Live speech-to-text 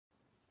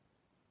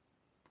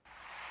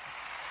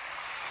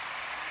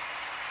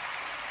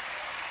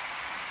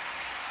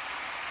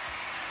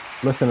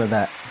Listen to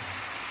that.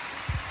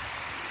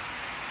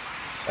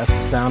 That's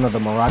the sound of the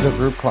Moraga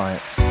Group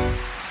clients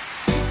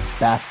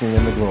basking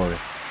in the glory.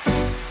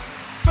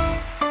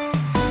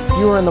 If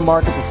you are in the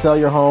market to sell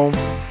your home,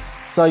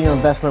 sell your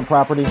investment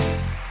property,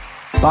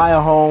 buy a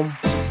home,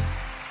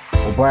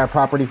 or buy a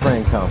property for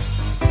income,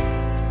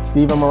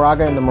 Stephen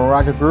Moraga and the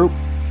Moraga Group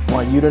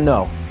want you to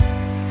know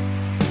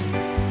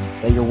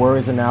that your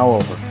worries are now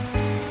over.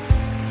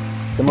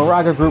 The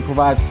Moraga Group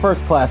provides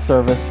first-class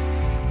service,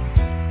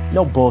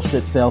 no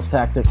bullshit sales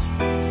tactics,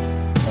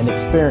 and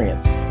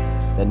experience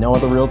that no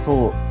other realtor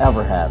will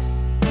ever have.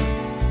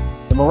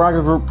 The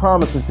Moraga Group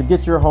promises to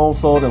get your home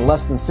sold in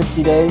less than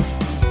 60 days,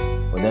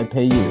 or they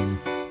pay you.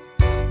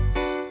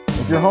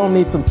 If your home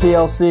needs some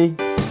TLC,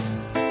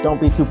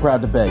 don't be too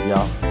proud to beg,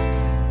 y'all.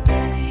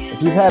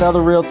 If you've had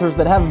other realtors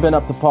that haven't been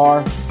up to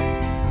par,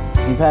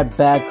 if you've had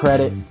bad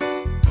credit,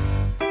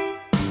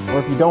 or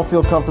if you don't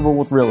feel comfortable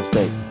with real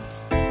estate,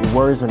 your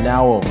worries are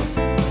now over.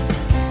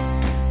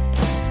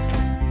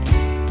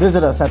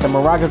 Visit us at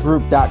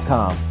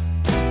themoragagroup.com.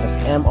 That's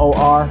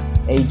MORAGA.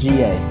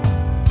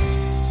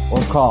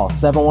 Or call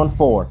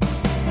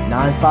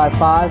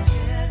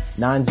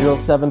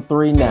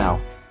 714-955-9073 now.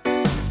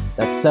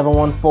 That's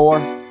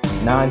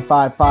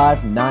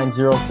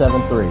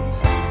 714-955-9073.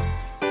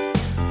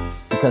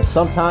 Because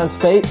sometimes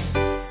fate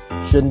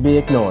shouldn't be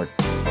ignored.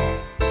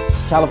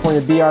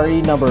 California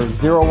BRE number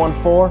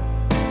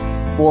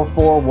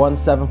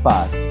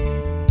 014-44175.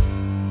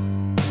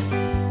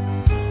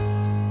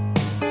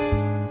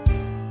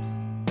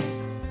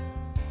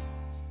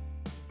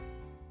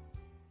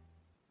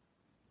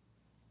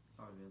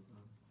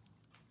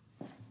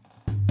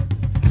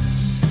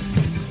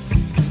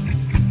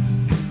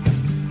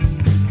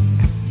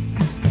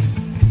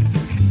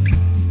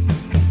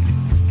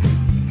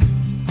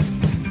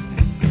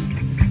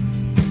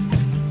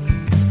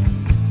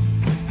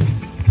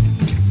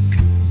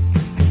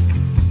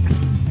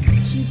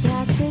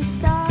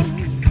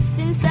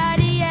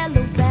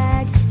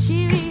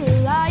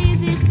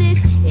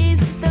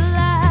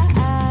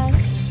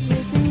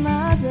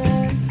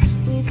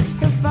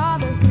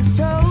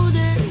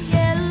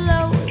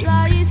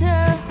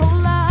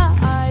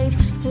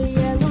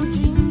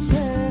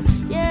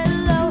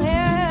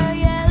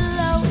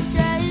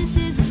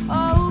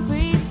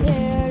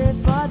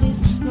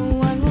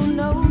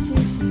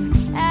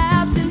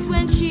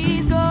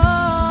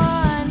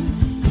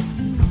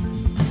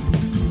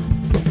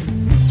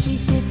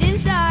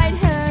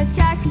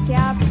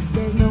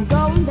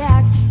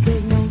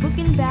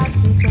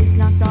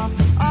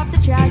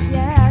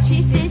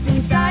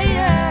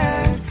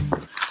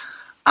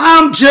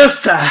 I'm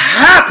just the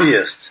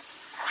happiest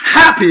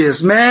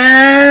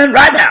man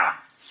right now.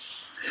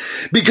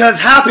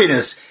 Because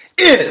happiness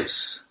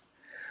is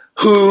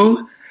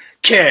who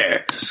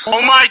cares.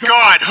 Oh my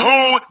God,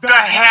 who the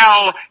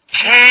hell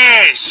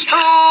cares? Who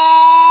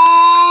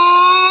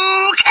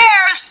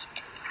cares?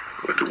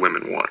 What do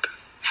women want?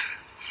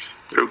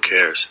 Who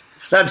cares?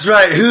 That's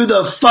right. Who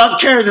the fuck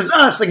cares? It's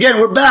us. Again,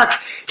 we're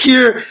back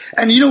here.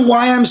 And you know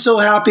why I'm so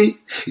happy?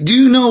 Do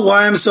you know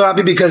why I'm so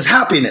happy? Because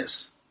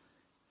happiness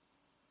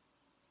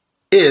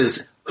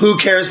is Who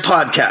Cares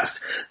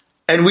Podcast.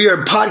 And we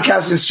are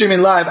podcasting,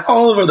 streaming live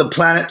all over the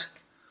planet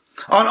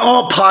on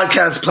all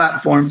podcast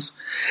platforms.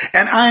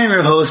 And I am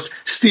your host,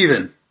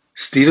 Stephen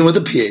with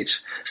a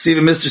PH.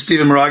 Mr.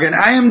 Stephen Moraga. And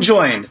I am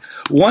joined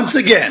once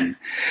again.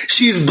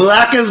 She's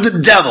black as the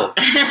devil,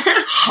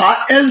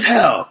 hot as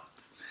hell,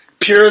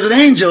 pure as an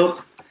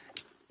angel,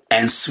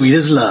 and sweet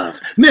as love.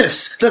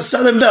 Miss the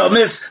Southern Belle,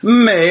 Miss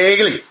Meg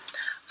Lee.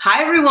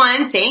 Hi,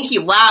 everyone. Thank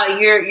you. Wow,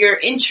 your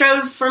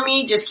intro for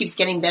me just keeps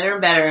getting better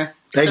and better.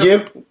 Thank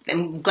you.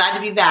 I'm glad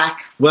to be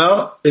back.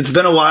 Well, it's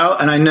been a while,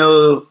 and I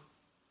know...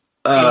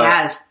 it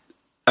has.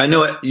 I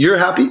know you're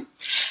happy?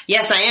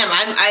 Yes, I am.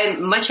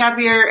 I'm much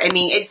happier. I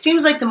mean, it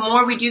seems like the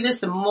more we do this,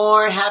 the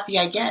more happy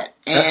I get.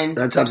 And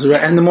that's absolutely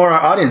right. And the more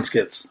our audience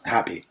gets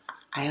happy.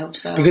 I hope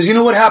so. Because you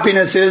know what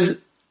happiness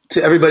is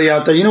to everybody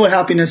out there? You know what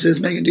happiness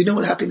is, Megan? Do you know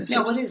what happiness is?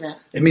 No, what is it?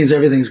 It means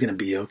everything's going to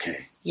be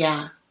okay.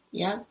 Yeah.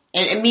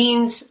 And it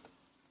means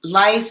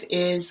life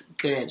is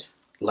good.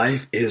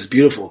 Life is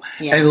beautiful.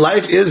 Yeah. And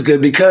life is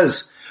good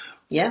because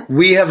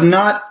we have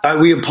not,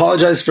 we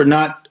apologize for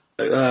not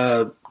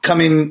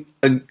coming,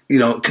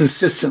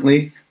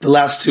 consistently the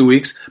last 2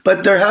 weeks,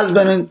 but there has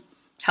been a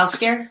health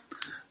scare.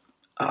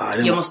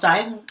 You almost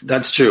died?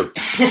 That's true.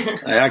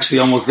 I actually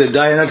almost did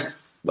die, and that's...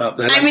 Well, I'm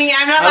not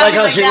I like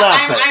how she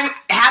laughs. I'm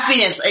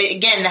happiness.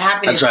 Again, the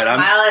happiness. That's right.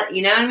 Smile,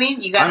 you know what I mean?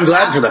 You got I'm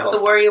glad for the health.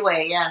 The worry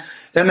away, yeah.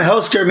 And the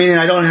health scare meaning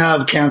I don't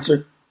have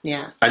cancer.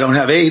 Yeah. I don't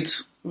have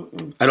AIDS.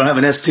 I don't have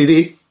an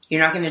STD.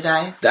 You're not going to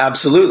die?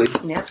 Absolutely.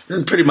 Yeah.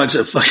 This is pretty much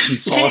a fucking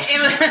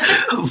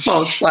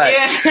false flag.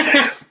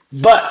 Yeah.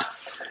 But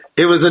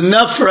it was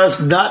enough for us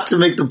not to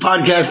make the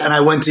podcast, and I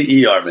went to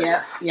ER,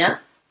 man. Yeah.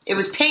 It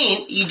was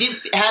pain. You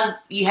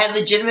had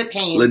legitimate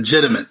pain.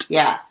 Legitimate.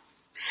 Yeah.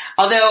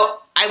 Although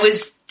I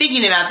was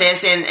thinking about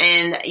this, and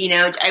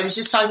I was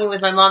just talking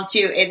with my mom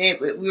too,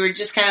 and we were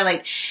just kind of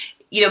like,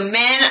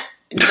 men.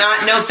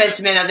 No offense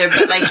to men out there,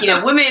 but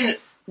women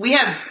we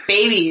have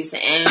babies,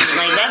 and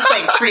like that's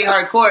like pretty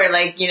hardcore,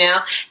 like, you know.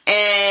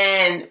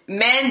 And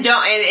men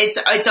don't, and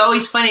it's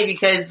always funny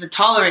because the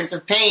tolerance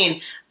of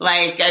pain,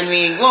 like, I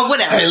mean, well,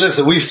 whatever. Hey,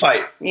 listen, we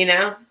fight. You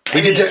know,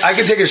 I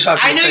can take a shot.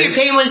 I know your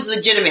pain was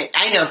legitimate.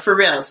 I know, for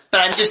reals.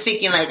 But I'm just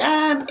thinking, like,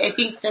 I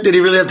think that's... Did he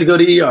really have to go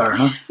to ER,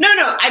 huh? No,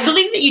 I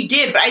believe that you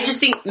did, but I just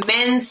think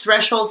men's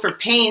threshold for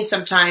pain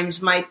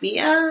sometimes might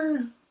be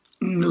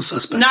no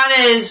suspect. not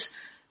as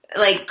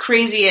like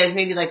crazy as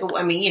maybe like,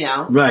 I mean, you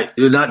know. Right.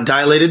 You're not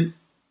dilated?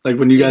 Like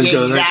when you guys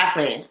go...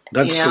 Exactly.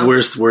 That's you know? the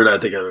worst word I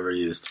think I've ever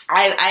used.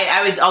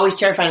 I was always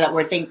terrified of that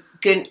word.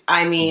 Dilated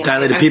I'm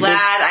people?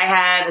 glad I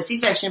had a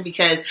C-section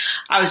because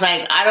I was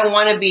like, I don't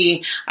want to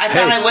be... I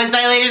thought I was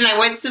dilated, and I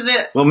went to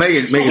the... Well,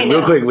 Megan,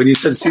 real quick, when you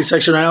said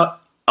C-section right now,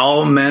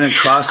 all men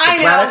across the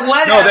planet...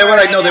 whatever. No,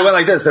 they went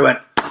like this. They went,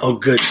 oh,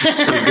 good, she's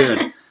still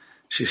good.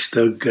 She's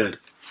still good.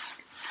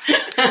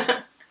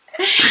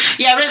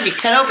 Yeah, I'd rather be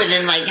cut open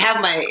than like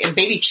have my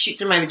baby shoot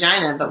through my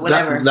vagina, but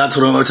whatever. That's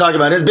what we're talking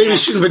about. It's baby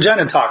shooting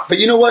vagina talk. But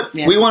you know what?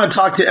 Yeah. We want to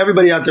talk to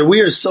everybody out there. We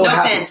are so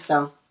happy. No offense,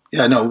 though.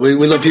 Yeah, no, we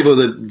love people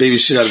that baby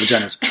shoot out of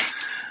vaginas.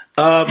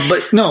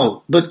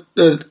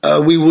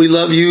 We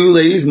love you,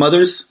 ladies,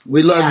 mothers.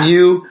 We love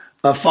you,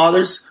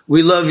 fathers.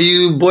 We love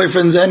you,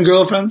 boyfriends and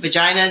girlfriends.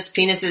 Vaginas,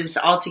 penises,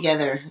 all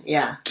together.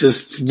 Yeah.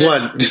 Just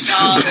what? Just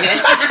all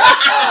good.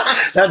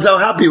 That's how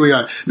happy we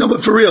are. No,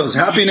 but for reals,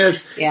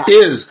 happiness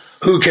is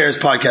Who Cares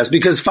Podcast,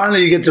 because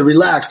finally you get to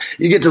relax.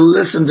 You get to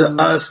listen to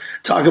us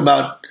talk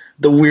about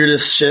the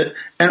weirdest shit,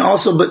 and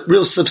also, but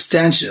real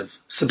substantiative.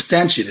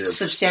 Substantiative?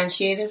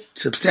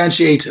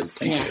 Substantiative.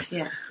 Thank you.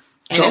 Yeah.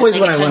 It's always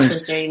when I want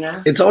to. You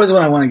know? It's always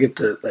when I want to get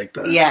the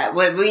Yeah,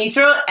 when you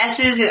throw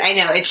S's, I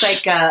know it's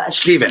like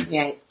Steven.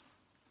 Yeah.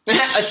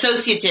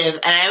 Associative,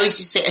 and I always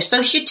just say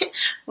associative.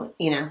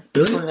 You know,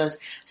 it's really? one of those.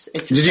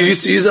 Did you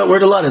used to use that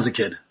word a lot as a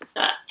kid?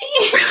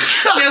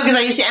 No, because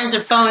I used to answer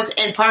phones,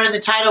 and part of the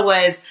title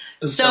was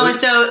so and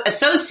so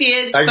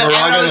associates, but I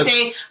would always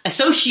say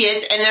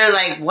associates, and they're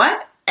like,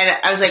 "What?" And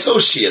I was like,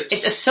 associates.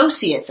 It's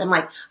associates. I'm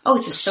like, oh,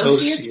 it's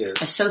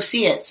associates?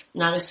 Associates,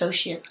 not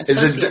associates.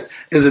 Associates.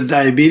 Is it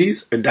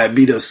diabetes or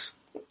diabetes?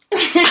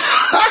 Is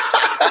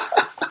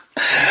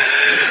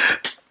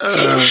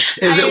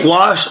it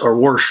wash or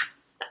wash?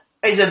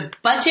 Is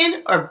it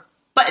button or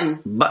button?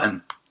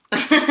 Button.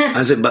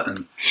 I say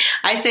button.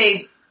 I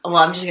say, well,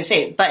 I'm just going to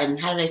say it. Button.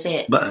 How did I say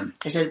it? Button.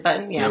 I said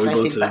button? Yeah, we so I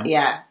both say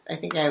yeah, I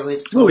think I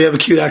was. Oh, we have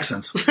cute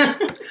accents.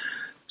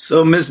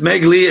 So, Miss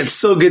Meg Lee, it's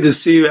so good to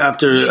see you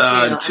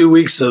after 2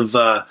 weeks of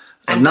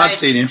not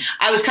seeing you.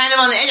 I was kind of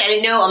on the edge. I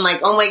didn't know. I'm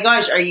like, oh my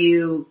gosh, are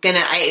you gonna?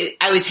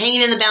 I was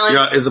hanging in the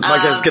balance. Is the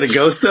podcast gonna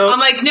go still? I'm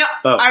like, no.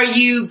 Oh. Are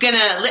you gonna?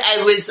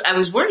 I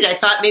was worried. I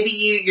thought maybe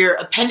your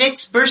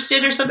appendix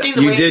bursted or something.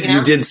 You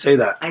did say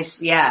that.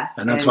 Yeah.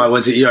 And that's why I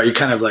went to ER. You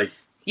kind of like.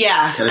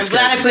 Yeah, I'm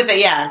glad I put that.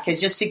 Yeah, because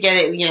just to get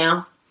it, you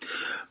know.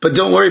 But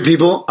don't worry,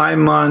 people.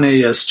 I'm on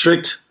a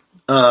strict,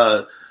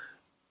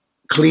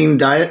 clean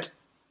diet.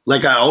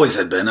 Like I always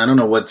had been. I don't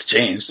know what's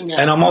changed. Yeah.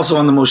 And I'm also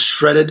on the most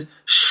shredded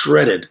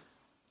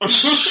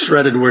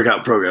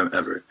workout program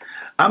ever.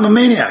 I'm a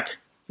maniac.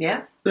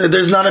 Yeah.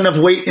 There's not enough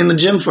weight in the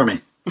gym for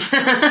me.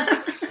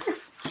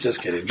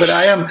 Just kidding. But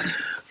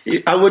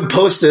I would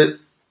post it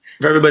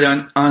for everybody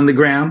on the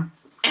gram.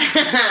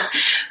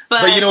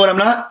 But you know what I'm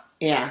not?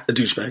 Yeah. A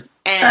douchebag.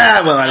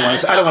 And well, I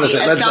don't want to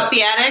say that. A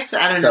selfie addict?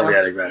 I don't know. Selfie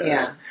addict, right.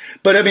 Yeah.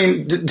 But I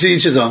mean, to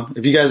each his own.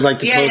 If you guys like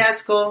to post,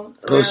 that's cool.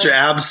 Post your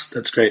abs,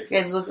 that's great. You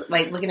guys look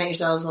like looking at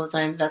yourselves all the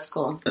time. That's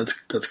cool.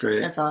 That's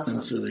great. That's awesome.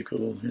 That's really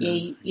cool.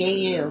 Yay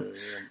you.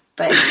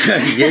 But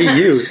yay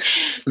you.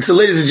 So,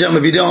 ladies and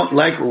gentlemen, if you don't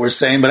like what we're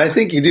saying, but I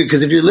think you do,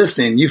 because if you're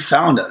listening, you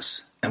found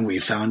us and we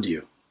found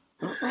you.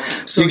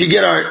 So you can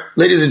get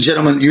ladies and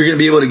gentlemen, you're going to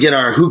be able to get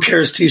our Who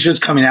Cares t-shirts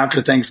coming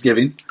after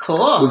Thanksgiving.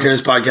 Cool. Who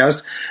Cares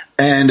podcast.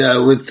 And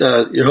with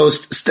your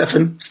host,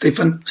 Stephen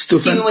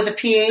with a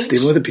PH.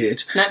 Stephen with a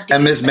PH. Not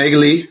and Miss Meg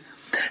Lee.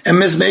 And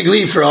Miss Meg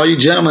Lee, for all you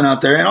gentlemen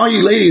out there, and all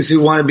you ladies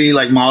who want to be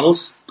like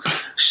models,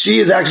 she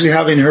is actually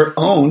having her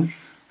own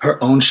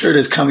shirt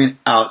is coming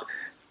out.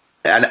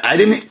 And I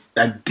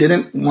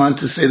didn't want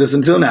to say this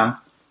until now,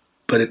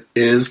 but it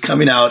is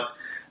coming out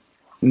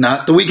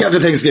not the week after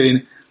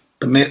Thanksgiving.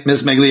 But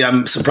Miss Meg Lee,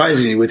 I'm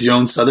surprising you with your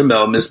own Southern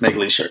Belle Miss Meg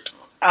Lee shirt.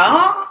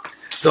 Oh.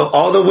 So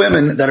all the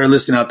women that are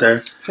listening out there.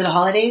 For the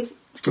holidays?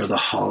 For the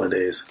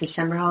holidays.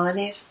 December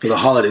holidays? For the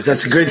holidays.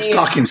 That's a great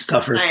stocking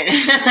stuffer.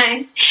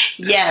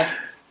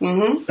 Yes.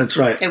 Mm-hmm. That's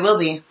right. It will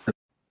be.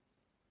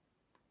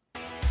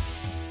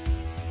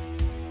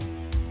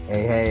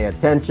 Hey,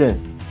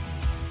 attention.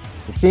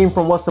 The team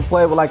from What's the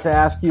Play would like to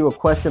ask you a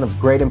question of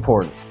great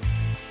importance.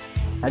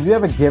 Have you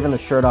ever given a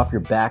shirt off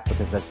your back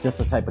because that's just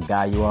the type of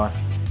guy you are?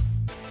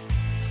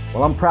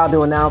 Well, I'm proud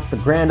to announce the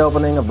grand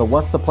opening of the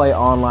What's the Play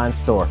online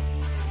store.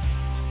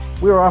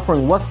 We are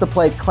offering What's the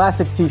Play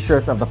classic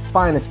t-shirts of the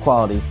finest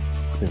quality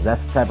because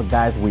that's the type of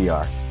guys we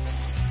are.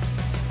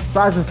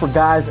 Sizes for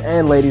guys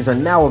and ladies are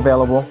now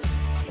available,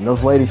 and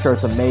those lady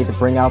shirts are made to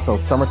bring out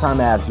those summertime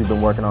abs you've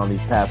been working on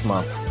these past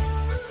months.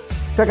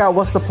 Check out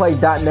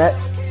what'stheplay.net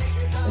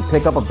and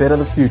pick up a bit of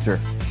the future.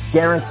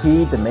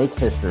 guaranteed to make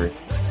history.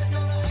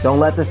 Don't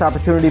let this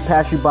opportunity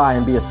pass you by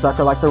and be a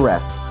sucker like the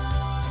rest.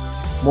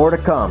 More to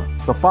come,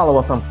 so follow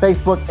us on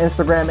Facebook,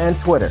 Instagram, and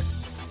Twitter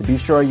to be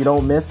sure you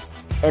don't miss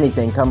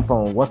anything coming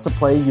from What's the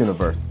Play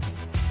universe.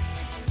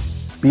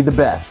 Be the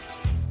best.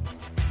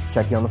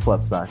 Check you on the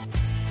flip side.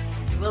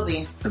 Will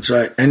be. That's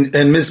right.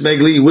 And Miss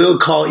Meg Lee will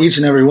call each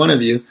and every one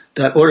of you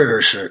that order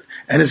her shirt.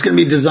 And it's going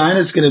to be designed.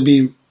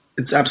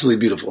 It's absolutely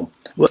beautiful.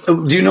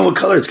 Well, do you know what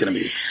color it's going to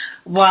be?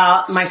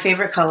 Well, my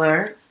favorite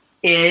color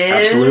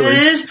is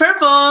Absolutely.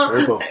 purple.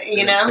 Purple.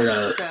 You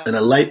know? In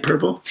a light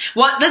purple?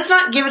 Well, let's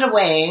not give it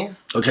away.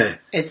 Okay.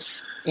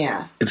 It's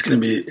going to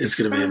be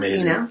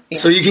amazing. You know? Yeah.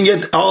 So you can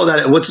get all of that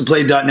at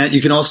what'stheplay.net.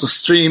 You can also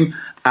stream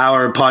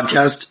our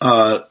podcast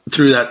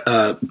through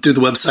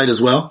the website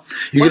as well.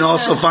 You can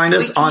also find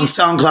us on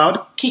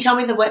SoundCloud. Can you tell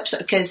me the website?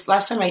 Because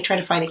last time I tried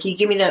to find it, can you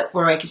give me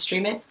where I can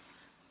stream it?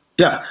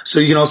 Yeah. So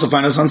you can also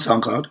find us on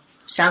SoundCloud.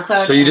 SoundCloud.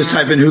 So you just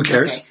type in Who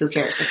Cares. Okay, Who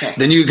Cares, okay.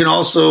 Then you can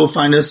also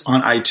find us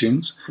on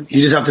iTunes. Okay.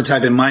 You just have to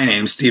type in my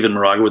name, Steven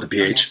Moraga with a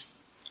PH.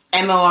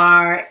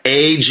 Moraga.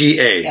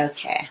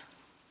 Okay.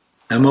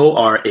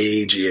 Moraga.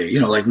 You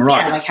know, like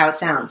Moraga. Yeah, like how it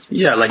sounds.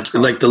 Yeah, like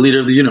the leader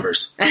of the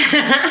universe.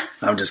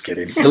 I'm just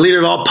kidding. The leader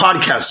of all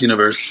podcast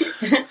universe.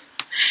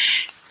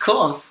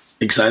 Cool.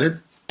 Excited?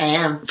 I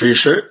am. For your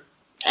shirt?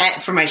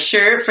 For my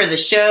shirt, for the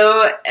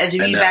show, to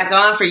be back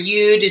on, for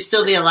you to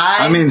still be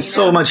alive. I mean,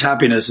 so much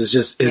happiness is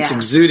just, it's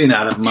exuding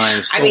out of my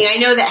soul. I mean, I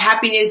know that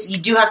happiness, you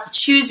do have to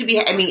choose to be,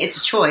 I mean,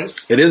 it's a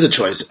choice. It is a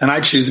choice, and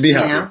I choose to be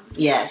happy. You know?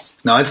 Yes.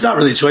 No, it's not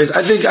really a choice.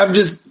 I think I'm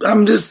just.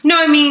 No,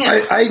 I mean.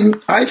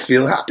 I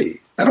feel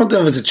happy. I don't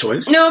know if it's a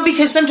choice. No,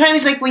 because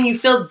sometimes, like, when you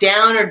feel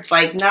down or,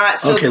 like, not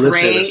so great. Let's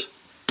hear this.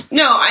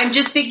 No, I'm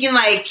just thinking,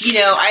 like, you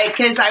know,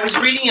 because I was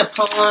reading a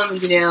poem,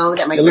 you know,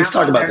 that my grandfather. Let's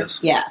talk about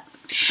this. Yeah.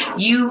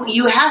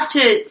 You have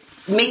to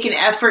make an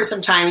effort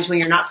sometimes when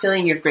you're not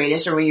feeling your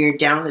greatest or when you're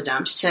down in the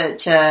dumps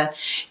to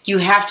you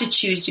have to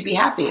choose to be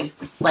happy,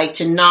 like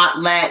to not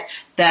let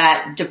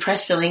that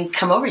depressed feeling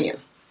come over you.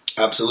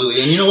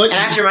 Absolutely. And you know what? And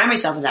I have to remind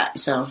myself of that.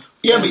 So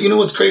yeah, but you know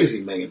what's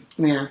crazy, Megan?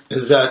 Yeah.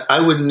 Is that I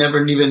would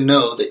never even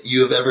know that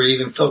you have ever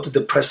even felt a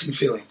depressing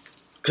feeling.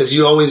 Because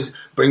you always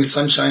bring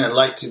sunshine and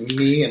light to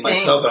me and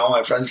myself and all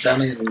my friends,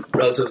 family, and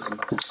relatives.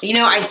 You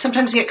know, I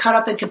sometimes get caught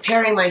up in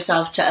comparing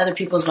myself to other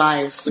people's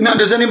lives. Now,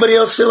 does anybody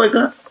else feel like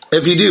that?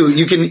 If you do,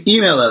 you can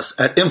email us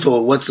at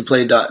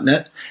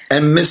info@what'stheplay.net,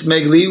 and Miss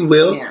Meg Lee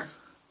will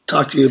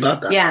talk to you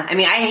about that. Yeah, I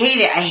mean, I hate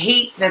it. I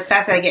hate the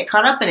fact that I get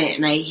caught up in it,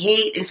 and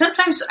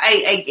sometimes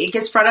it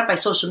gets brought up by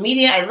social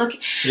media. I'm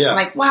like,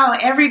 wow,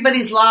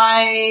 everybody's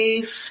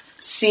life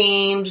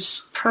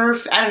seems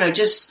perfect. I don't know,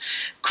 just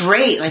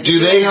great. Like, do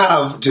they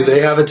have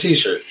a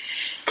T-shirt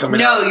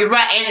coming out? No, you're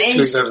right, and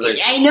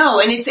I know,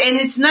 and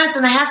it's nuts,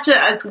 and I have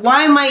to.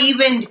 Why am I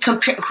even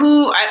compare?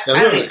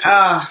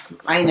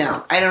 I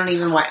know. I don't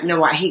even know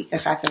why. I hate the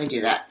fact that I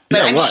do that,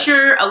 but I'm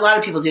sure a lot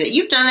of people do that.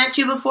 You've done that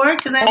too before,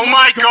 because oh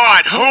my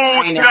God,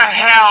 who the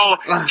hell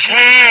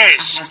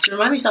cares? I have to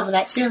remind myself of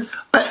that too.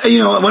 You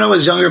know, when I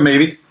was younger,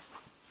 maybe.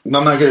 I'm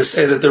not going to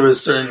say that there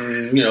was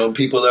certain, you know,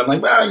 people that I'm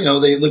like, well, you know,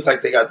 they look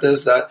like they got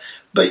this, that.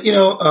 But, you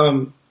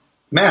know,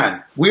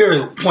 man, we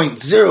are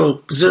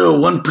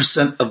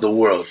 0.001% of the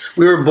world.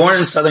 We were born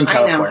in Southern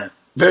California.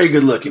 Very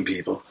good-looking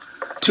people.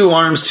 2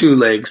 arms, 2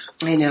 legs.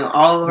 I know.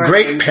 All of our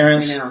great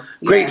parents.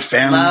 Great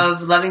family.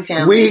 Loving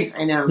family.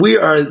 I know. We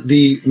are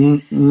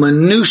the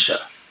minutia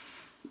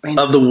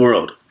of the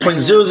world.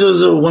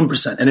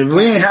 0.0001%. And if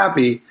we ain't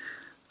happy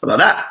about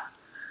that,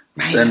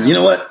 then you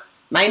know what?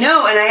 I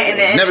know,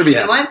 and never be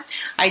happy. You know what?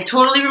 I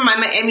totally remind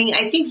me. I mean,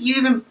 I think you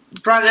even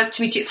brought it up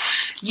to me too.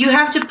 You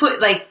have to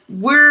put I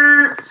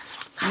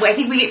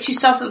think we get too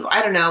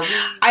I don't know.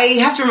 I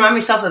have to remind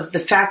myself of the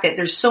fact that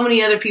there's so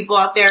many other people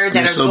out there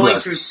that are going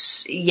through.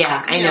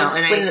 Yeah, I know.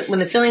 And when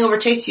the feeling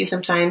overtakes you,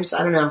 sometimes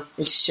I don't know.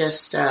 It's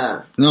just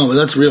no, but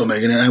that's real,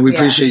 Megan, and we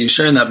appreciate you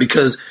sharing that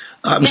because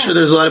I'm sure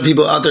there's a lot of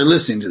people out there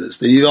listening to this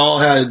that you all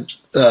had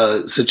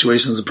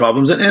situations and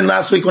problems. And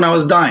last week when I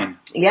was dying,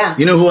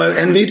 you know who I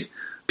envied?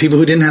 People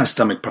who didn't have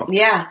stomach problems.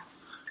 Yeah.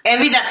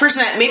 Envy that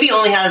person that maybe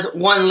only has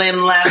one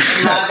limb left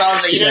and has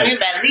all the, you know what I mean?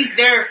 But at least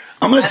they're...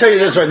 I'm going to tell you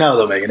this right now,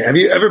 though, Megan. Have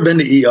you ever been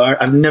to ER?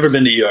 I've never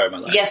been to ER in my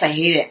life. Yes, I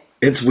hate it.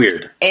 It's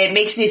weird. It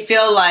makes me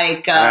feel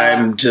like...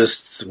 I'm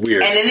just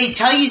weird. And then they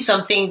tell you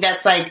something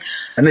that's like...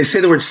 And they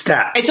say the word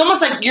stat. It's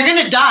almost like you're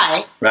going to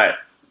die. Right.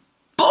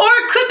 Or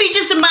it could be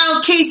just a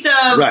mild case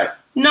of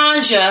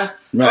nausea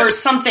or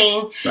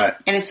something. Right.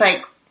 And it's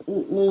like...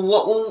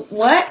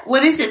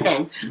 What is it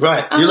then?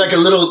 Right, you're like a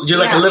little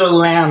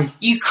lamb.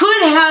 You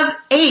could have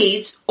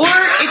AIDS, or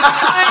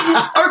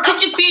it could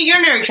just be a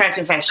urinary tract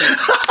infection.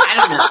 I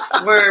don't know.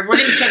 We're going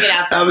to check it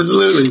out.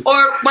 Absolutely.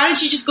 Or why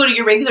don't you just go to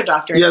your regular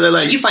doctor? Yeah, they're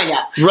like, you find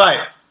out.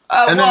 Right.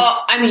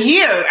 I'm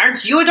here.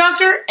 Aren't you a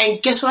doctor? And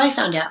guess what I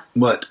found out?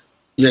 What?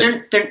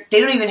 Yeah.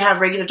 They don't even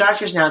have regular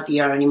doctors now at the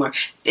ER anymore.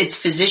 It's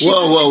physicians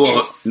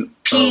assistants.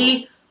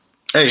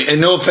 Hey,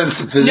 and no offense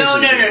to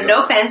physicians.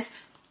 No offense.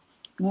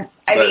 But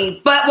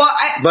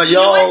y'all. You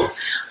know what?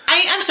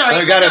 I'm sorry.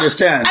 I gotta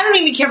understand. I don't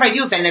even care if I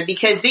do offend them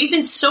because they've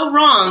been so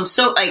wrong.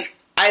 So, like,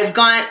 I've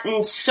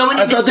gotten so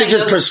many. I thought they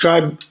just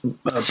prescribe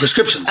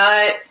prescriptions.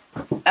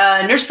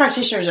 Nurse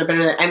practitioners are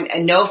better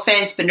than. No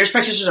offense, but nurse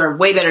practitioners are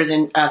way better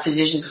than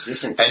physician's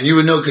assistants. And you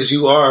would know because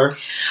you are.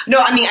 No,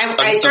 I mean,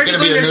 I started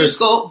going to nursing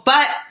school,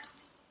 but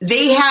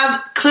they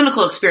have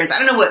clinical experience. I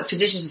don't know what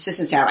physician's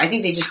assistants have. I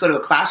think they just go to a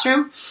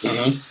classroom.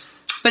 Mm-hmm.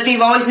 But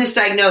they've always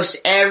misdiagnosed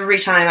every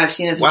time I've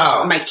seen a physician.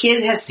 Wow. My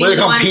kid has seen one.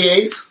 What are one. they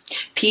called, PAs?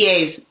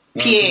 PAs. Mm-hmm.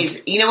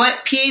 PAs. You know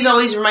what? PAs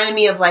always reminded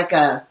me of like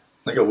a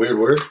weird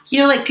word?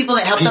 You know, like people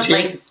that helped us,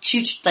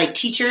 PTA? like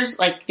teachers,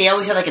 like they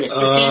always had like an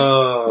assistant.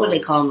 What do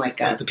they call them? Like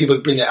the people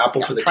who bring the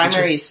apple for the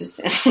primary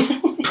teacher?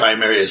 Assistant.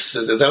 Primary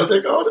assistant. Is that what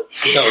they're called? No,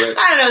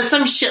 I don't know,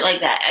 some shit like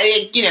that. I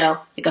mean, you know,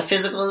 like a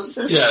physical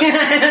assistant. Yeah.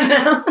 I don't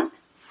know.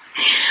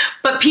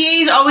 But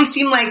PAs always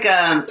seem like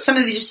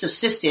somebody that just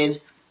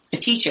assisted a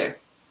teacher.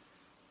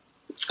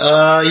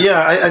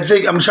 I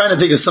think I'm trying to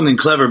think of something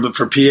clever, but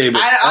for PA,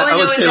 but all I know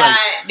would is say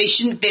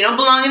that they don't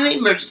belong in the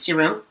emergency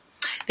room.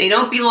 They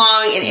don't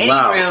belong in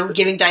any room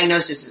giving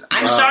diagnoses.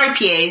 I'm sorry,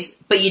 PAs,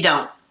 but you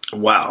don't.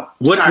 Wow.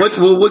 Sorry.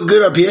 What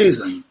good are PAs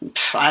then?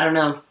 I don't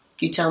know.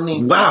 You tell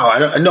me. Wow. I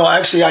don't. No,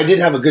 actually, I did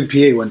have a good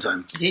PA one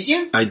time. Did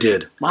you? I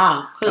did.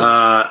 Wow. Who?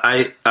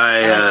 I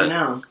don't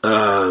know.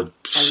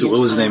 What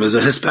was his name? It was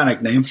a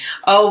Hispanic name.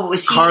 Oh,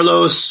 was he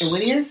Carlos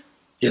Whittier?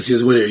 Yes, he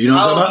was Whittier. You know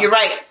what I'm talking about? You're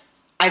right.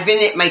 I've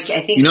been at I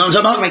think you know what I'm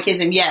talking about? My kids,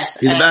 yes.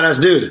 He's a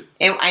badass dude.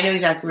 And I know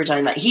exactly what we're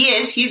talking about. He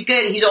is. He's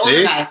good. He's an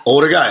older guy.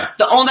 Older guy.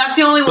 That's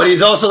the only one. But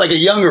he's also like a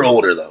younger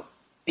older though.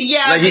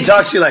 Yeah. Like he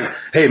talks to you like,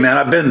 hey man,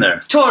 I've been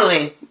there.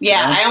 Totally.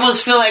 Yeah. I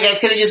almost feel like I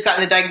could have just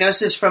gotten the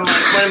diagnosis from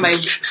like one of my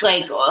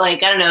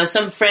like I don't know,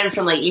 some friend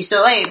from like East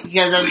LA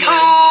because of Who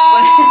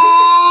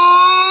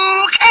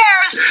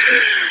cares?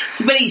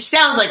 But he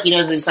sounds like he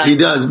knows what he's talking He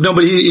does. No,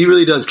 but he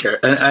really does care.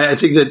 And I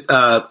think that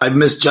I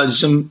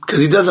misjudged him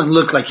because he doesn't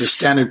look like your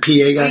standard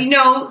PA guy.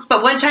 No,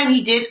 but one time he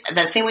did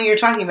that same way you're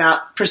talking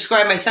about,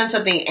 prescribe my son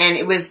something, and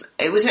it was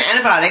an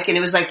antibiotic, and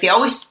it was like they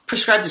always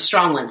prescribe the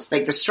strong ones,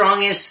 like the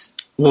strongest.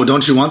 Whoa,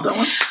 don't you want that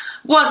one?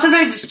 Well,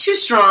 sometimes it's too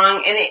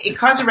strong, and it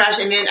caused a rash.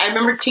 And then I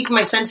remember taking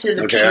my son to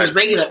the PA's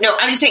regular. No,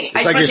 I'm just saying.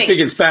 It's like you're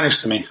speaking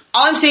Spanish to me.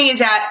 All I'm saying is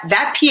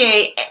that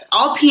PA,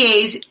 all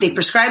PAs, they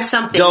prescribe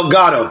something.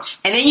 Delgado.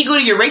 And then you go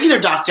to your regular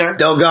doctor.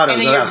 Delgado.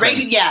 And then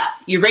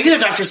your regular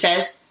doctor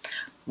says,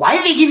 "Why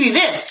did they give you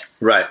this?"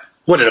 Right.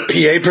 What, did a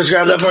PA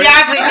prescribe that for you?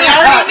 Exactly. They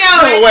already know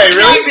it. No way,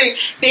 really?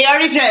 Exactly. They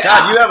already said,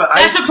 God,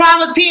 that's the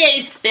problem with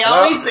PAs. They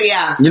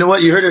always, You know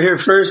what? You heard it here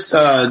first.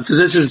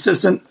 Physician's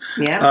assistant.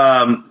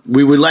 Yeah.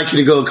 We would like you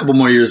to go a couple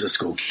more years of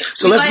school.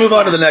 So let's move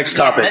on to the next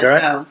topic, all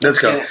right? Let's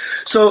go.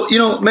 So,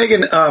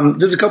 Megan,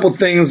 there's a couple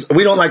things.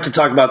 We don't like to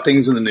talk about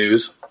things in the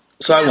news,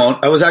 so I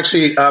won't. I was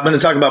actually going to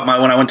talk about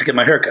when I went to get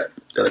my haircut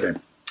the other day.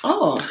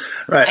 Oh.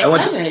 Right. I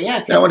went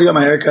to get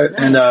my haircut,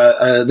 nice.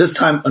 And this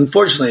time,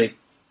 unfortunately,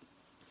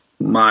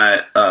 my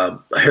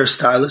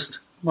hairstylist,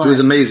 who's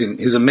amazing.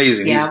 He's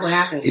amazing. Yeah, what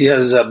happened? He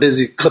has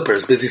busy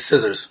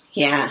scissors.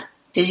 Yeah.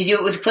 Does he do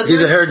it with clippers?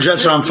 He's a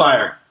hairdresser on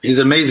fire. He's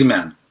an amazing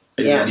man.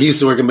 He used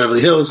to work in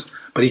Beverly Hills,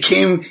 but he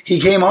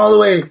came all the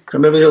way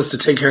from Beverly Hills to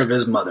take care of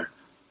his mother.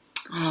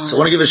 Oh, so I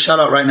want to give a shout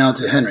out right now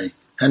to Henry.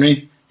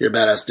 Henry, you're a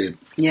badass dude.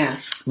 Yeah.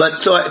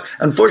 But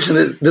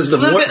unfortunately, this is a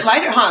little bit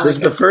lighter, huh? This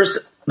is the first.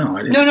 No,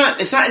 I didn't. No,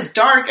 it's not as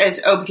dark as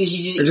because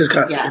you just. It just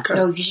cut. Yeah. Cut.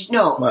 No, you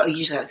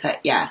just got cut.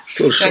 Yeah.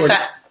 A little short.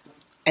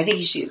 I think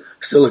you should.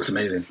 Still looks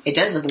amazing. It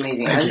does look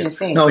amazing. I was going to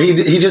say. No, he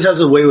just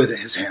has a way with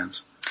his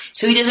hands.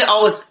 So he does it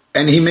all with.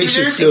 And he makes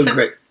you feel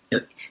great.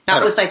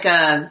 Not with like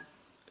a.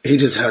 He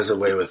just has a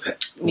way with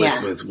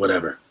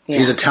whatever. Yeah.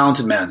 He's a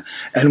talented man,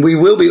 and we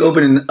will be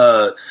opening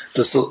our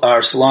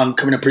salon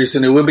coming up pretty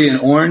soon. It will be in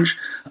Orange.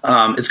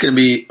 It's going to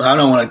be. I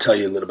don't want to tell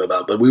you a little bit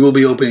about, but we will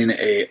be opening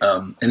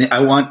and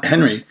I want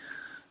Henry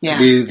to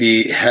be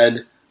the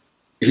head.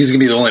 He's going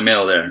to be the only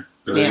male there.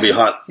 There's going to be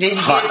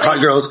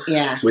hot girls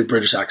with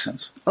British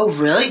accents. Oh,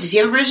 really? Does he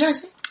have a British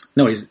accent?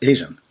 No, he's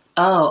Asian.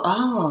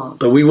 Oh.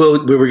 But we were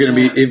going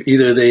to be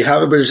either they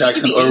have a British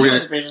accent or we're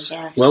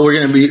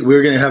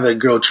going to have a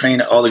girl train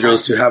all the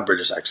girls to have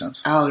British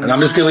accents. Oh, and I'm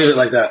just going to leave it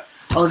like that.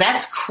 Oh,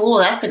 that's cool.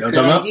 That's a good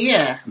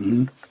idea.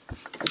 Mm-hmm.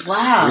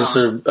 Wow. We're going to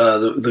serve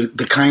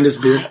the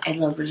kindest beer. I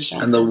love British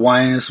accents. And the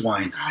winest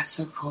wine. Oh, that's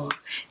so cool.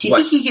 Do you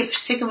think you get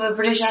sick of a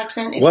British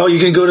accent? Well, you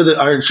can go to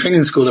our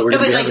training school that we're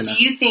going to be having. Do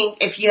you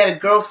think if you had a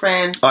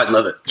girlfriend... Oh, I'd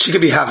love it. She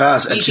could be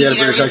half-assed and she had a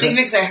British accent.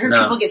 Because I heard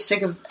people get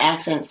sick of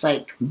accents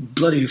like...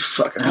 Bloody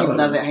fucking hell. I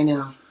love it. I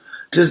know.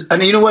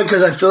 You know what?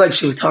 Because I feel like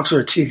she talks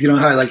with her teeth. You know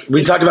how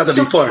we talked about that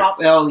before.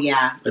 Oh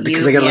yeah,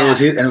 because they got little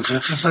teeth and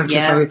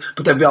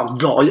but they'd be all.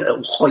 Oh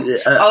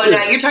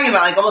no, you're talking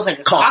about like almost like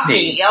a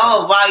Cockney.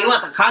 Oh wow, you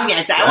want the Cockney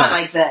accent? I want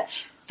like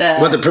the.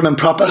 What, the prim and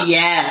proper?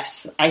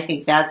 Yes, I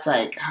think that's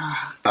like.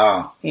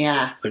 Oh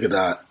yeah. Look at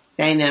that.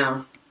 I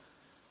know.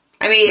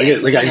 I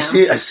mean, I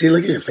see.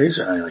 Look at your face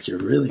right now. Like you're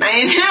really.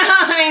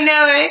 I know.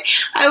 Right?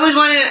 I always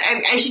wanted.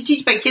 I should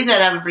teach my kids how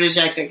to have a British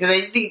accent because I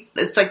just think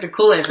it's like the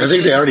coolest. I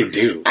think they already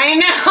do. I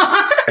know.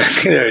 I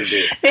think they already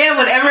do. They have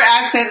whatever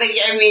accent.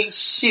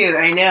 Shoot,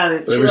 I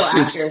know.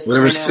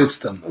 Whatever suits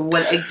them.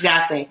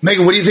 Exactly.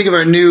 Megan, what do you think of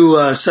our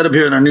new setup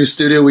here in our new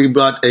studio? We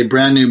brought a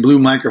brand new blue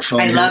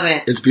microphone. I love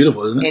it. It's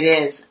beautiful, isn't it?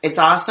 It is. It's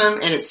awesome,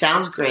 and it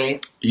sounds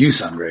great. You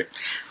sound great.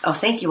 Oh,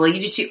 thank you. Well, you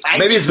do too.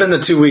 Maybe it's been the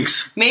 2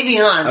 weeks. Maybe,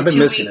 huh? I've been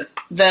missing it.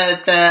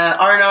 The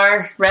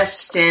R&R,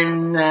 rest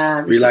and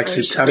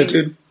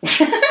relaxation.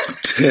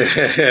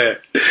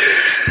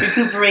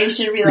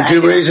 Recuperation, and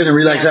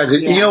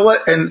relaxation. Yeah. You know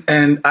what?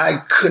 And I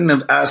couldn't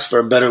have asked for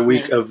a better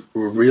week of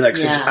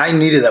relaxation. Yeah. I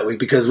needed that week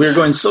because we were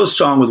going so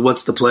strong with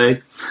What's the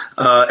Play,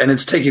 and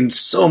it's taking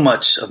so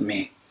much of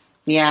me.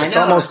 Yeah, it's I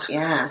know. almost.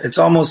 Yeah. It's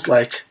almost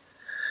like.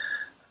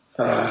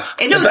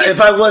 If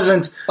I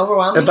wasn't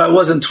overwhelming. If I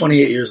wasn't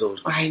 28 years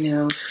old, I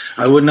know.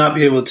 I would not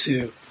be able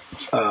to.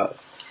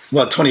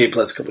 28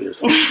 plus a couple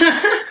years.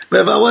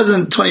 But if I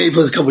wasn't 28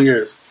 plus a couple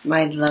years,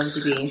 I'd love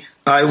to be.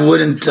 I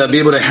wouldn't be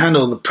able to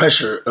handle the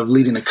pressure of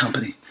leading a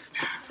company.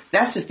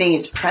 That's the thing.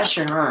 It's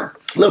pressure, huh?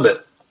 A little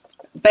bit.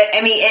 But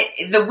I mean,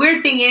 the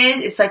weird thing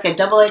is, it's like a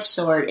double-edged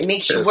sword. It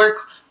makes you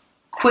work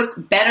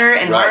better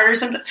and harder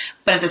sometimes,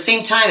 but at the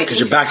same time, it takes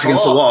your back's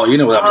against the wall. You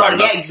know what I'm talking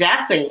about. Yeah,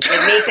 exactly. It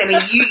makes. I mean,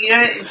 you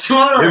know, it's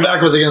totally. Your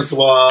back was against the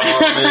wall.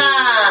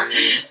 Are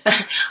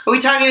we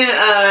talking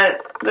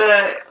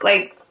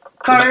the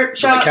car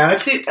shop?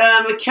 Mechanic?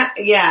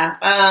 Yeah.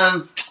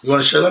 You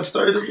want to share that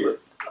story?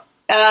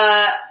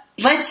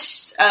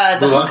 Let's the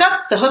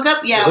hookup.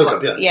 Yeah. The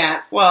hookup,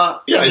 yeah.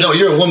 Well. Yeah, I know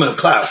you're a woman of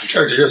class. The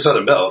character, you're a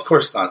Southern Belle. Of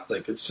course not.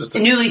 Like it's just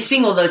newly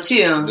single though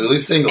too. Newly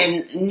single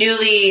and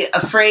newly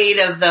afraid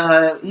of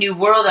the new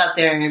world out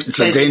there. It's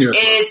a dangerous.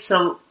 It's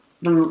a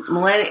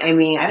millennium. I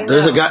mean, I don't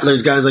know.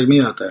 There's guys like me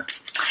out there.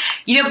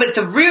 You know, but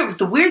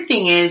the weird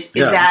thing is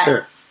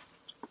that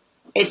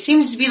it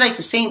seems to be like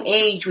the same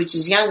age, which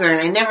is younger,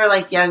 and I never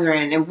liked younger.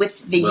 And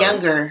with the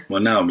younger,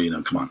 well, now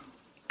come on,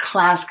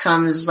 class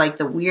comes like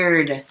the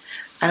weird.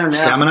 I don't know.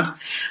 Stamina?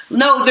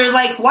 No, they're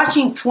like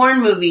watching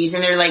porn movies,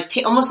 and they're like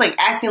almost like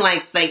acting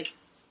like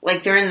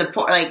they're in the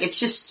porn. Like it's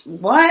just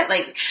what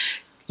like.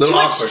 Little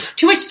awkward.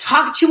 Too much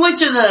talk. Too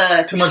much of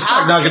the. Too much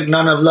talk. Not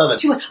enough love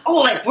it.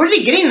 Like where are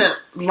they getting the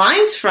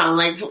lines from?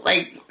 Like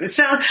it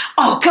sounds.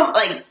 Oh come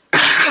like.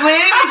 When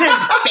anybody says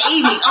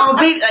baby,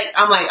 like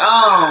I'm like,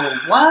 oh,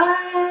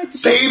 what?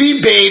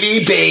 Baby.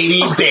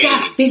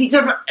 Yeah, baby.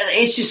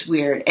 It's just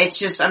weird. It's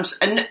just,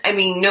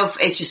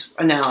 it's just,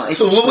 no. It's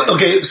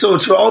so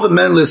for all the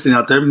men listening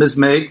out there, Miss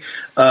Meg,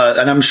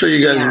 and I'm sure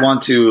you guys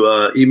want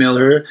to email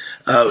her.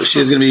 She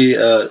is going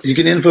to be, you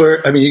can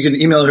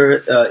email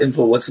her,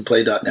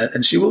 info@whatstheplay.net,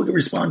 and she will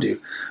respond to you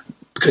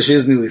because she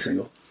is newly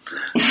single.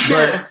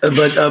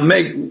 But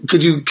Meg,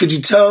 could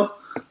you tell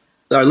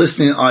our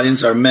listening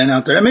audience, our men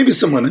out there, and maybe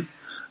some women,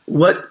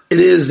 what it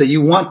is that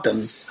you want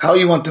them, how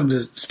you want them to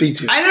speak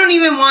to you? I don't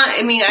even want,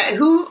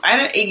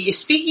 you're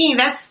speaking,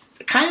 that's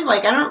kind of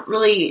like,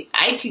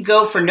 I could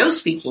go for no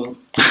speaking,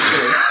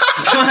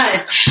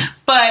 actually.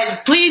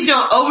 but please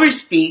don't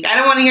overspeak. I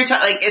don't want to hear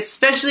talk, like,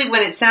 especially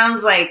when it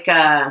sounds like,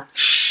 what?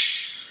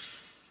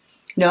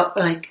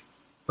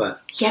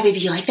 Yeah, baby,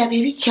 you like that,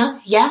 baby? Yeah.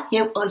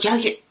 Oh,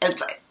 yeah.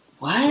 It's like,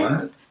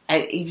 what?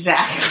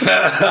 Exactly.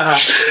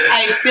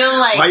 I feel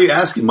like. Why are you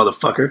asking,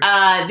 motherfucker?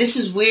 This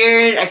is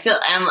weird. I feel,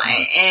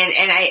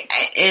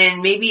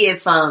 and maybe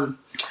if I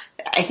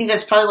think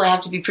that's probably why I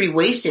have to be pretty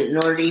wasted in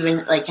order to even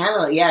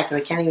handle it. Yeah, because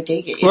I can't even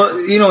take it.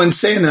 Well, in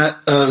saying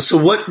that, so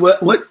what?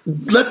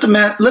 Let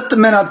the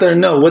men out there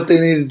know what they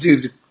need to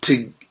do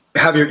to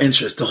have your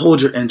interest, to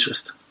hold your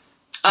interest.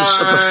 Just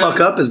shut the fuck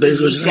up is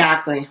basically what you're saying.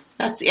 Exactly.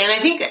 And I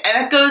think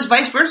that goes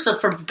vice versa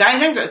for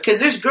guys and girls, because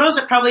there's girls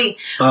that probably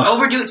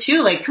overdo it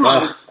too. Like, come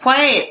on,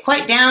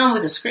 quiet down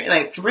with the screen.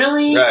 Like,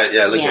 really? Right?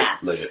 Yeah.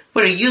 Look at.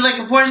 What are you, like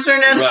a porn star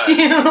now?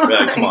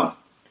 Right. Come on.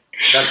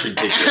 That's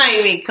ridiculous.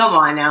 I mean, come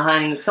on now,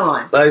 honey. Come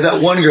on. Like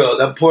that one girl,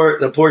 that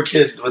poor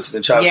kid. What's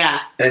the child? Yeah.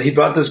 And he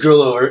brought this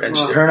girl over, and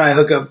her and I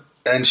hook up,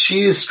 and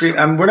she's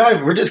screaming.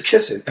 We're just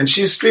kissing, and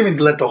she's screaming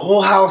to let the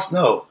whole house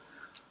know.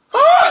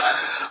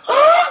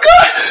 Oh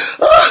God!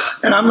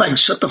 And I'm like,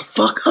 shut the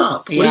fuck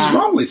up. What is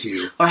wrong with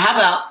you? Or how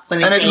about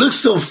when they say... it looks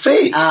so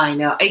fake. Oh, I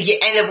know.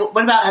 And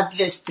what about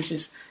this? This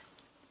is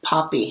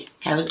Poppy.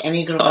 How does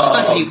any girl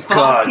call you Poppy?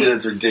 God,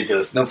 that's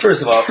ridiculous. No,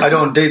 first of all, I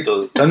don't date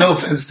those. No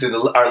offense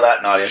to our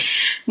Latin audience.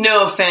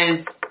 No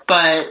offense,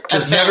 but...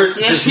 Just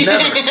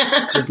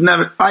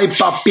never. Ay,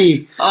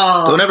 Papi.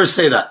 Oh. Don't ever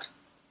say that.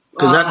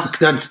 Because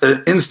that's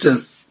an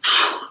instant...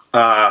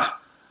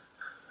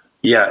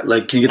 yeah,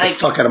 like, can you get the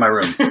fuck out of my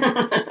room?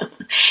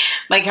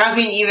 Like, how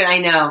can you even... I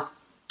know.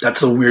 That's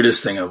the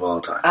weirdest thing of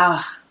all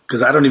time.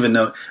 Because I don't even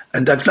know.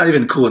 And that's not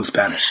even cool in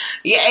Spanish.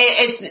 Yeah,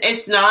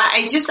 it's not.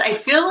 I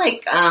feel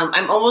like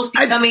I'm almost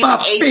becoming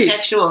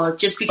asexual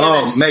just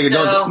because Megan,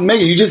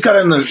 you just got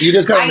on the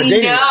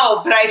dating. I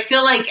know, but I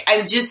feel like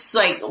I'm just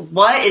like,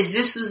 what is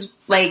this? Is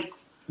like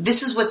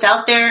this is what's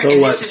out there. So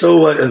and what? This is, So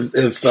what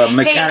if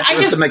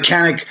the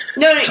mechanic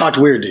No, talked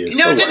weird to you? No,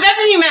 So that what?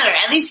 doesn't even matter.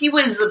 At least he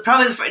was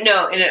probably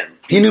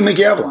He knew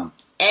Mickey Avalon.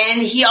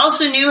 and he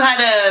also knew how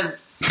to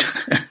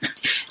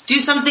do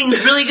some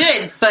things really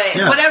good. But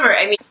Yeah. whatever.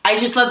 I mean, I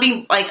just love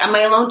being like on my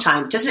alone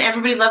time. Doesn't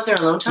everybody love their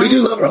alone time? We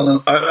do love our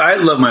alone. I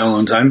love my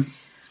alone time.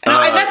 No,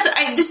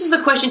 this is the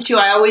question too.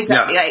 I always,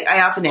 Yeah.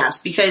 I often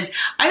ask because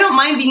I don't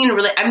mind being in a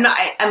relationship.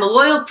 I'm a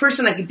loyal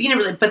person. I could be in a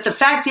relationship, but the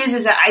fact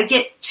is that I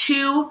get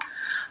too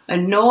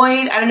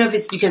annoyed. I don't know if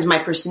it's because of my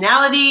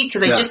personality,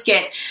 because I just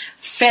get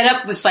fed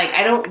up with like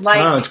I don't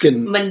like it's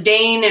getting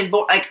mundane and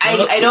like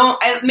I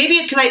don't.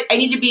 Maybe because I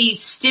need to be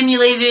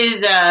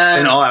stimulated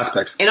in all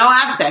aspects.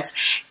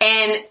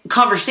 And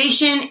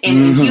conversation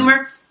and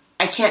humor.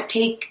 I can't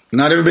take.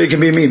 Not everybody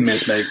can be me,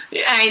 Miss Meg.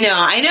 I know,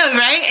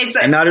 right? It's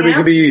And not everybody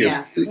can be you.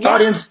 Yeah.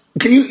 Audience,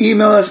 can you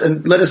email us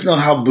and let us know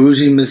how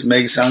bougie Miss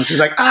Meg sounds? She's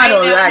like, I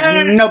don't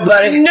like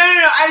nobody. No.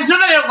 It's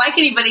not that I don't like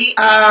anybody.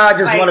 I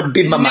just want to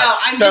be by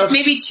myself. I'm just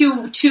maybe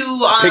too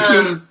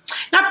picky.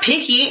 Not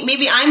picky.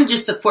 Maybe I'm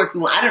just a quirky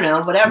one. I don't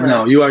know. Whatever.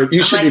 No, you are.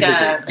 You should I'm be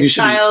like picky. You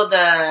should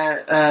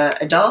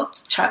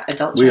adult. We child,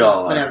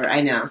 all are. whatever. I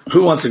know.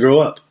 Who wants to grow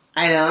up?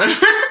 I know.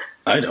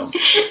 I don't.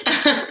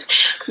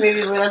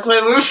 Maybe that's why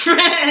we're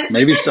friends.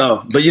 Maybe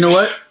so. But you know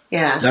what?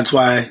 Yeah. That's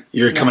why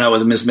you're coming out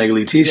with a Miss Meg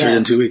Lee t-shirt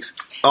in 2 weeks.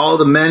 All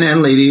the men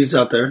and ladies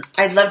out there.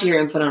 I'd love to hear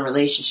input on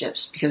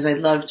relationships because I'd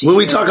love to. Well,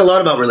 we talk a lot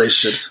about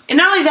relationships. And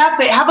not only that,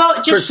 but how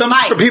about just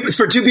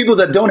for two people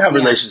that don't have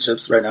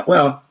relationships right now?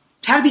 Well,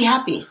 how to be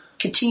happy.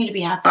 Continue to be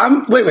happy.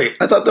 Wait.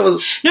 I thought that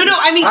was no.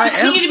 I mean,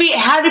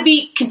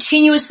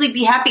 continuously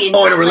be happy. And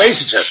in a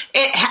relationship.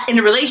 In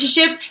a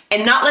relationship,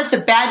 and not let the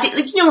bad day.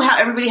 Like you know how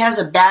everybody has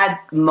a bad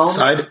moment,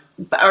 side,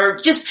 or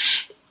just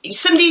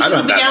some days you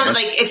can be down.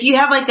 Like if you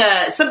have like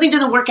something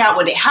doesn't work out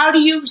with it, how do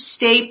you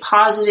stay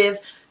positive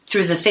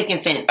through the thick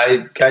and thin?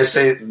 I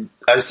say,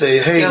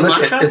 hey,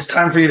 look, it's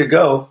time for you to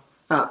go.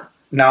 Oh.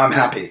 Now I'm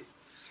happy.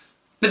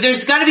 But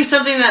there's got to be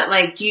something that,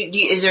 like,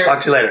 is there...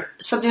 Talk to you later.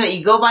 Something that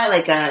you go by,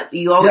 like,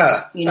 you always,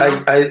 you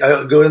know...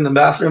 I go in the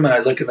bathroom and I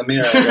look in the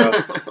mirror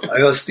and I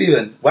go,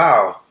 Steven,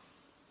 wow,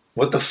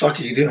 what the fuck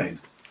are you doing?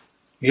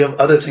 You have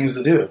other things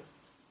to do.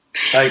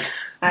 Like,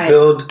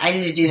 build... I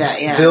need to do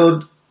that, yeah.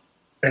 Build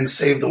and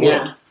save the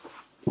world.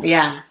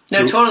 Yeah.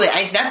 No, totally.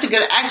 That's a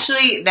good...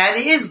 Actually, that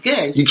is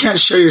good. You can't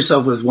share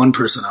yourself with one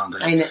person out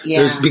there. I know,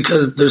 yeah.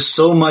 Because there's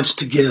so much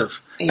to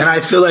give. Yeah. And I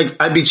feel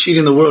like I'd be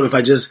cheating the world if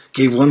I just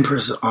gave one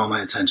person all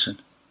my attention.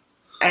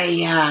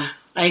 Yeah,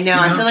 I know.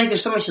 I feel like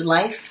there's so much in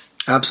life.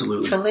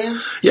 Absolutely. To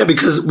live. Yeah,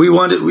 because we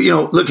wanted,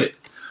 look at,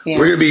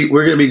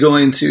 we're gonna be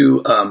going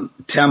to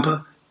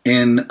Tampa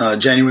in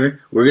January.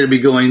 We're gonna be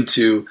going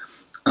to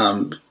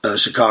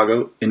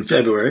Chicago in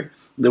February.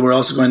 Then we're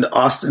also going to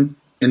Austin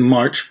in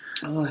March.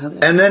 Oh, I hope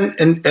and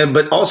then,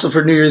 but also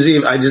for New Year's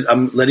Eve,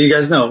 I'm letting you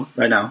guys know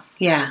right now.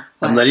 Yeah.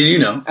 What? I'm letting you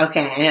know.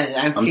 Okay, I know.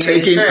 I'm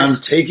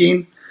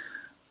taking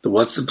the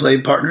What's the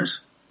Play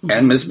partners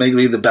and Miss Meg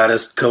Lee, the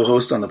baddest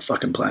co-host on the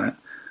fucking planet.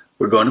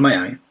 We're going to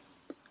Miami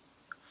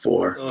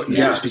for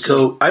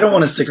So I don't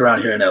want to stick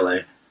around here in LA.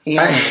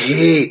 Yeah. I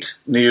hate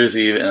New Year's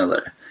Eve in LA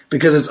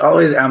because it's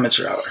always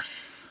amateur hour.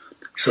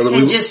 So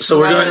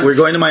we're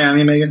going to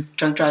Miami, Megan.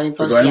 Drunk driving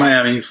post. We're going to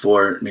Miami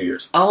for New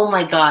Year's. Oh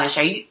my gosh!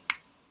 Are you?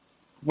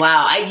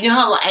 Wow! You know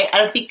how I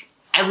don't think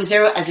I was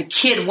there as a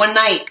kid one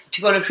night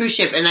to go on a cruise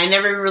ship, and I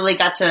never really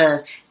got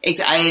to.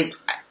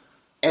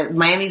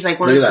 Miami's like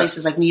one of those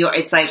places, like New York.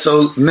 It's like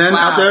men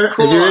out there,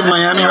 cool. If you're in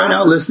Miami right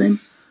now listening,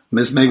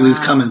 Miss Meg Lee's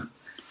coming.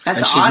 That's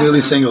and awesome. She's newly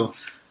single.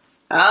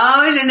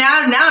 Oh,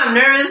 now I'm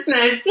nervous.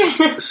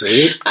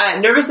 See?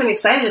 Nervous and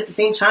excited at the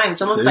same time.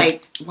 It's almost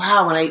like,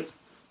 wow, when I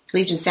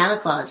believed in Santa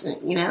Claus,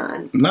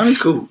 Miami's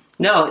cool.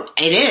 No,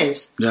 it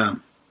is. Yeah.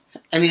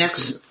 I mean,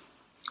 that's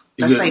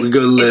like, we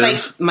go live.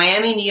 It's like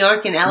Miami, New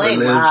York, and LA.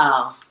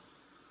 Wow.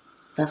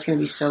 That's going to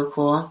be so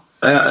cool.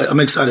 I'm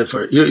excited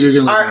for it. You're going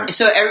to love it.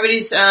 So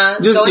everybody's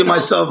just going give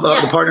myself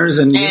the partners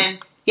and you. And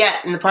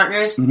the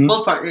partners. Mm-hmm.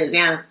 Both partners,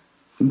 yeah.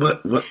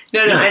 What? No,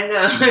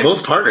 I know.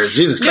 Both partners.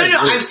 Jesus Christ. No,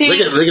 I'm saying...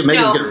 Look at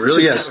Megan's getting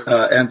really... So yes,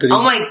 Anthony.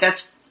 Oh my,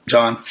 that's...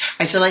 John.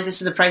 I feel like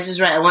this is The Price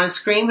is Right. I want to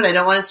scream, but I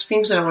don't want to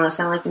scream because I don't want to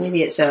sound like an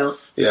idiot, so...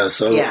 Yeah,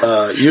 so...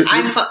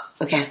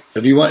 okay.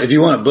 If you want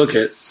to book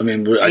it, I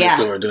mean, I just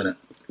know we're doing it.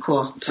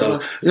 Cool.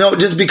 So,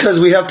 just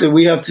because we have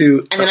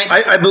to... And then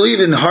I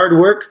believe in hard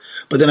work,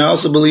 but then I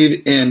also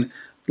believe in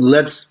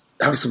let's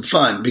have some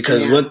fun,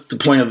 because what's the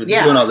point of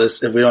doing all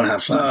this if we don't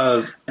have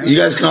fun? You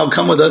guys can all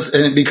come with us,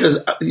 and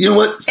because you know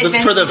what,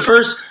 for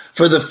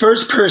the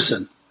first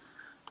person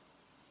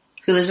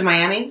who lives in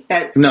Miami,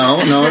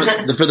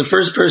 for the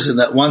first person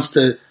that wants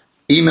to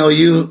email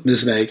you,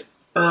 Miss Meg,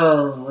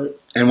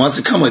 and wants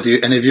to come with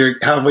you, and if you're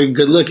halfway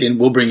good looking,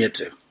 we'll bring it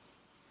too.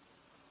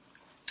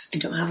 I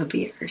don't have a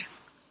beard.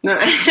 No,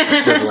 she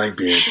doesn't like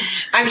beards.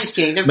 I'm just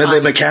kidding. They're but fine.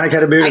 the mechanic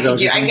had a beard.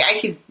 I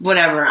could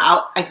whatever.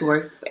 I could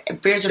work.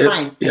 Beards are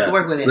fine. I could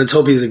work with it. Let's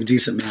hope he's a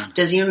decent man.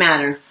 Doesn't even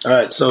matter. All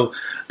right, so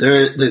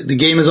the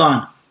game is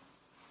on.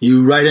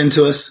 You write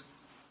into us.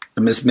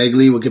 And Miss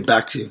Megley will get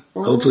back to you.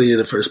 Hopefully you're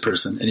the first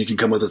person, and you can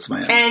come with us to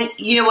Miami. And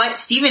you know what?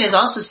 Steven is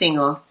also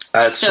single.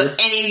 That's so true.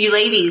 any of you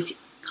ladies,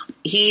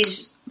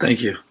 he's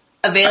Thank you.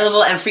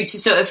 available and free to.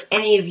 So if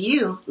any of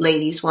you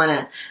ladies want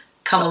to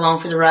come along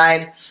for the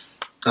ride,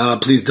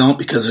 Please don't,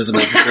 because there's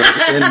enough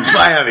girls in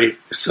Miami,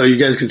 so you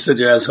guys can sit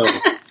your ass home.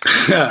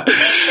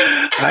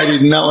 I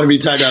do not want to be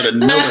tied down to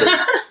nobody.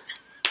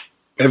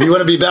 If you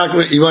want to be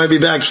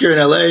back here in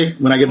LA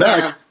when I get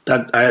back,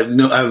 I have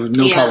no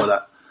problem with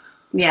that.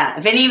 Yeah.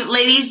 If any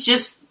ladies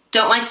just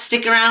don't like to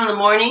stick around in the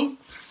morning.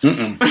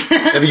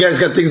 If you guys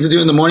got things to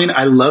do in the morning,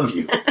 I love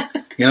you.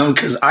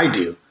 Because I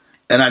do.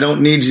 And I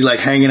don't need you like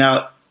hanging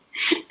out.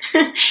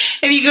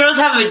 If you girls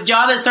have a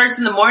job that starts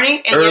in the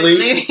morning and Early.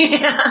 you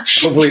have to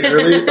leave, Hopefully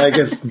early. Like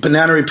if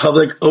Banana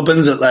Republic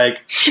opens at or 5 in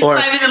the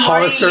morning,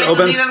 Hollister you have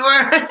to opens. leave at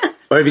work.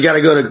 Or if you got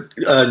to go to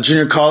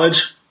junior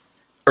college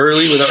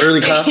early with an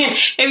early class.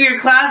 If your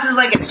class is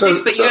like at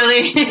 6, but you're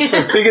late. So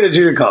speaking of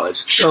junior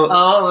college,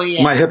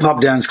 my hip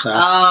hop dance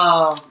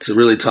class. It's a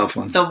really tough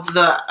one.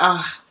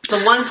 The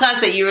one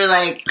class that you were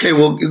like, okay,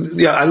 well,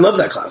 yeah, I love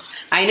that class.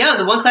 I know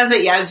the one class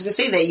that I was gonna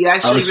say that you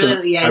actually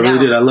really, I really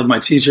did. I love my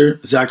teacher,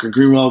 Zachary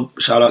Greenwald.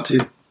 Shout out to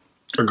you,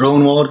 or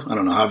Groenwald. I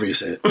don't know, however you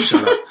say it.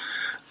 Shout out.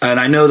 And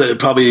I know that it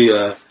probably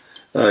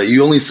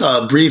you only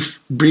saw a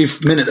brief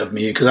minute of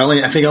me because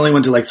I think I only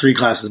went to like 3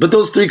 classes, but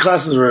those 3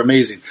 classes were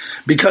amazing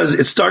because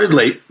it started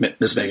late,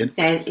 Miss Megan.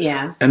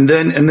 And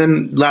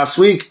then last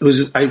week it was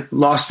just, I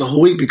lost the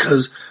whole week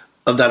because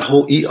of that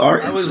whole ER.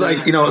 It was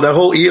like that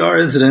whole ER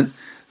incident.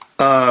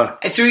 I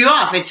threw you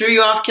off. I threw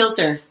you off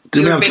kilter.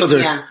 Threw me off kilter.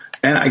 Yeah.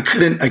 And I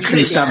couldn't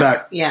snap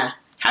back. Yeah.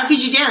 How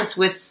could you dance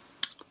with?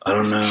 I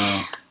don't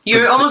know.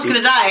 You're almost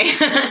gonna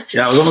die.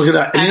 Yeah, I was almost gonna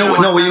die. And you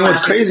know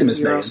what's crazy,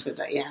 Miss Megan?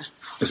 Yeah.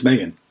 Miss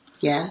Megan.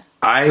 Yeah.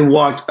 I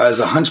walked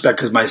as a hunchback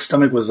because my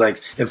stomach was like,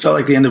 it felt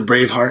like the end of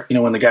Braveheart,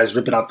 when the guy's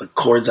ripping out the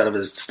cords out of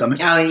his stomach.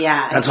 Oh,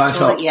 yeah. That's how I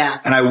felt. Yeah.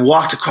 And I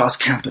walked across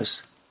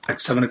campus at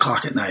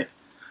 7:00 at night.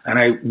 And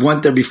I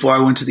went there before I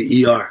went to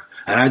the ER.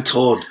 And I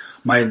told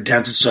my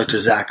dance instructor,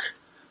 Zach,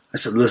 I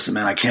said, listen,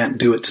 man, I can't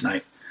do it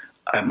tonight.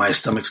 My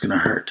stomach's going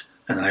to hurt.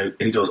 And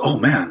he goes, oh,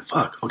 man,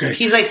 fuck, okay.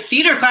 He's like,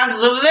 theater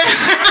classes over there.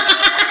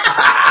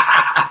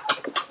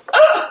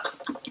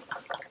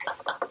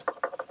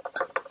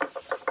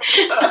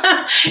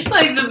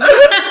 Like you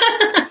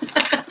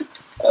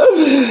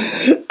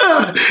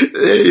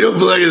don't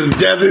feel like a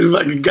dancing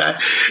fucking guy.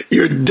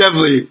 You're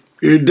definitely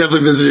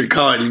missing your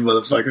calling, you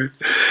motherfucker.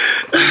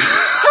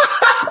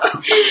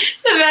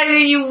 The fact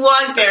that you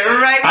walked there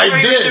right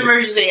before the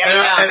emergency.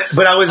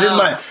 But I was in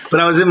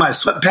my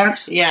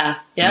sweatpants. Yeah.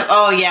 Yep.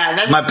 Oh yeah.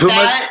 My Pumas.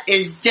 That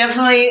is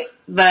definitely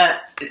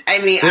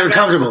they were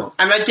comfortable.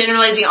 I'm not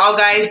generalizing all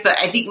guys, but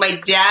I think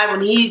my dad,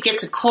 when he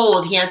gets a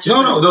cold, he answers.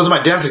 No, those are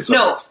my dancing sweatpants.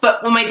 No,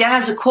 but when my dad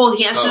has a cold,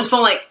 he answers his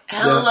phone like,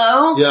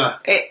 "Hello." Yeah.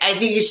 I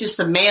think it's just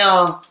the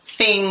male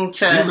thing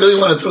to. You really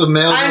want to throw the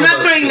males? I'm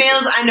not throwing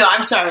males. I know.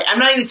 I'm sorry. I'm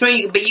not even throwing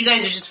you. But you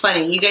guys are just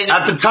funny. You guys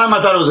are, at the time,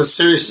 I thought it was a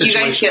serious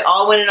situation. You guys could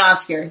all win an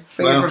Oscar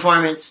for your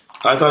performance.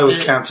 I thought it was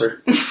cancer.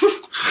 The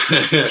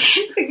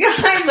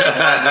guy's like,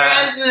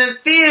 walking to the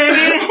theater.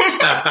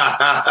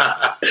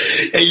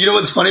 Hey, you know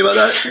what's funny about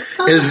that?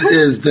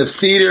 Is the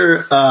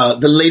theater,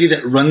 the lady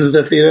that runs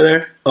the theater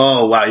there?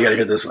 Oh, wow, you gotta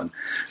hear this one.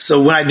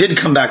 So when I did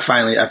come back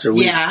finally after a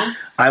week,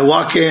 I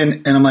walk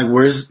in and I'm like,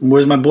 where's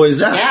my boy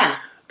Zach? Yeah.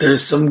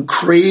 There's some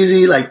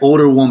crazy,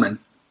 older woman.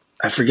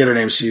 I forget her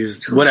name.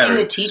 She's whatever.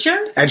 The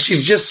teacher? And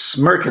she's just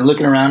smirking,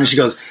 looking around, and she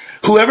goes,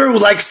 whoever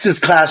likes this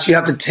class, you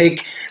have to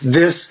take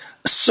this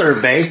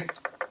survey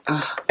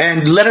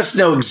and let us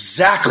know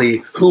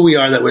exactly who we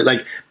are, that we're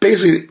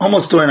basically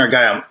almost throwing our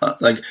guy out,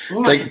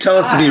 tell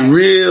us to be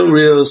real,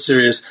 real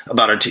serious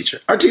about our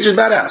teacher. Our teacher's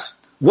badass.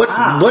 What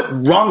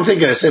wrong thing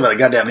can I say about a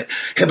goddamn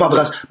hip hop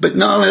class? But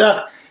not only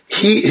that,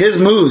 his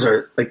moves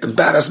are the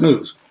badass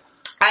moves.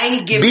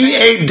 I give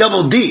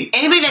BADD.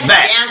 Anybody that can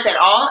dance at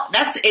all,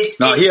 that's it.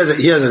 No, he has a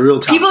real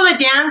talent. People that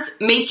dance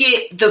make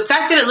it. The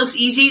fact that it looks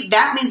easy,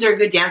 that means they're a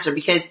good dancer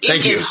because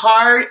it is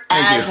hard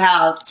as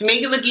hell. To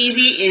make it look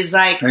easy is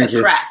like a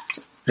craft.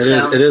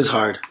 It is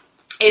hard.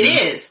 It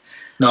is.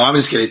 No, I'm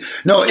just kidding.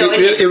 No,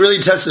 it really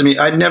tested me.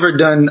 I'd never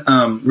done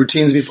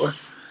routines before,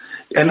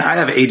 and I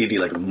have ADD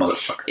like a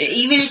motherfucker.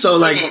 Even if you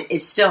didn't,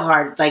 it's still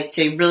hard.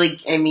 To really,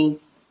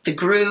 the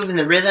groove and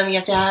the rhythm you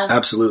have to have.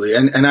 Absolutely.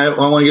 And I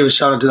want to give a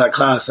shout out to that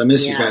class. I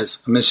miss you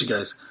guys.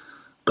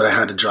 But I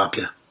had to drop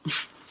you.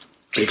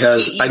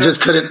 Because I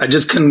just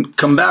couldn't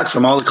come back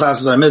from all the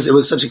classes I missed. It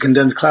was such a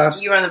condensed class.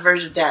 You were on the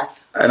verge of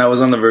death. And I was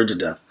on the verge of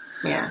death.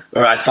 Yeah.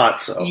 Or I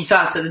thought so. You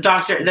thought so. The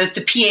doctor,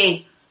 the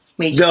PA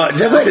made you. No, I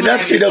did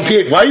not see no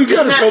PA. Why are you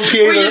going to throw PA?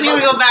 We're just going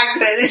to go back to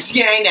this.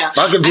 Yeah, I know.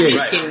 Fucking PA.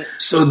 Right.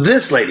 So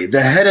this lady,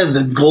 the head of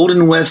the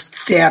Golden West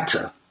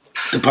Theater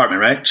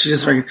department, right? She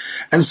just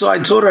and so I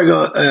told her, I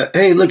go,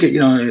 hey, look at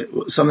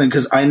something,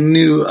 because I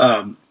knew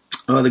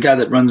the guy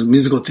that runs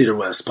Musical Theater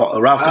West,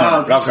 Ralph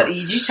Garman.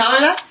 Did you tell her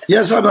that?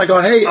 Yeah, so I'm like,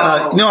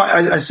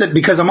 I said,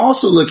 because I'm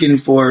also looking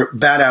for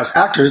badass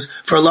actors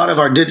for a lot of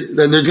our, there's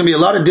going to be a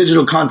lot of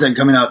digital content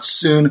coming out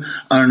soon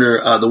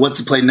under the What's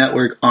the Play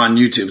network on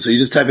YouTube. So you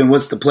just type in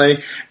What's the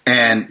Play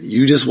and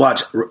you just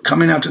watch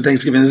coming after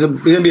Thanksgiving. There's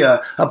going to be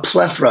a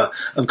plethora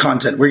of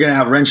content. We're going to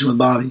have Wrenching with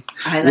Bobby.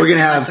 We're going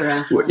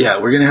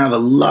to have a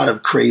lot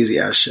of crazy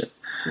ass shit.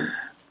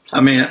 I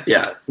mean,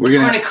 yeah, we're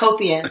going to have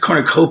a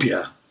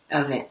cornucopia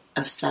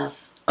of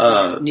stuff,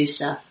 new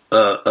stuff.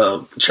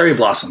 Cherry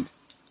Blossom.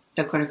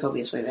 The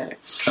cornucopia is way better.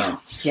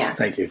 Oh, yeah.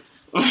 Thank you.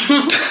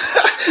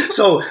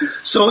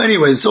 So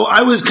anyway, so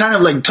I was kind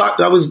of like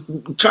I was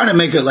trying to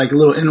make it like a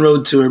little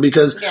inroad to her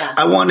because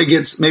I wanted to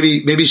get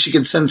maybe she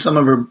could send some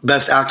of her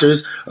best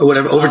actors or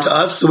whatever over to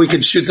us so we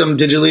could shoot them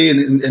digitally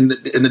in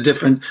the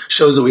different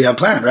shows that we have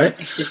planned, right?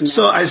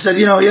 So I said,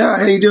 yeah,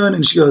 how you doing?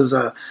 And she goes,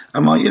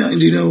 I'm all, do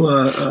you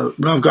know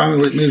Ralph Garman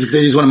with Music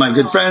Theater? He's one of my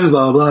good friends,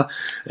 blah blah blah.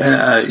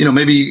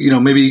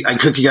 And maybe I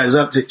cook you guys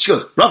up. She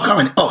goes, Ralph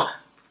Garman. Oh,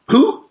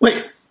 who?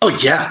 Wait. Oh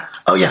yeah.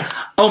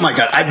 Oh my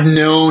God. I've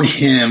known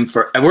him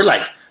and we're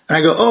like, and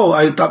I go, oh,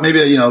 I thought maybe,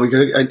 we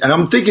could, and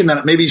I'm thinking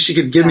that maybe she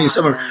could give me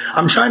some of,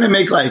 I'm trying to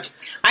make like,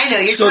 I know,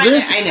 I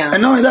know.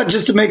 And not only that,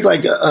 just to make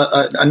like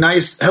a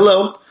nice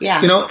hello,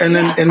 and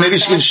then, and maybe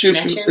she could shoot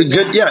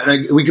good. Yeah.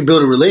 And we could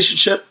build a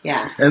relationship.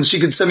 Yeah. And she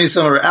could send me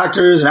some of her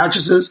actors and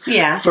actresses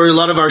for a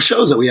lot of our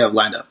shows that we have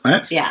lined up.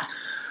 Right. Yeah.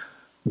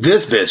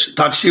 This bitch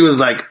thought she was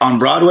like on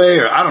Broadway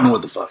or I don't know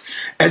what the fuck.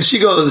 And she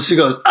goes,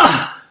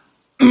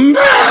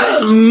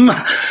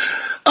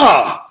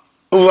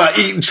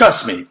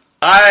 trust me,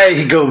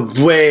 I go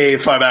way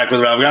far back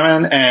with Ralph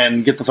Garman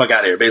and get the fuck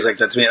out of here. Basically,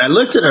 that's me. And I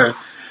looked at her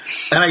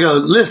and I go,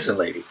 listen,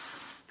 lady,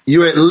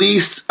 you're at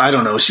least, I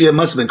don't know, she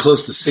must have been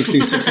close to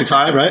 60,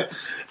 65, right?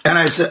 And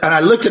I said, and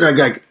I looked at her,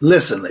 like,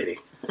 listen, lady,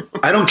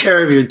 I don't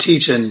care if you're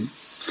teaching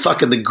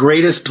fucking the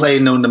greatest play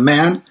known to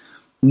man.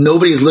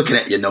 Nobody's looking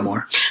at you no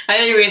more. I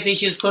thought you were going to say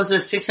she was close to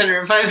 600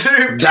 or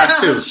 500 pounds. That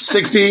too,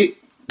 60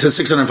 to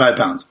 605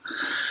 pounds.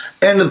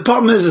 And the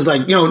problem is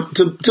like,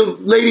 to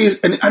ladies,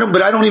 and I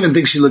don't even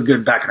think she looked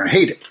good back in her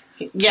heyday.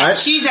 Yeah, right?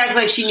 She's acting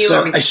like she knew so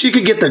everything. She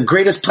could get the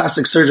greatest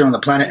plastic surgeon on the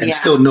planet and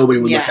still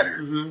nobody would look at her.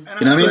 Mm-hmm. You know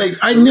what I mean? Like,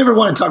 I never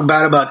want to talk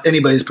bad about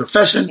anybody's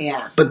profession,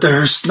 but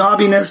her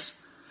snobbiness.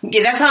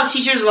 Yeah, that's how a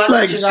lot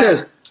of teachers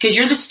are. Because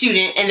you're the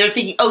student, and they're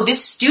thinking, oh,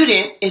 this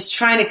student is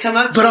trying to come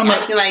up to me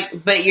acting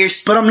like, but you're...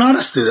 But I'm not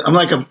a student. I'm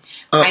like a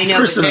I know,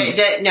 person.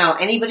 No,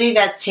 anybody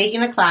that's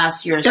taking a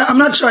class, you're a student. I'm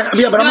not trying...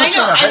 Yeah, but I'm not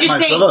trying to hype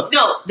myself up.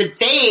 No, but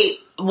they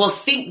will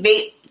think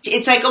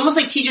it's like almost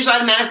like teachers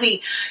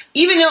automatically,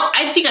 even though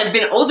I think I've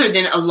been older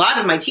than a lot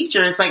of my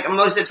teachers, like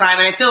most of the time,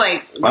 and I feel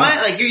like,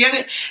 what? Like, you're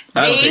younger.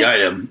 I don't think I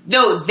am.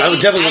 No, I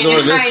definitely was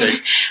older this thing.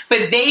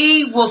 But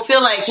they will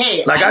feel like,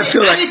 hey, like I'm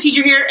the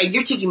teacher here, and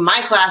you're taking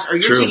my class, or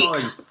you're taking...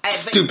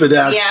 stupid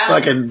ass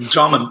fucking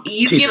drama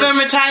You teacher. give them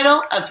a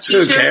title of teacher,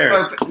 who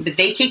cares? But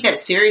they take that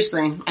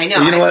seriously. I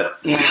know. You know what?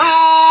 Yeah.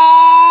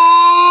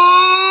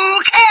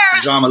 Who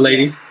cares? Drama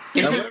lady.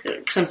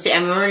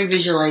 I'm already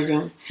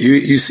visualizing.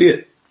 You see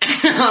it.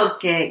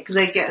 Okay, because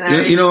I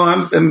get... You know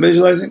what I'm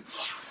visualizing?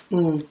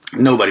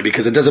 Nobody,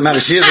 because it doesn't matter.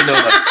 She is a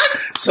nobody.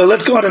 So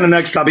let's go on to the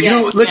next topic.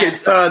 Yes, look at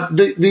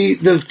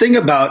the thing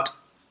about...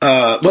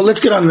 well,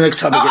 let's get on to the next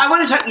topic. Oh, I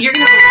want to talk... You're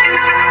going to...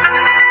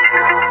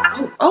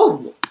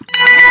 Oh.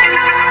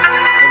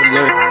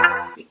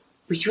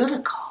 Were you on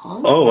a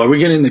call? Oh, are we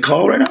getting the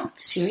call right now?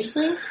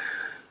 Seriously?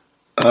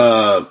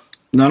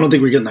 No, I don't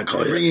think we're getting that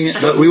call yet.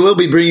 But we will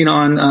be bringing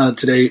on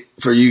today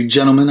for you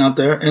gentlemen out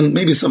there, and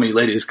maybe some of you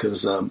ladies,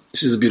 because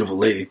she's a beautiful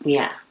lady.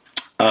 Yeah.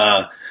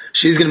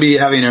 She's going to be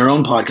having her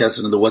own podcast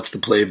under the What's the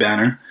Play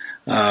banner.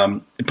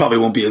 It probably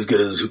won't be as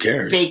good as Who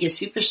Cares? Vegas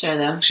superstar,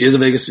 though. She is a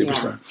Vegas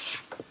superstar.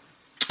 Yeah.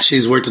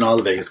 She's worked in all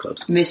the Vegas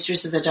clubs.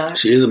 Mistress of the Dark.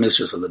 She is a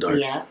mistress of the dark.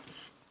 Yeah.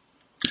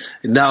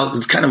 Now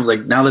it's kind of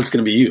like, now that's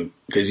going to be you,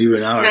 because you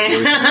and I are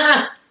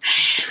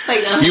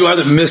like, you are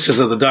the mistress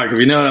of the dark, if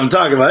you know what I'm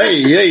talking about.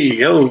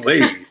 Hey, oh.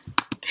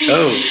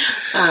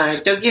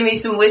 Don't give me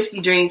some whiskey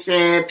drinks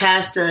and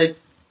past a...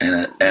 And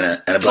a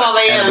black, 12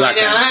 a.m.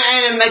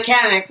 and And a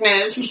mechanic. No,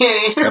 just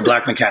kidding. And a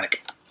black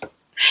mechanic.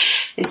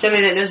 And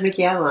somebody that knows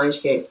Mickey Avalon.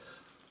 Just kidding.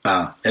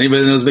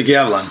 Anybody that knows Mickey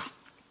Avalon?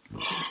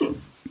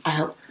 I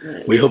hope.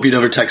 We hope you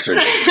never text her.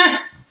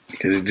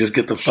 Because you just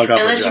get the fuck off.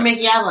 Unless you're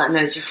Mickey Avalon.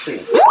 No, just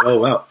kidding. Oh,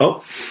 wow.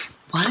 Oh.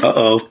 What?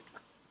 Uh-oh.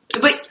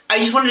 But I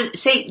just wanted to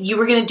say,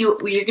 you're going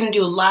to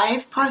do a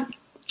live podcast?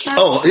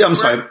 Oh, yeah, I'm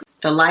sorry.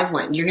 The live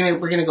one. We're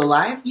gonna go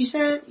live. You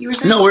were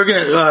saying? No, we're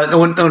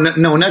gonna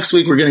no. Next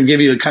week we're gonna give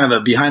you a kind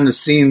of a behind the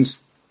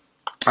scenes.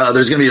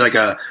 There's gonna be like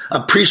a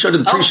pre-show to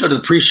the pre-show to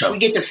the pre-show. We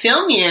get to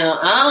film you.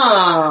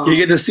 Oh, you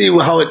get to see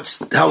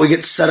how we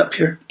get set up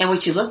here and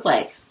what you look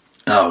like.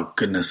 Oh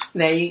goodness!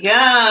 There you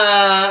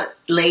go,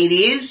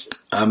 ladies.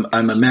 I'm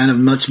a man of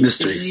much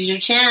mystery. This is your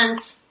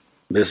chance.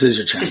 This is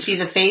your chance to see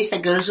the face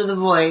that goes with the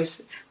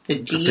voice, the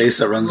deep face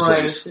that runs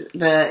voice,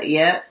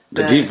 the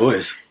deep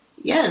voice.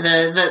 Yeah,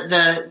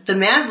 the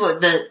man voice,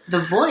 the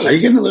voice. Are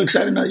you getting a little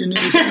excited now? You're new.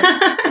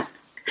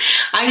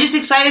 I'm just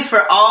excited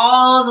for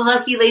all the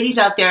lucky ladies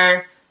out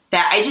there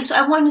that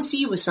I want to see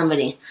you with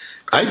somebody.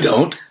 I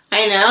don't.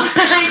 I know.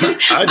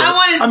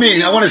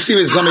 I want to see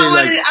with somebody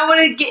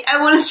I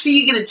want to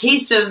see you get a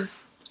taste of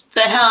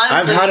the hell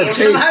I've had a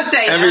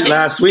taste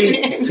last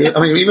week.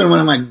 I mean, even when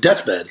I'm on my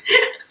deathbed.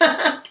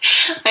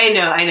 I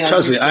know.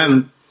 Trust me,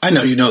 I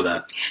know you know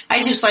that.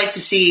 I just like to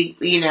see,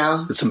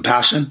 with some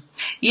passion.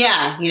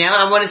 Yeah,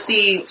 I want to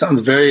see.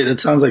 That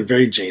sounds like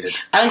very jaded.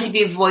 I like to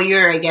be a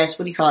voyeur, I guess.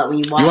 What do you call it when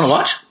you watch? You want to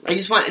watch? I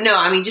just want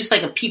just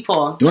like a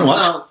peephole. You want to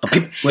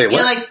watch? Wait,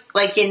 what?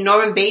 Like in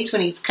Norman Bates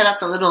when he cut out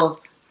the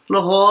little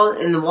hole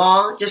in the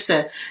wall, just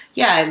to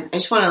I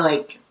just want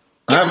to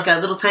get like a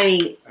little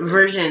tiny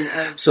version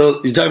of.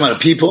 So you're talking about a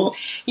peephole?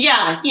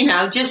 Yeah,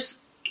 just.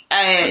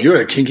 You're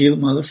a kinky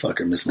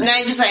motherfucker, Miss May. No,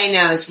 I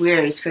know it's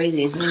weird. It's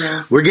crazy.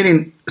 We're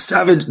getting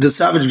the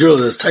savage girl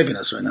that's typing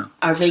us right now.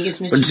 Our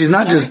Vegas Miss. But she's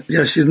not just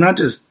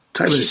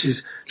typing.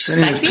 She's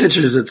sending us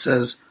pictures that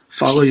says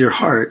 "Follow your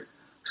heart,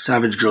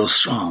 savage girl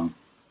strong."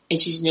 And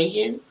she's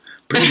naked.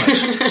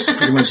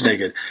 Pretty much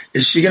naked.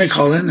 Is she going to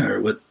call in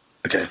or what?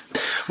 Okay.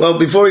 Well,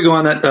 before we go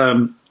on that,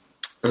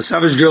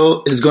 Savage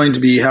Girl is going to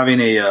be having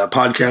a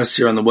podcast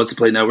here on the What's the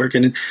Play Network,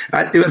 and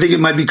I think it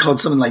might be called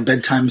something like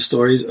Bedtime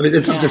Stories.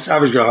 It's up to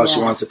Savage Girl how she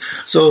wants it.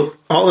 So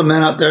all the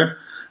men out there,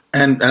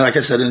 and like I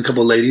said, and a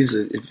couple of ladies,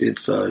 if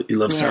you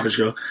love Savage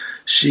Girl,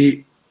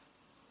 she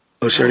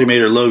already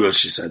made her logo.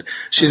 She said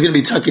she's going to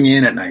be tucking you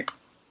in at night.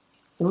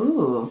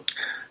 Ooh.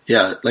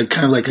 Yeah,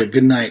 kind of like a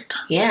good night.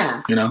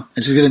 Yeah. And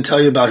she's going to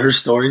tell you about her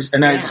stories.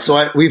 And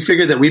we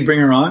figured that we'd bring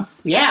her on.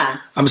 Yeah.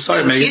 I'm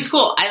sorry, Megan. She's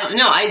cool.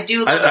 I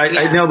do love her.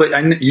 I know, but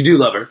you do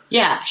love her.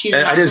 Yeah, she's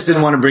I just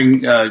didn't want to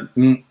bring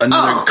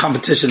another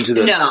competition to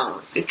the...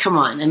 No, come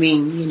on. I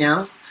mean, We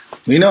know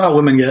how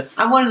women get.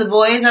 I'm one of the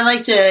boys. I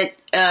like to...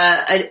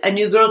 a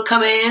new girl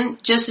come in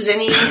just as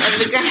any of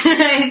the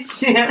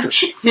guys.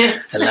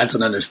 And that's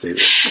an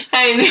understatement.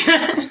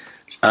 I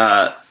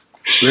know.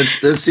 Let's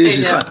see if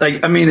she's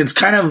it's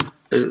kind of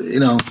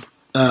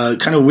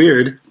kind of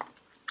weird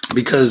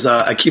because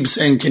I keep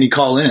saying, can you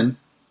call in?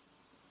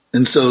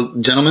 And so,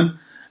 gentlemen,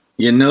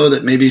 you know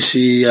that maybe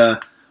she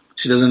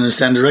doesn't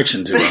understand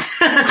direction too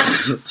well.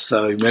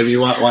 So maybe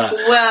you want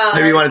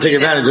to take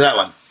advantage of that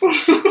one.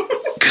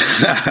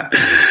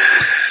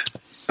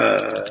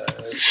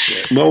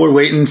 While we're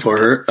waiting for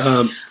her,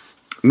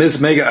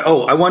 Miss Mega.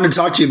 Oh, I wanted to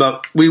talk to you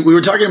about. We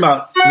were talking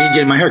about me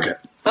getting my haircut.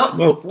 Oh,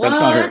 well, that's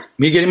not her.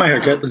 Me getting my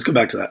haircut. Let's go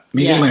back to that.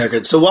 Getting my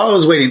haircut. So while I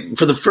was waiting,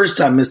 for the first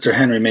time, Mr.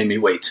 Henry made me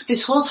wait.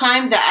 This whole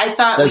time that I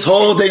thought... This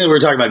whole thing that we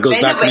were talking about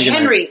goes back to me. But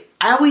Henry,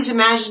 I always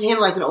imagined him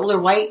like an older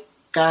white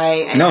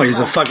guy. No, he's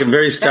a fucking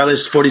very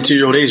stylish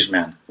 42-year-old Asian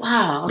man.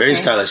 Wow. Okay. Very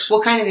stylish.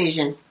 What kind of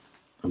Asian?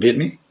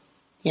 Vietnamese.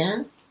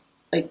 Yeah?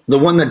 The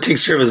one that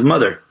takes care of his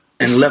mother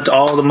and left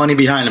all the money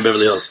behind in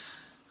Beverly Hills.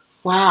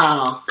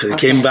 Wow. Because he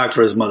came back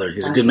for his mother.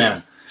 He's a good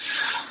man.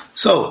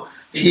 So...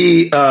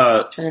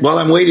 while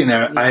I'm waiting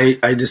there,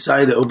 I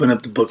decided to open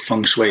up the book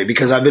Feng Shui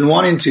because I've been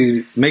wanting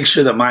to make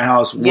sure that my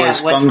house was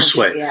Feng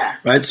Shui. Yeah.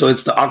 Right? So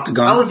it's the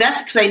octagon. Oh,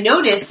 that's because I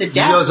noticed the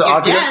desk.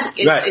 Your desk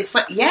is, right. It's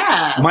like,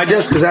 My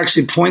desk is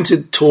actually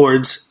pointed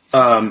towards,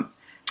 the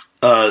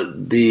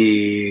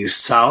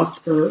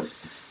south,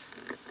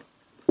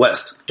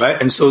 west,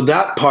 right? And so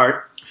that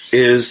part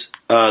is,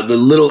 the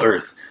little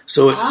earth.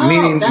 So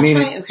meaning,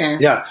 right. Okay.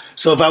 Yeah.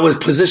 So if I was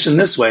positioned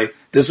this way,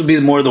 this would be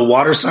more the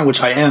water sign,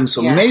 which I am.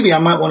 So maybe I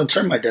might want to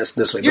turn my desk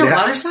this way. You're a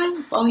water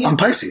sign? Oh, yeah. I'm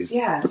Pisces.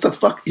 Yeah. What the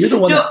fuck? You're the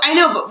one. No, I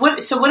know, but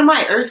what? So what am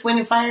I? Earth, wind,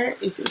 and fire?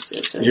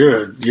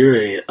 You're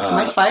a. Am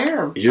I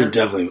fire? Or you're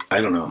definitely. I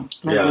don't know.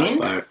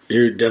 Wind? Fire.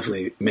 You're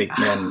definitely make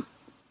men.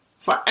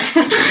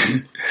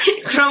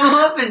 Crumble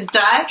up and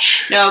die?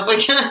 No,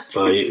 but.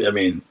 Well, I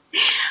mean,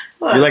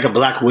 you're like a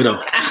black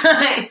widow.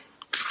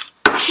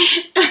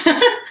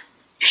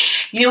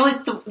 You know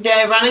what the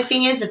ironic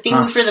thing is? The thing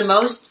we fear the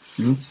most,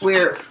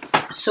 we're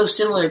so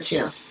similar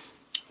to.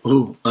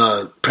 Ooh,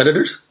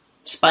 predators?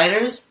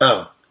 Spiders?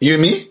 Oh, you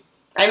and me?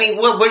 I mean,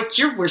 what's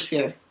your worst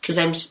fear? Because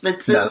I'm just...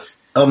 Let's,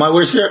 Oh, my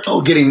worst fear?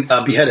 Oh, getting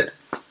beheaded.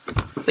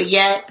 But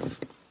yet,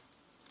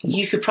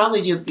 you could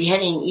probably do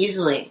beheading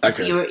easily.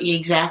 Okay.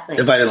 Exactly.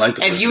 If I didn't like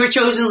the person. If you were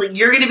chosen,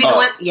 you're going to be the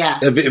one... Yeah.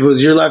 If it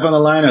was your life on the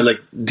line or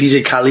like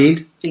DJ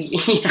Khaled...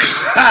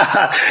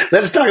 Yeah.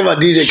 Let's talk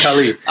about DJ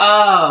Khaled.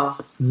 Oh.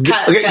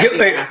 Okay,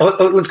 wait.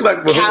 Let's go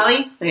back.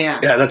 Khaled? Yeah.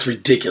 Yeah, that's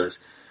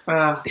ridiculous.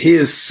 He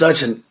is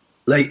such an...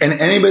 and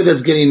anybody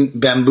that's getting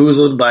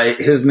bamboozled by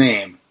his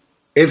name,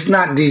 it's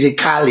not DJ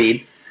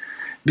Khaled.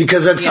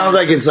 Because that sounds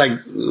like it's like,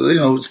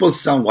 it's supposed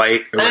to sound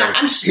white or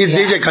whatever. He's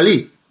DJ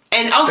Khaled.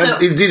 And also,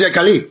 he's DJ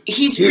Khaled.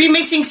 He's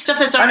remixing stuff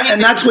that's already...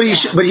 And that's what he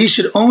should... But he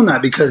should own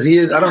that because he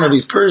is... I don't know if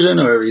he's Persian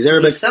or if he's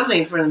Arabic. He's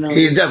something for the...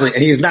 He's definitely...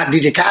 And he's not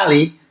DJ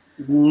Khaled.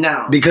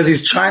 No. Because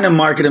he's trying to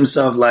market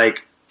himself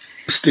like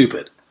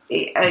stupid.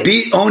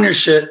 Own your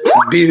shit.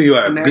 Be who you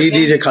are. American? Be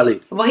DJ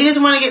Khaled. Well, he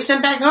doesn't want to get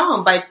sent back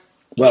home by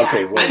Well,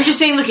 okay. Well, I'm just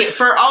saying, look,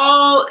 for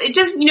all, it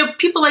just,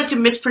 people like to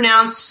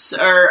mispronounce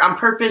or on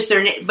purpose,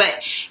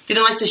 but they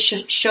don't like to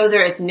show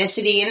their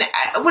ethnicity and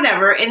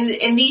whatever. And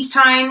in these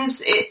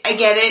times, I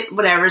get it,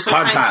 whatever.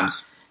 Sometimes, hard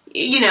times.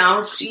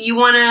 You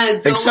want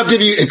to go except if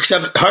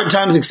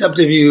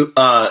you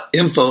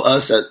info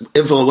us at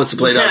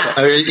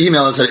info@whatstheplay.com or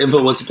email us at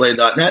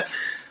info@whatstheplay.net.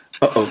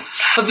 Uh-oh.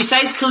 But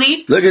besides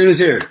Khalid, look at who's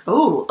here.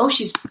 Oh,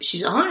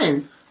 she's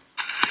on.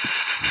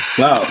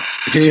 Wow.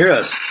 Can you hear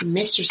us?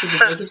 Mistress of the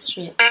Vegas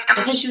Strip.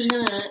 I thought she was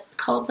going to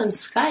call up on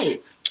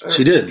Skype.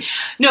 She did.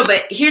 No,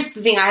 but here's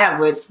the thing I have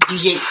with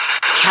DJ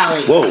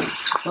Khaled. Whoa.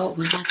 Oh,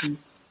 what happened?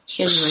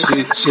 She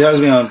has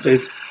me on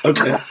face.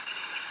 Okay.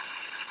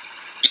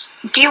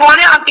 Do you want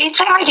it on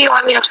FaceTime or do you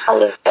want me to call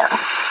you?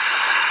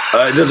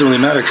 It doesn't really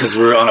matter because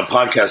we're on a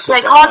podcast. So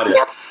like, call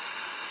you.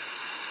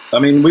 I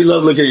mean, we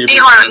love looking at your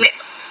faces.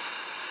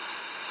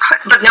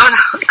 But no,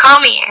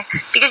 call me.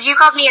 Because you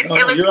called me and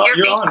it was your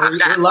face on.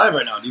 popped up. We're live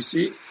right now. Do you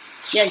see?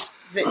 Yes,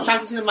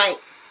 talking to the mic.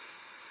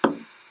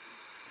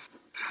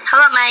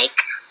 Hello, Mike.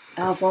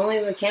 Oh, if only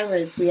the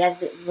cameras. We had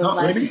the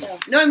live show.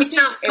 No, I mean,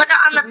 so put it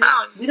on the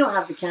phone. We don't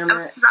have the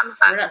camera. Put it on the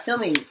phone. We're not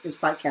filming this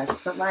podcast.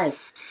 It's not live.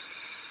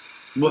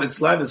 Well,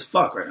 it's live as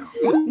fuck right now.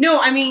 No,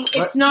 I mean,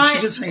 it's not. Did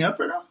she just hang up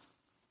right now?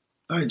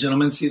 All right,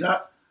 gentlemen, see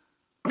that?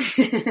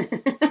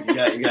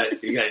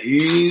 you got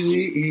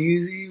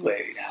easy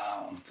way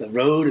now. The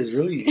road is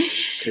really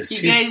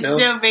easy. You guys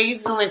know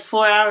Vegas is only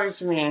 4 hours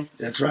from here.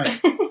 That's right.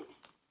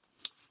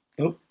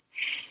 Oh.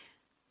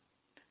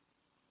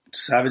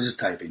 Savage is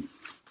typing.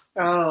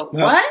 Oh,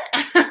 what?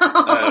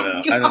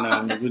 I don't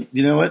know.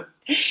 You know what?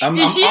 I'm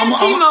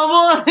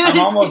T-Mobile?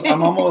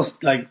 I'm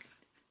almost like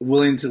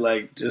willing to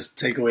like just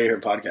take away her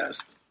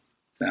podcast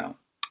now.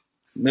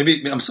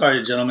 Maybe I'm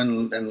sorry,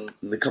 gentlemen, and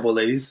the couple of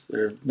ladies,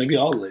 or maybe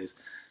all the ladies,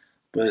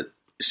 but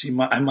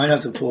I might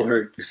have to pull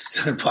her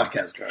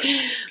podcast card.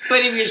 But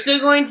if you're still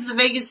going to the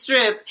Vegas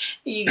Strip,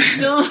 you can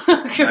still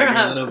look her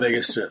up. Little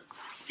Vegas Strip.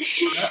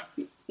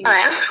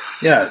 Hello?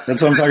 Yeah,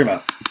 that's what I'm talking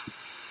about.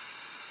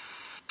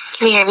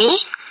 Can you hear me?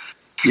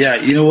 Yeah,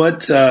 you know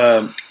what?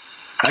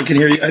 I can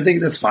hear you. I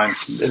think that's fine.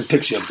 It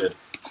picks you up good.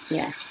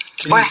 Yeah.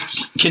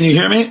 Can you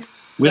hear me?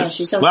 Yeah,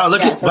 she sounds wow,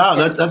 look at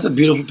that's a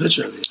beautiful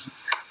picture of you.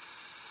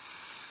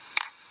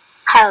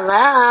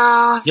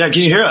 Hello. Yeah,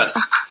 can you hear us?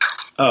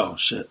 Oh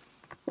shit.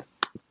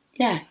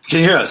 Yeah. Can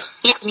you hear us?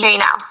 Yes, I can hear you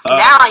now.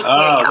 Now I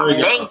can hear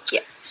you. Thank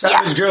you.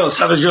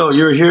 Savage Girl,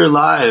 you're here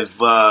live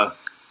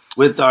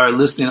with our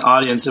listening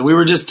audience, and we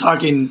were just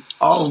talking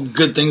all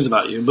good things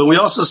about you. But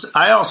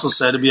I also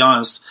said, to be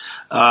honest,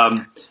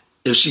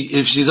 if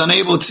she's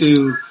unable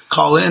to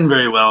call in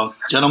very well,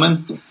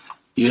 gentlemen,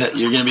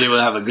 you're going to be able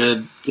to have a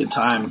good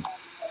time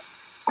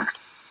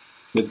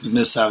with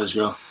Miss Savage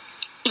Girl.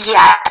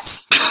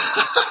 Yes.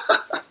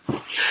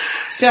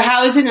 So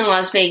how is it in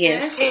Las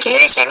Vegas? Can you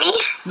guys hear me?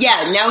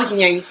 Yeah, now we can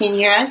hear you. Can you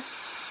hear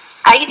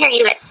us? I can hear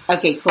you.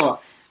 Okay, cool.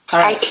 All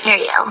right. I can hear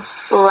you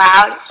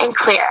loud and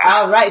clear.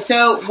 All right.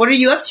 So what are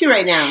you up to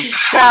right now?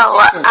 So,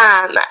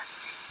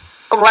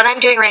 what I'm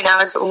doing right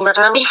now is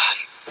literally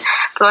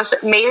the most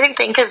amazing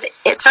thing because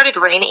it started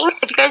raining.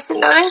 If you guys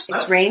didn't notice,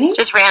 it's raining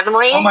just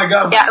randomly. Oh my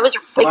god! Yeah, it was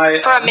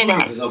like for a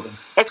minute.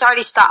 It's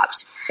already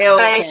stopped. Okay.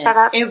 But I set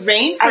up. It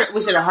rained.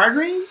 Was it a hard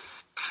rain?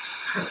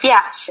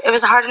 Yes, it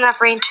was a hard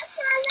enough rain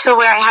to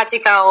where I had to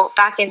go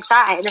back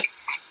inside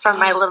from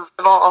my little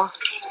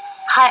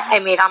hut I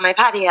made on my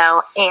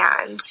patio,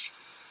 and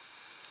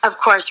of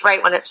course,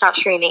 right when it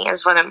stops raining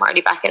is when I'm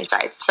already back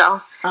inside.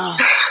 So,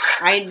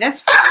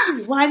 that's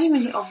crazy. Why didn't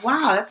even? Oh,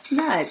 wow, that's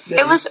nuts.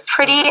 It was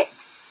pretty.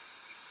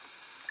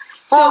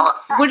 So, well,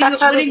 what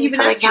have you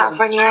been in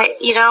California?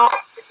 You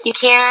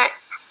can't.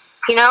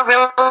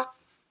 Really.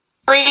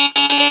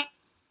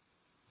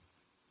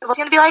 What's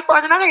it going to be like?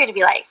 Or the men are going to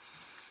be like?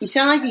 You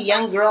sound like a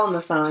young girl on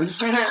the phone,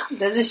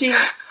 doesn't she?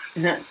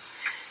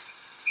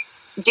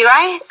 Do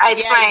I?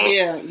 It's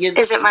do.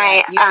 Is it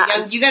my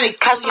you got a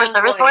customer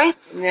service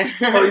voice?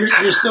 Oh,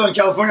 you're still in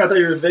California? I thought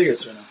you were in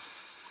Vegas right now.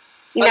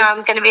 No,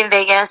 I'm going to be in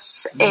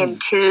Vegas in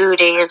 2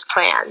 days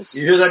planned.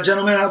 You hear that,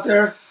 gentleman out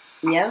there?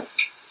 Yep.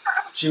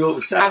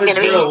 Savage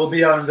Girl will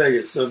be out in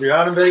Vegas. So if you're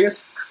out in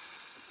Vegas,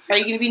 are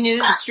you going to be new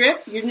to the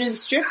Strip? You're new to the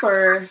Strip,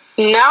 or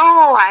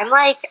no? I'm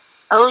like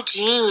OG.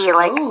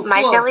 Like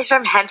my cool. family's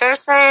from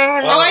Henderson.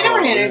 Oh, I know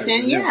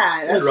Henderson.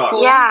 Yeah, that's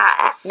cool.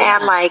 Yeah,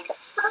 and like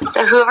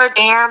the Hoover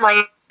Dam.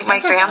 Like my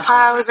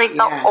grandpa was like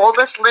the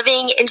oldest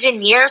living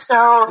engineer.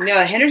 So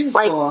no, Henderson's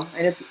like, cool.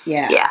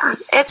 Yeah,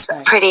 it's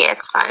pretty.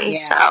 It's fun. Yeah.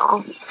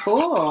 So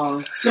cool.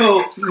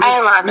 So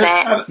I love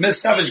it,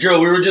 Miss Savage Girl.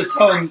 We were just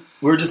telling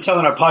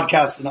our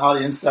podcast and the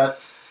audience that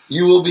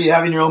you will be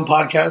having your own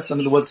podcast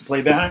under the What's the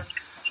Play banner,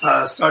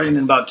 starting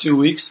in about 2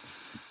 weeks.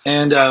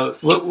 And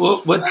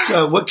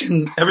what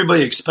can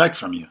everybody expect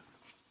from you?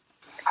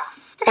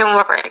 And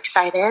we're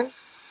excited.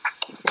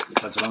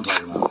 That's what I'm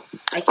talking about.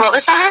 What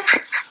was that?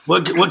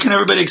 What can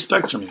everybody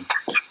expect from you?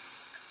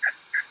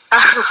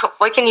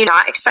 What can you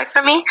not expect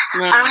from me?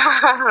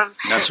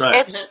 That's right.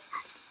 It's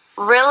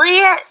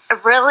really,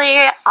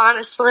 really,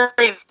 honestly,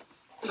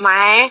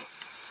 my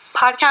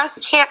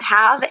podcast can't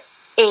have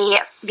a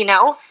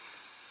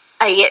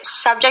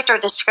subject or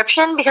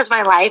description because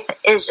my life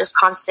is just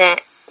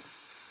constant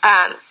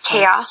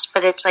chaos,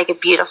 but it's like a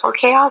beautiful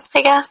chaos,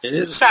 I guess. It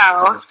is. So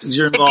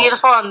It's a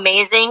beautiful,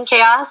 amazing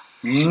chaos.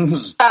 Mm-hmm.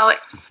 So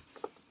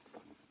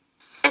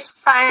it's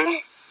fun.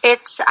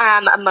 It's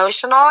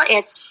emotional.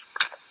 It's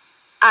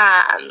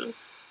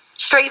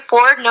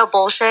straightforward. No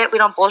bullshit. We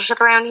don't bullshit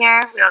around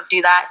here. We don't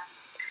do that.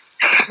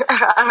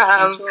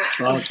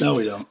 Well, no,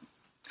 we don't.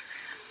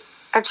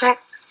 That's right.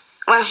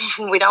 Well,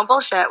 we don't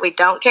bullshit. We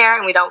don't care,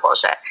 and we don't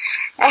bullshit.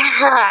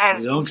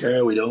 We don't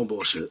care. We don't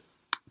bullshit.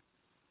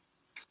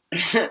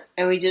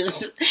 And we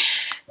just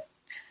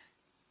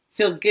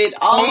feel good.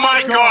 Oh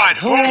my God,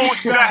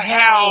 who the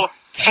hell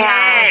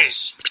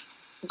cares?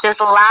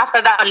 Just laugh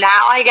about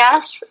now, I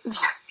guess.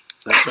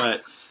 That's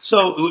right.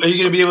 So, are you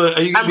going to be able?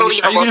 Are you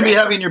going to be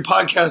having your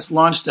podcast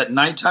launched at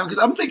nighttime? Because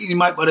I'm thinking you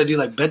might want to do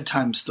like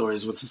bedtime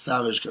stories with the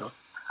Savage Girl.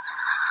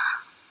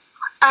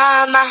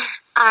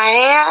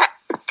 I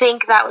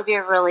think that would be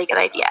a really good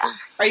idea.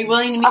 Are you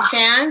willing to meet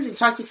fans and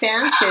talk to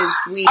fans? Because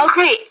we. Oh,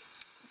 great.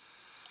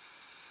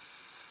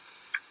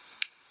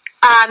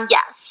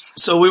 Yes.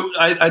 So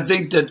I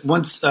think that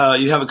once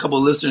you have a couple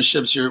of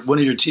listenerships, one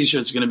of your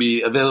T-shirts is going to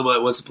be available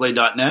at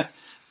whatstoplay.net.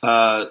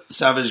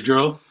 Savage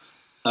Girl,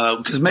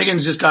 because Megan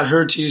just got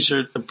her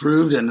T-shirt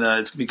approved, and it's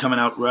going to be coming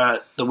out right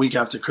the week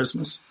after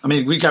Christmas. I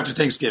mean, week after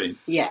Thanksgiving.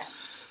 Yes.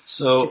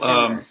 So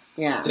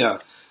yeah.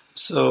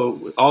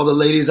 So all the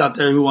ladies out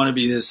there who want to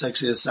be the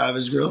sexiest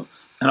Savage Girl,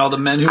 and all the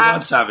men who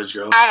want Savage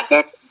Girl,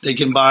 they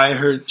can buy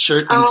her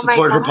shirt and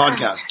support her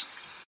podcast.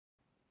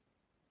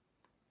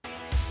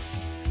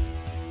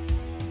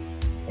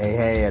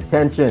 Hey,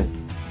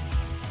 attention.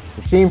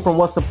 The team from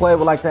What's the Play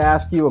would like to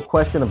ask you a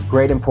question of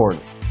great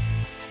importance.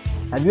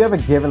 Have you ever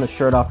given a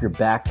shirt off your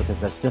back because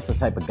that's just the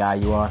type of guy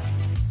you are?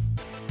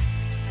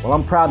 Well,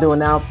 I'm proud to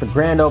announce the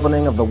grand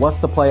opening of the What's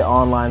the Play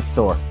online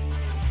store.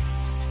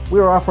 We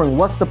are offering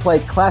What's the Play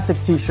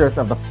classic t-shirts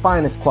of the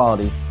finest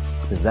quality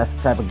because that's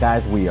the type of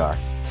guys we are.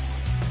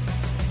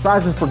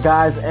 Sizes for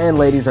guys and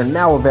ladies are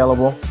now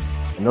available,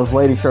 and those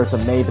lady shirts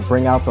are made to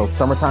bring out those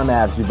summertime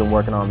abs you've been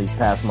working on these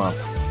past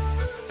months.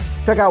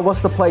 Check out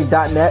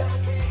whatstoplay.net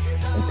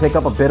and pick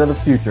up a bit of the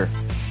future,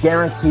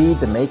 guaranteed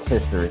to make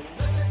history.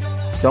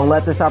 Don't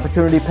let this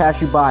opportunity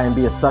pass you by and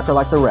be a sucker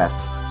like the rest.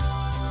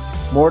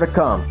 More to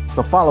come,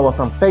 so follow us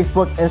on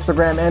Facebook,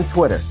 Instagram, and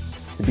Twitter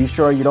to be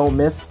sure you don't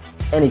miss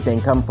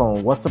anything coming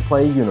from What's the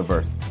Play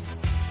universe.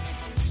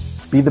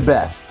 Be the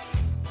best.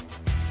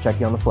 Check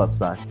you on the flip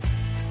side.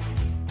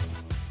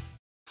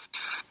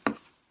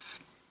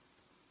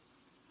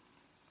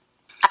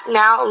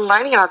 Now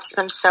learning about this,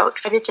 I'm so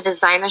excited to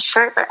design a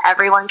shirt that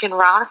everyone can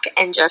rock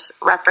and just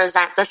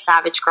represent the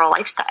Savage Girl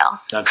lifestyle.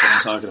 That's what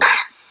I'm talking about.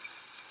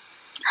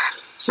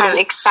 So, I'm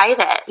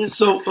excited.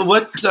 So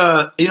what,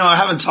 I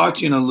haven't talked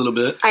to you in a little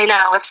bit. I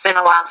know, it's been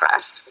a while for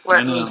us.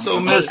 I know. So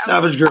Miss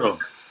Savage Girl,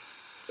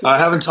 I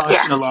haven't talked to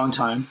you in a long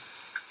time.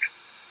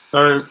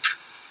 Or,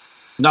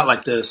 not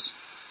like this.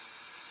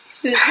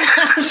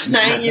 Last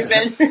night in your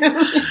bedroom.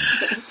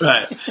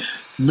 Right.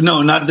 But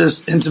no, not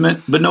this intimate.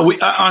 But no,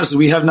 honestly,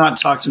 we have not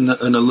talked in a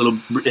little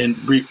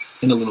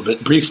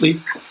bit, briefly.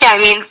 Yeah, I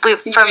mean,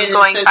 from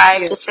going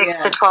 5 to 6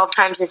 to 12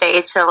 times a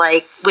day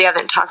to we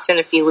haven't talked in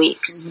a few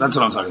weeks. That's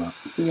what I'm talking about.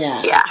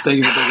 Yeah. Thank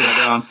you for breaking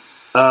that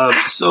down.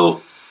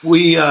 So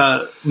we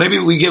maybe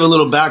we give a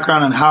little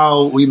background on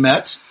how we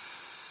met.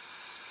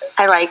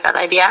 I like that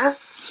idea.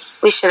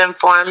 We should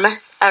inform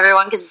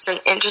everyone because it's an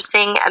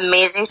interesting,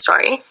 amazing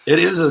story. It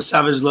is a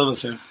savage love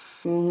affair.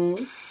 Mm-hmm.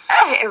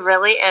 It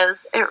really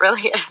is. It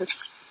really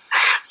is.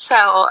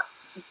 So,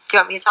 do you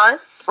want me to tell it?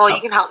 Well,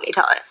 you can help me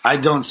tell it. I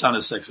don't sound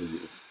as sexy as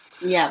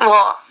you. Yeah.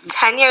 Well,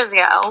 10 years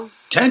ago.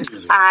 10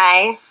 years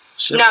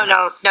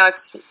ago? No,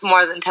 it's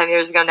more than 10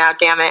 years ago now,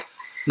 damn it.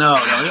 No,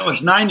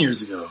 it's 9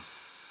 years ago.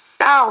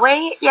 Oh,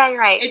 wait. Yeah, you're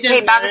right. It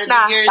doesn't matter.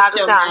 The years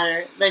don't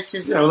matter. Let's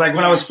just... like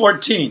when I was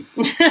 14.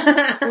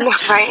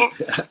 That's right.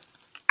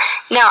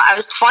 No, I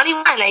was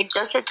 21. I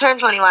just had turned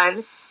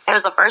 21. It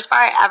was the first bar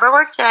I ever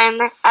worked in,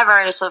 ever.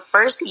 It was the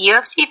first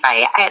UFC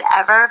fight I had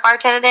ever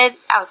bartended.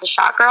 I was a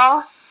shot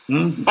girl.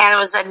 Mm-hmm. And it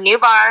was a new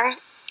bar,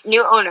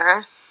 new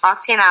owner,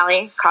 Cocktail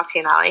Alley.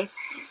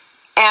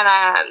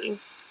 And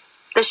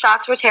the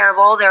shots were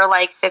terrible. They were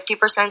like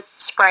 50%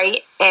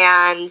 Sprite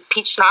and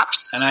peach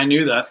schnapps. And I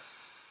knew that.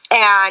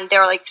 And they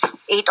were like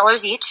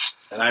 $8 each.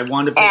 And I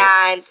wanted to pay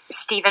And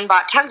Steven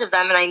bought tons of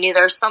them, and I knew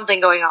there was something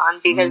going on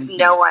because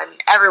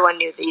everyone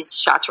knew these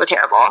shots were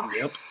terrible.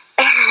 Yep.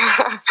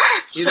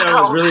 Either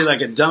I was really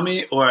like a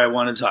dummy or I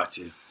want to talk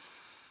to you.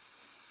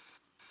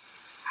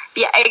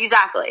 Yeah,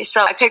 exactly.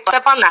 So I picked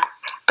up on that.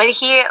 But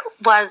he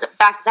was,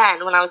 back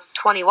then, when I was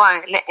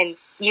 21 and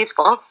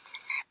youthful,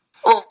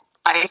 well,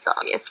 I still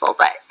am youthful,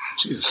 but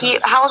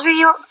how old were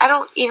you? I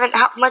don't even,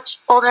 how much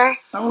older?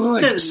 I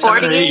was like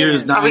 7 or 8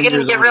 years, 9 Are we going to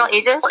years get older. real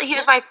ages? He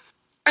was my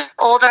first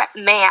older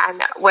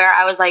man where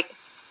I was like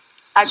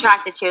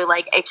attracted to,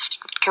 like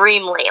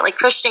extremely, like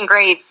Christian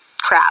Grey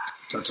crap.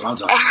 That's what I'm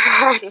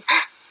talking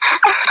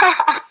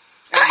about.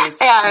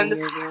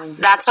 And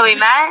that's how we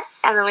met.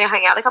 And then we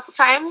hung out a couple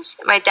times.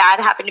 My dad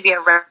happened to be a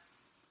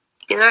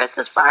regular at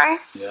this bar.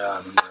 Yeah, I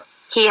remember that.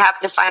 He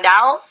happened to find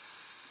out.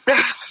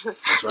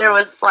 There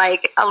was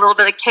like a little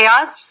bit of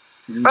chaos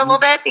for a little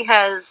bit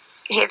because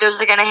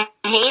haters are gonna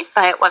hate,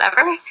 but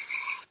whatever.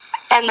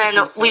 And then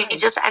we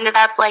just ended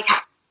up like.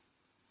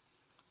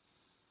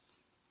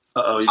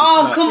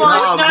 Oh, come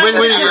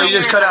on! Wait! You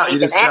just cut out. You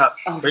just cut out.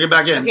 Oh. Bring it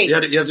back in. Okay, You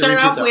have to start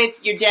repeat off that.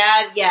 with your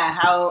dad.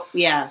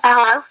 Yeah,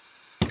 Hello.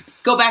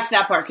 Go back to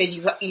that part because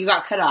you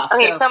got cut off.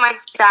 Okay, so my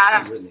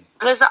dad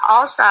was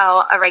also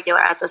a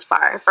regular at this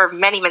bar for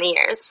many, many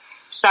years.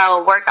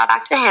 So word got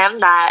back to him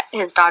that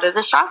his daughter,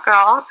 the shop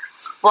girl,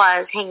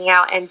 was hanging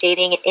out and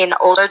dating an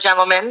older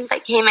gentleman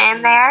that came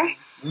in there.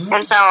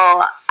 And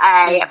so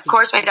of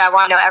course, my dad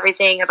wanted to know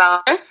everything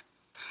about this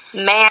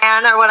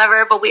man or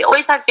whatever, but we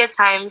always had good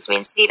times. Me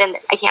and Steven,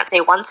 I can't say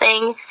one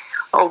thing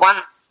or one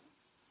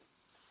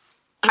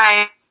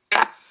night,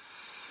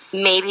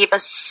 maybe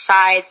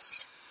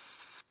besides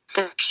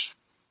the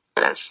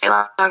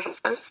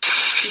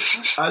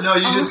I know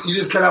you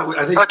just cut out.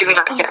 I think or do we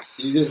not care?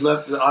 you just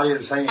left the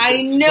audience hanging. I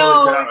You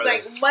know. totally cut out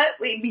Like what?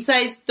 Wait,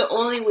 besides the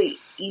only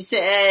you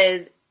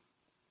said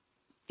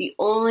the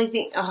only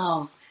thing.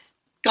 Oh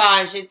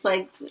gosh, it's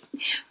like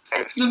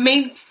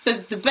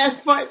the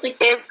best part. It's like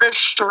Is the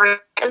shroom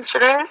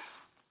incident?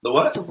 The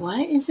what? the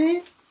what is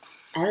it?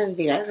 I don't even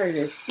think I've heard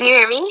this. Do you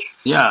hear me?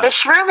 Yeah. The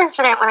shroom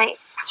incident when I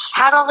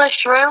had all those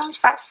shrooms.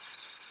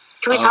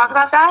 Can we talk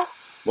about that?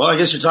 Well, I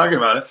guess you're talking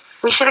about it.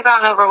 We should have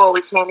gone over what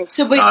we planned.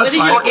 So, but No, what that's did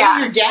fine. what Yeah. does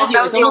your dad do? That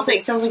It's was almost the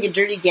like it sounds like a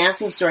Dirty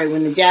Dancing story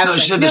when the dad. No,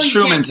 was she like, had the you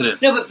shroom can't."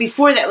 incident. No, but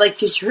before that, like,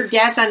 because her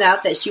dad found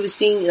out that she was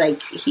seeing,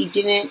 like, he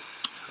didn't.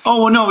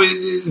 Oh well, no,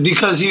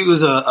 because he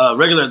was a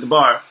regular at the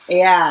bar,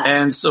 Yeah.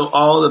 and so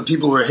all the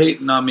people were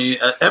hating on me.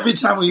 Every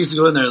time we used to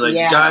go in there, like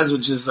Yeah. guys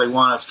would just like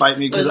want to fight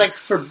me. It was like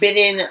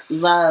forbidden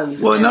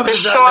love. well, not The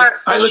because short,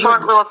 I look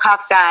like, little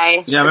cop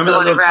guy. yeah, is remember the that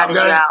one little who cop ratted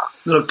you guy? out.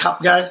 Little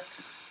cop guy?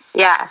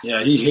 Yeah.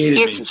 Yeah, he hated me.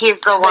 He's the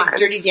It's one. like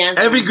Dirty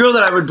Dancing. Every girl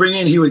that I would bring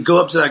in, he would go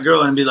up to that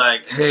girl and be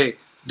like, "Hey,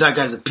 that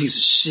guy's a piece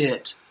of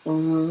shit."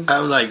 Mm-hmm. I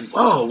was like,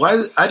 "Whoa,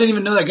 why?" I didn't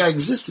even know that guy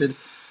existed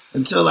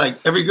until like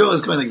every girl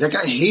was coming like, "That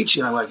guy hates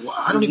you," and I'm like, well,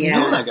 "I don't even Yeah.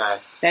 know that guy."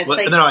 That's Well,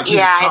 like- and they're like, "He's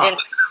a Yeah, cop."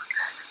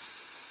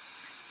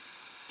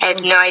 I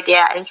had no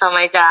idea until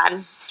my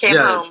dad came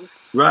Yeah, home.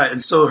 right.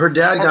 And so her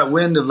dad got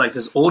wind of like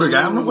this older guy.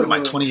 I don't know, what am I,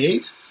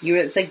 28?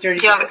 It's like Dirty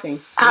Do you want-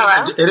 Dancing.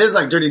 Hello? It is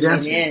like Dirty It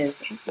Dancing. is.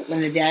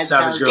 When the dad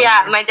Savage tells Girl.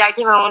 Yeah, my dad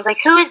came home and was like,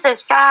 who is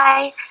this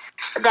guy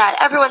that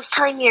everyone's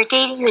telling me you're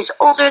dating who's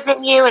older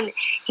than you and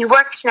he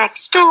works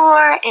next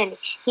door and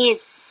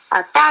he's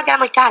a bad guy? I'm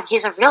like, Dad,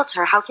 he's a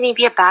realtor. How can he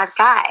be a bad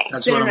guy?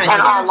 That's what I'm And talking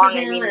And about. all along,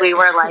 I mean, we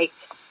were like,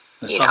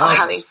 That's you the know, houses.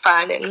 having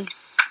fun and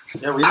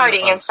Yeah, we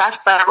partying and stuff,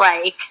 but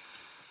like,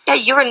 yeah,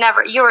 you were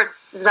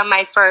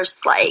my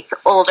first like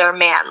older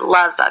man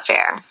love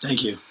affair.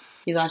 Thank you.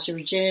 You lost your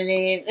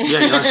virginity. Yeah,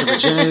 you lost your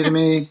virginity to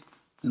me,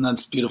 and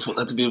that's beautiful.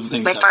 That's a beautiful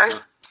thing. My to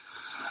first,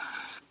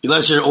 You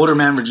lost your older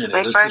man virginity. my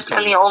Let's first just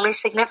and go. the only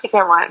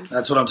significant one.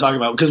 That's what I'm talking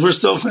about because we're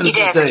still friends You to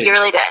this did. day. You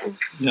really did.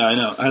 Yeah, I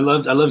know. I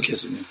love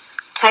kissing you.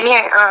 10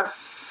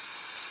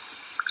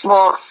 years.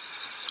 Well,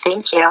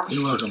 thank you.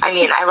 You're welcome. I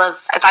mean,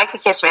 if I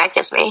could kiss me, I'd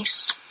kiss me.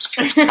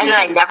 And then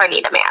I never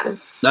need a man.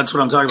 That's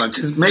what I'm talking about.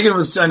 Because Megan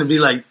was trying to be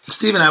like,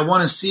 Steven, I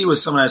want to see with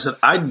someone. I said,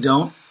 I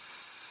don't.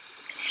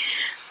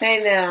 I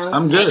know.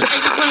 I'm good. It's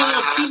just one of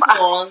those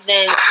people.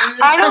 Then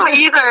I don't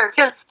either,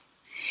 because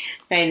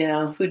I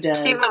know who does.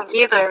 Steven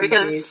either,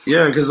 because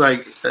Yeah, because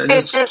like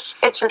it's just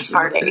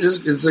party.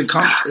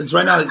 it's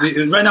right now.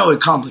 Right now, it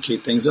would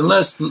complicate things.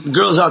 Unless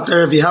girls out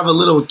there, if you have a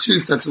little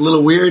tooth that's a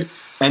little weird,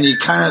 and you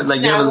kind of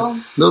like you have a Snaggle.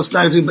 little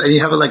snaggle tooth, and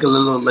you have like a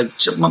little like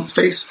chipmunk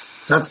face.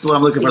 That's what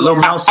I'm looking for. A little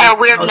mouse. And a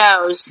weird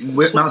nose.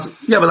 Weird mouse.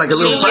 Yeah, but like a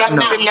little See, button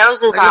yeah, nose. the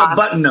nose is Like a little off.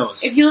 button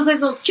nose. If you look like a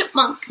little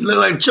chipmunk. Look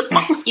like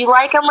chipmunk. You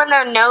like them when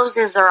their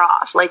noses are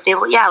off, like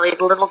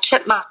little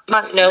chipmunk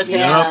noses.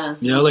 Yeah.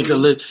 Yeah, like a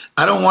lid.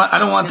 I don't want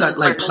that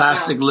like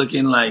plastic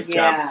looking like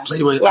Yeah.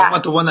 Playboy. Yeah. I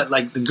want the one that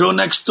like the girl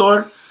next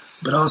door,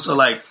 but also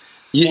like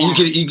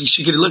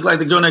she could look like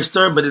the girl next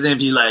door, but then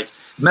if you like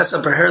mess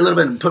up her hair a little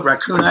bit and put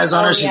raccoon eyes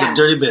on her, she's yeah. a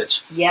dirty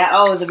bitch. Yeah.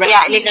 Oh, the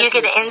Yeah, and if you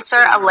could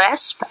insert a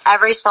lisp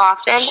every so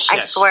often, I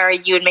Yes. swear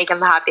you would make him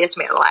the happiest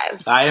man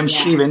alive. I am Yeah.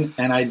 Steven,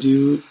 and I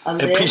do A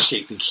lid,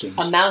 appreciate these things.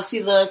 a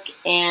mousy look,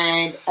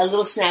 and a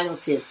little snaggle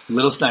tooth.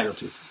 Little snaggle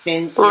tooth.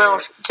 Then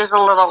Just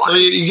a little So one.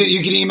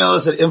 you can email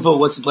us at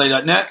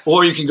info@whatstheplay.net,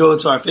 or you can go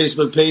to our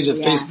Facebook page at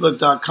Yeah.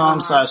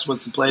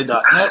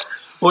 facebook.com/whatstheplay.net,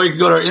 or you can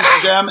go to our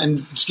Instagram and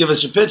just give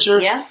us your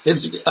picture. Yeah.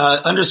 It's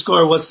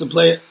underscore what's the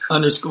play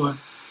underscore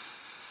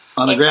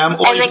on the gram.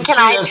 Or And you then can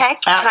I tweet us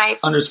pick? at Can I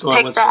underscore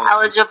pick what's the the play.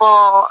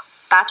 eligible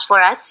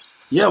bachelorettes?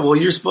 Yeah, well,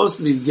 you're supposed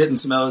to be getting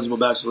some eligible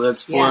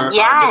bachelorettes for our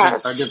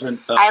Yes.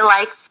 different I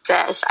like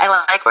this. I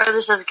like where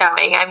this is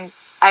going.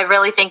 I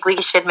really think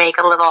we should make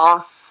a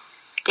little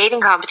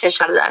dating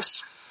competition of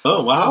this.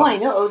 Oh, wow. Oh, I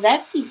know. Oh,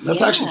 that'd be.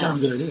 That's actually kind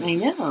of a good idea. I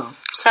know.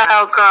 So,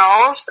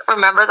 girls,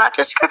 remember that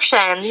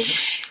description.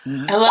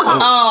 Hello.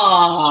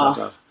 Oh.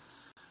 Shut up.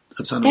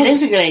 That sounded That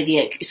is a good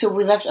idea. So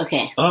we left.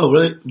 Okay. Oh,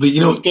 really? But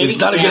you know, Dating it's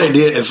not a now. good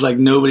idea if like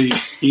nobody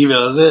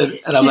emails in,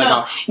 and I'm like,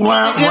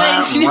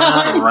 No, it's a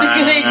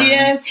good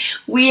idea.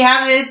 We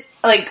have this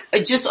like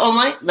just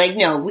online. Like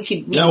no, we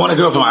could. Yeah, I want a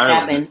girl from Ireland.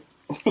 happen.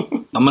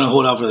 I'm gonna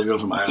hold out for the girl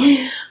from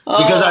Ireland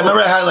because I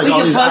remember I had like We all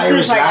could these post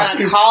Irish this, like, on a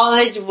lassies.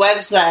 college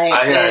website.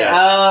 Yeah.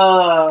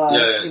 Oh,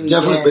 Yeah,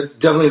 definitely, but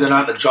definitely they're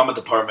not in the drama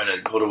department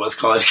at Golden West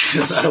College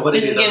because I don't want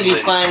to. This is going to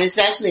be fun. This is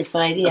actually a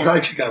fun idea. That's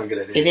actually kind of a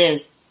good idea. It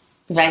is.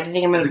 In fact, I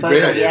think I'm going It's to a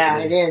post great it. idea Yeah,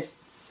 for it me. is.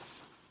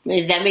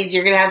 That means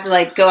you're going to have to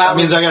like go out. That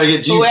means with I gotta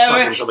get you whoever.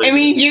 fucking somebody. I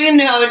mean, you're going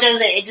to know it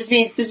doesn't. It just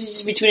means this is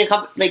just between a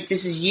couple. Like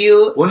this is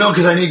you. Well, no,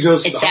 because I need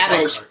girls. It's for the hot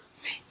dog savage. cart.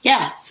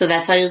 Yeah, so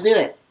that's how you'll do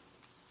it.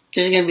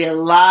 There's going to be a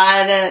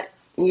lot of.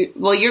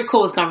 You're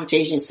cool with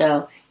confrontation,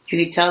 so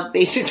you could tell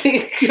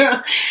basically a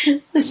girl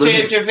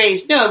straight up to her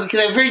face. No, because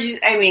I've heard you.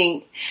 I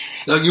mean,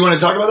 No, you want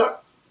to talk about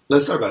that?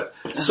 Let's talk about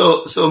it.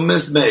 So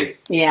Miss Meg,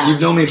 Yeah. you've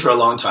known me for a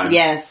long time.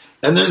 yes.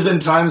 And there's been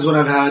times when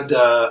I've had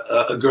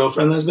a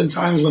girlfriend. There's been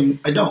times when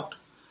I don't.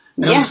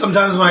 And Yeah.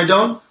 sometimes when I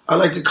don't, I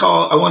like to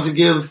call. I want to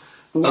give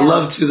a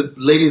love to the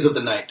ladies of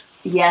the night,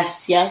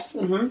 Yes,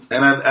 hmm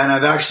and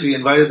I've actually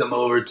invited them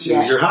over to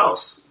Yes. your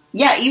house.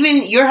 Yeah,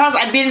 even your house.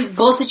 I've been in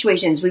both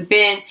situations. We've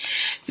been.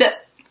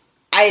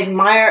 I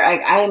admire.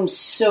 I am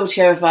so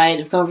terrified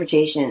of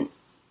confrontation,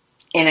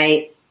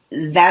 and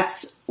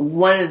that's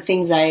one of the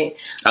things I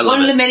love one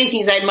of it. the many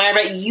things I admire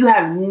about you. You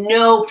have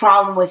no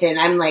problem with it.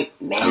 I'm like,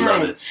 man, I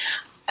love it.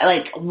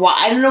 like, why?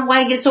 I don't know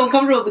why I get so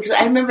uncomfortable because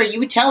I remember you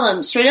would tell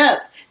them straight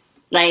up,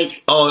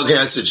 like, Oh, okay,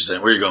 I see what you're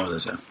saying. Where are you going with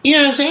this? Yeah. you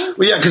know what I'm saying?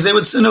 Well, yeah, because they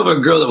would send over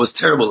a girl that was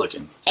terrible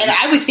looking. And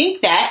I would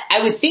think that.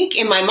 I would think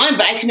in my mind,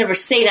 but I could never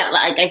say that.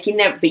 Like, I can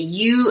never. But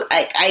you,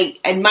 I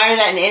admire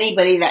that in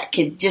anybody that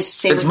could just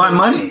say. It's what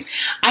my they- money.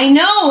 I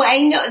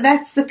know.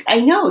 That's the.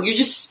 I know. You're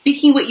just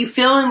speaking what you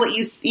feel and what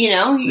you. You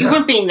know. You Yeah.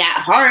 weren't being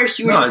that harsh.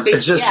 You were No, just.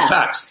 it's just yeah.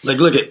 facts. Like,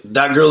 look at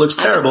that girl looks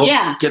terrible.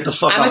 Yeah. Get the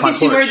fuck I'm off a my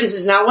consumer. porch. This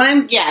is not what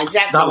I'm. Yeah,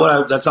 exactly.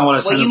 That's not what I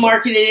What signed you up for.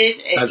 marketed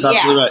it. That's yeah.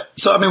 absolutely right.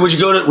 So, I mean, would you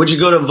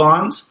go to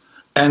Vaughn's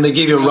and they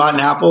gave you a rotten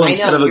apple I know,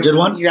 instead of a you're- good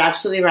one? You're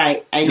absolutely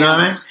right. I know. You know what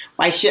I mean?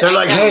 Why should They're I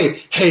like, know.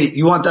 hey,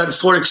 you want that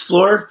Ford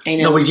Explorer? I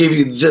know. No, we gave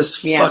you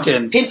this Yeah.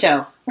 fucking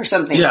Pinto or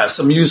something.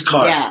 some used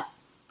car. Yeah.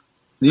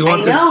 Do you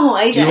want I know,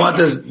 this? Do you want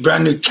this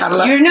brand new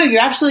Cadillac? You're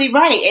absolutely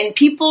right. And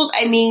people,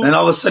 I mean, And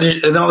all of a sudden,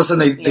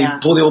 they Yeah.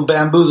 pull the old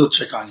bamboozle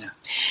trick on you,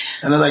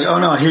 and they're like, "Oh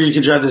no, here you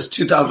can drive this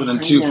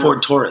 2002 I know.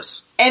 Ford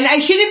Taurus." and I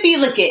shouldn't be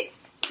look at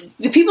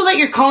the people that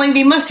you're calling.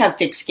 They must have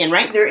thick skin,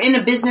 right? They're in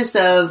a business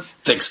of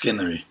Thick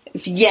skinnery.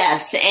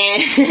 yes,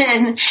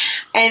 and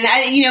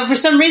I, for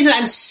some reason,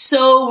 I'm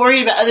so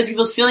worried about other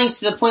people's feelings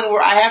to the point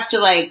where I have to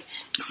like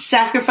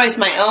sacrifice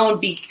my own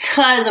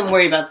because I'm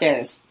worried about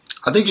theirs.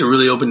 I think you're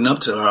really opening up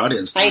to our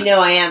audience. I know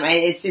I am.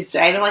 It's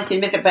I don't like to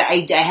admit that, but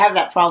I have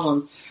that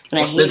problem, and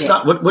I hate It's it.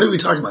 not. What are we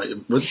talking about?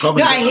 What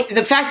problem? No, I hate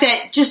the fact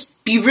that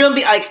just be real.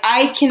 Like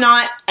I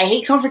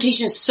hate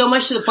confrontation so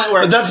much to the point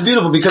where But that's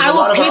beautiful because I a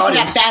lot won't of pay our for that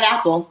audience. bad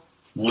apple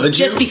Would you?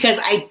 just because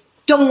I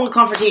don't want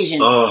confrontation.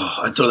 Oh,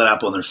 I'd throw that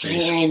apple in their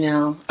face. I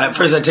know. At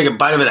first, I'd take a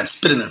bite of it and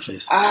spit in their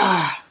face.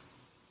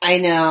 I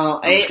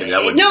know. I'm just kidding, I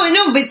wouldn't.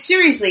 No, but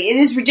seriously, it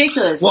is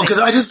ridiculous. Well, because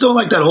I just don't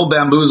like that whole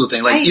bamboozle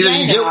thing. Like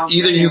I know.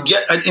 you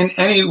get in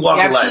any walk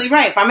you're of life. absolutely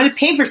right. If I'm going to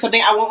pay for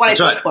something, I want what That's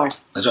I right. paid for.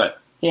 That's right.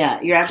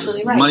 Yeah, you're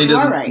absolutely right. Money You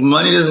doesn't are right.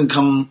 money doesn't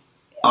come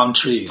on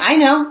trees. I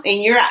know,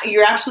 and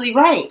you're absolutely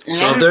right. And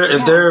So I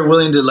if they're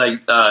willing to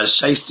like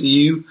shiesty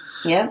you,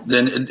 yeah.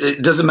 then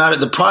it doesn't matter.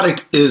 The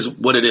product is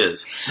what it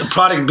is. The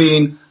product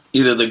being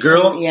either the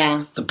girl,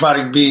 Yeah. the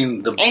product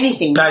being the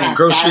Anything. bag yeah, of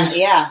groceries, bad-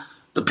 yeah.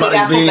 the Good product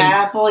apple, being bad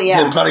apple,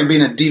 yeah. the product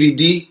being a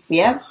DVD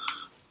Yeah.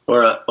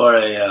 or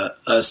a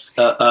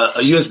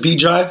USB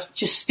drive.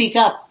 Just speak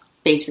up,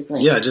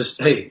 basically. Yeah,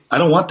 just hey, I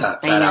don't want that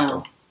I bad know.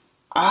 apple.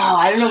 Oh,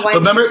 I don't know why. But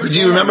remember? people Do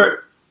you say that.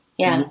 remember?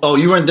 Yeah. Oh,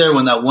 you weren't there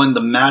when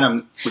the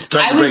madam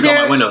threatened to break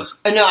all my windows.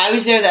 No, I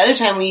was there the other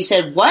time when you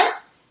said, "What?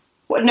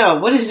 What? No,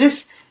 what is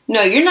this?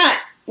 No, you're not.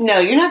 No,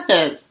 you're not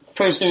the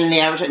person in the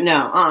advertisement.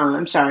 No,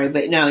 I'm sorry,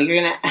 but no,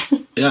 you're gonna.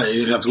 Yeah,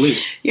 you'd have to leave.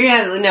 You're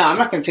gonna. No, I'm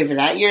not gonna pay for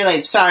that. You're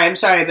like, sorry, I'm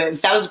sorry, but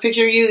if that was a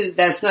picture of you,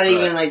 that's not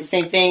even like the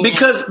same thing.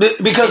 Because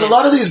a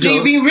lot of these So you're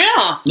girls, being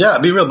real. yeah,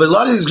 be real. But a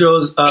lot of these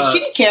girls, She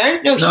didn't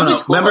care. No, she no.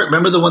 was cool.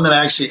 Remember the one that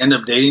I actually ended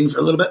up dating for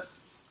a little bit.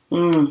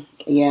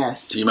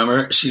 Yes. Do you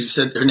remember? She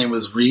said her name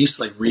was Reese,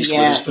 like Reese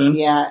Yes. Witherspoon.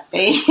 Yeah.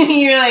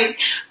 You're like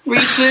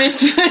Reese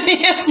Witherspoon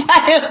hit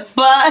by a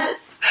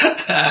bus.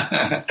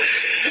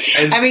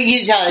 And- I mean, you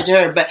can tell it to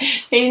her, but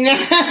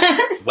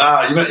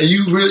Wow,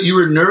 you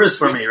were nervous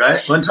for me,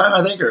 right? One time,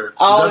 I think, or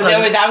oh was that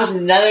no, time? that was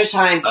another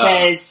time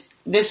because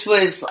this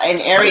was an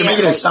area. You're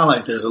making like- it sound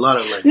like there's a lot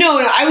of like.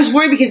 no, I was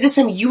worried because this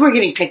time you were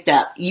getting picked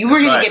up. You were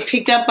That's going right. to get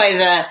picked up by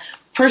the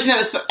person that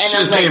was. And She I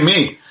was was paying like,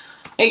 me.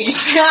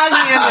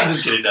 exactly. I'm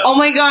just kidding, no. Oh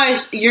my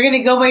gosh, you're going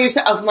to go by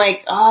yourself. I'm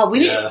like, oh, we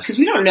didn't Yeah. because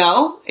we don't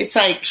know. It's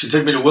like, She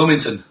took me to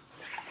Wilmington.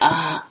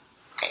 oh,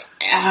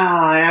 and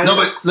I was No,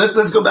 but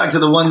let's go back to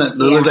the one that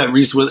looked like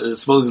Reese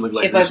supposedly looked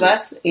like hit by Reese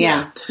bus.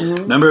 Yeah.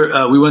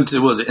 Remember, we went to,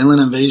 what was it,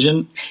 Inland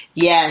Invasion?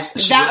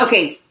 Yes. She That did-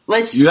 okay.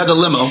 You had the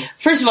limo.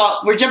 First of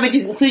all, we're jumping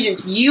to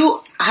conclusions.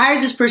 You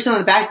hired this person on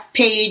the back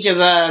page of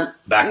a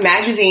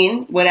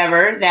magazine,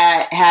 whatever,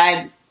 that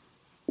had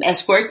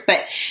escorts,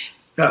 but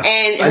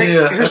and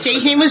her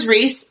stage name was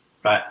Reese.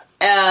 Right.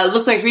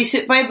 Looked like Reese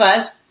hit by a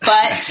bus,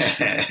 but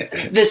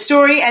the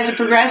story as it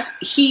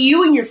progressed,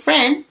 you and your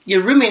friend,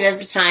 your roommate at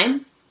the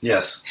time,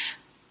 yes,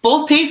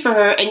 both paid for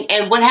her,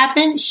 and what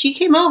happened? She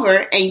came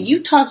over and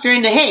you talked her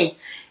into, hey,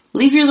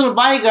 leave your little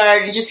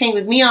bodyguard and just hang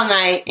with me all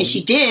night, and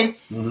she did.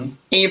 Mm-hmm.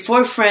 And your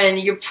poor friend,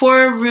 your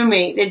poor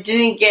roommate that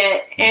didn't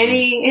get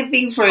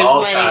anything for his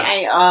all money.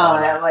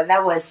 Sad.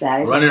 That was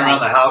sad. Running around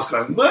the house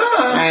going,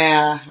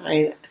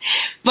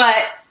 but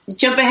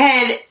jump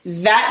ahead.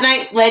 That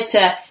night led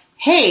to,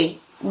 hey,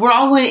 we're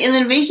all going to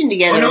Inland Invasion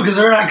together. Well, no, because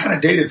her and I kind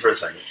of dated for a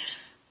second.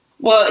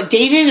 Well,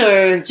 dated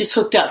or just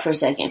hooked up for a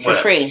second for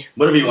free.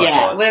 Whatever you want to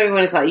call it. Whatever you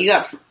want to call it. You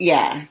got,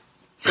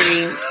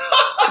 free.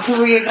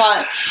 Whatever you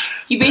call it.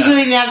 You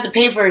basically didn't have to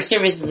pay for her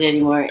services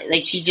anymore.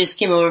 Like, she just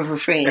came over for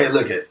free. Hey,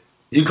 look it.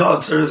 You call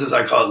it services,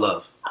 I call it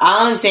love.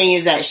 All I'm saying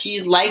is that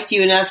she liked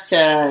you enough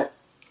to,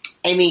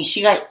 I mean,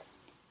 she got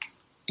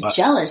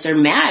jealous or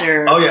mad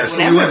or oh, yeah. So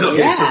whatever. we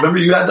went to, so remember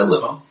you had the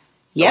limo.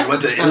 Yep. We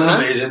went to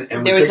Inland Invasion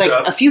and there we was picked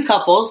like up a few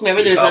couples.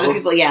 Remember, there was other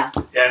people. Yeah,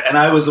 and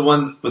I was the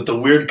one with the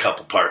weird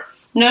couple part.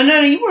 No,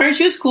 you weren't.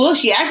 She was cool.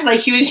 She acted like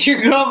she was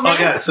your girlfriend.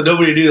 Oh yeah, so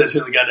nobody knew that she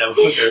was a goddamn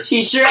hooker.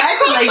 She sure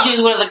acted like she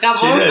was one of the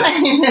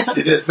couples.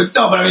 She did. But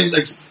I mean,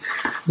 like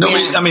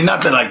nobody. Yeah. I mean,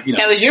 not that like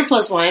that was your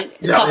plus one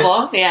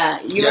couple.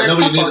 Yeah, you were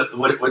nobody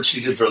knew what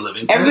she did for a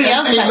living. Everybody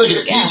else. Hey, look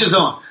at teach his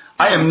own.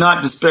 I am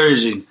not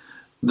disparaging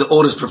the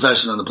oldest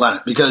profession on the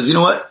planet because you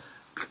know what?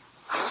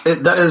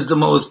 That is the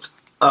most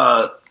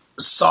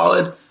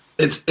solid.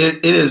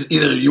 It is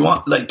either you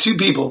want like two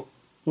people.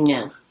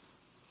 Yeah.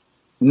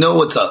 Know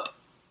what's up,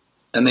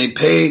 and they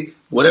pay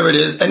whatever it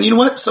is. And you know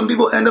what? Some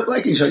people end up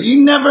liking each other.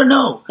 You never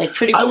know. Like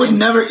Pretty Woman. I would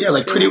never. Yeah,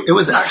 like Pretty. Yeah. It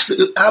was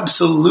actually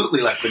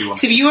absolutely like Pretty Woman.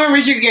 So if you weren't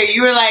Richard Gere,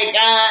 you were like,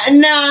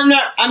 no,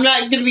 I'm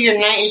not going to be your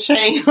knight in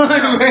shining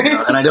armor.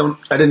 No, and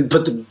I didn't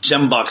put the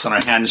gem box on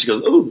her hand. And she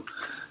goes, "Ooh,"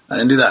 I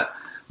didn't do that.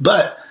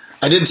 But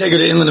I did take her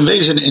to Inland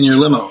Invasion in your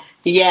limo.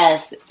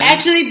 Yes.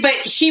 Actually, but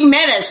she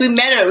met us. We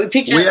met her. We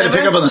picked her up. We had to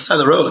pick her up on the side of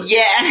the road.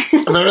 Yeah.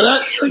 Remember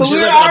that? But she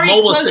was like at a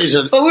mobile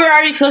station. But we were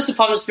already close to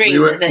Palm Springs. We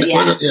were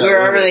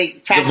already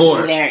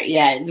practically there.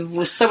 Yeah.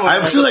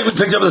 I feel like we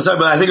picked her up on the side,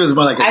 but I think it was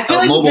more like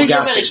a mobile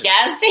gas station.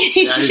 I feel like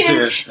we picked her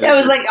up at a gas station. That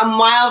was like a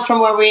mile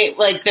from where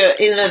the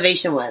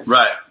Innovation was.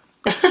 Right.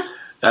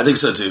 I think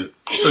so too.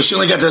 So she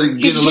only got to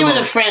get she came with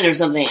a friend or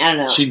something. I don't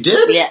know. She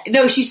did? Yeah.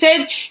 No, she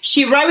said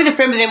she arrived with a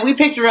friend, but then we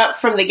picked her up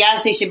from the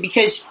gas station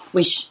because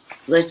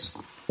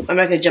I'm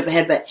not going to jump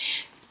ahead, but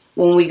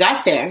when we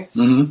got there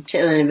to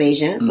Inland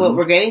Invasion, what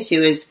we're getting to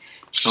is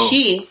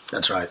she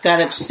that's right.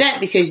 got upset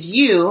because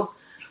you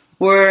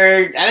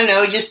were, I don't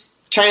know, just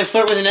trying to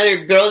flirt with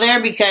another girl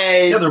there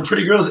because... Yeah, they're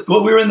pretty girls.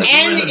 Well, we were in the...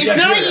 And it's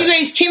not like you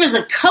guys came as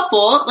a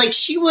couple. Like,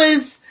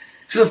 she's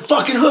a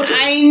fucking hooker.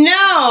 I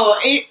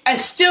know.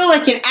 Still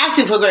like an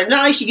active hooker.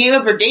 Not like she gave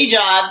up her day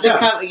job to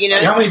come, you know.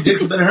 Like how many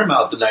dicks have been in her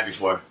mouth the night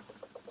before?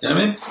 You know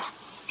what I mean?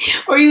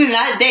 Or even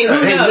that day. Who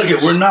knows? Hey, look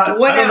it. We're not...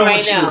 Whatever, I don't know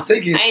what she was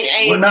thinking.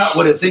 We're not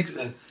what it thinks...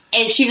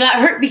 And she got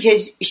hurt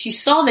because she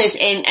saw this,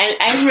 and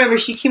I remember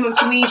she came up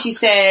to me and she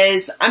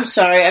says, "I'm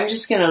sorry, I'm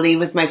just going to leave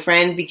with my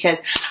friend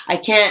because I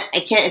can't,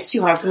 it's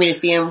too hard for me to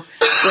see him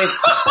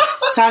with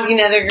talking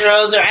to other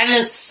girls," or I don't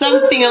know,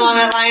 something along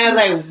that line. I was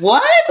like,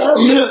 what?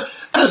 You know,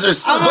 as her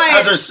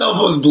cell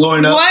phone's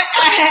blowing up. What?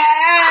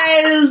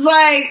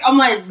 I'm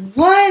like,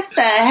 what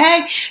the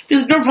heck?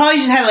 This girl probably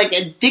just had like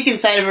a dick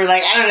inside of her,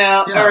 like, I don't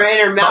know, or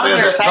in her mouth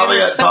or side of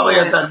her. Probably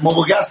at that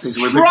mobile gas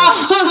station.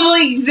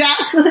 Probably,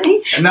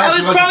 exactly. And now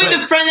that was probably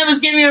the friend that was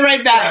giving me a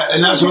ride back. Yeah,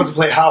 and now she wants to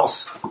play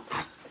house.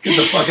 Get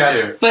the fuck out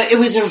of here. But it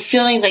was her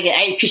feelings, like,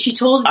 because she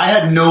told... I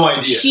had no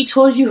idea. She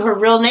told you her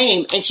real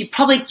name, and she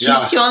probably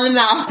kissed you on the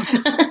mouth.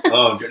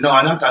 Oh, no,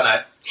 not that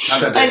night.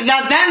 Not that day.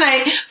 Not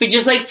that night, but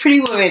just like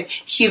Pretty Woman,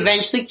 she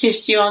eventually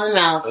kissed you on the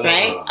mouth,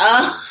 right?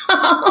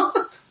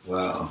 Oh.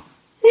 Wow.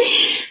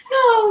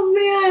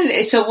 Oh,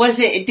 man. So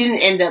it didn't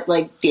end up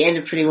like the end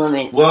of Pretty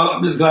Woman. Well,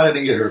 I'm just glad I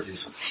didn't get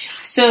herpes.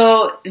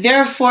 So,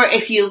 therefore,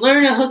 if you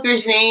learn a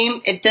hooker's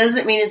name, it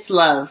doesn't mean it's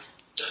love.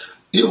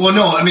 Yeah, well,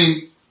 no, I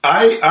mean,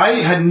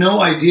 I had no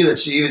idea that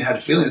she even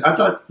had feelings. I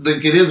thought,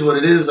 like, it is what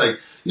it is. Like,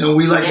 you know,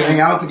 we like to hang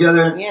out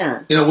together.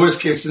 Yeah. You know,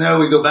 worst case scenario,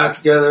 we go back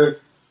together.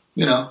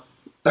 You know,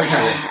 that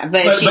kind of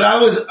thing.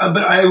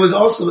 But I was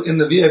also in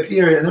the VIP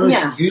area, and there was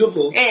some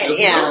beautiful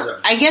girls there.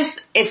 I guess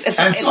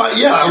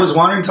I was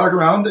wandering, talking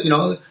around, you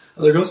know,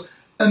 other girls,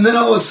 and then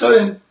all of a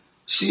sudden,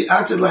 she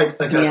acted like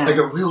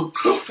a real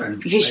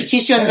girlfriend because she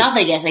kissed you on the mouth.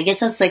 I guess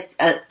that's like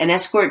an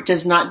escort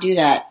does not do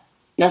that.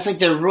 That's like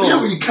the rule.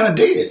 Yeah, we kind of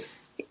dated.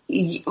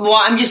 Well,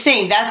 I'm just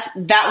saying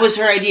that was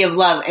her idea of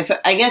love.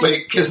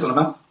 Wait, kiss on the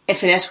mouth.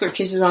 If an escort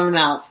kisses on the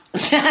mouth,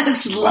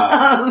 that's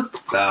love.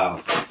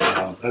 Wow,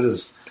 that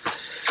is.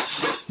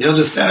 You know,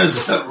 the standards are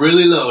set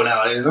really low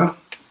nowadays, huh?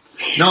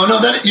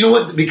 No, that you know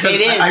what? Because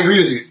it is. I agree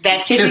with you.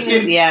 That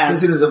kissing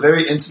is a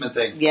very intimate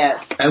thing.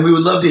 Yes, and we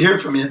would love to hear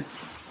from you.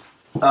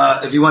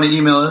 If you want to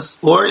email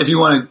us, or if you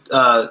want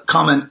to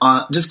comment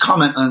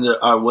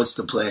under our What's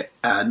the Play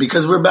ad,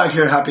 because we're back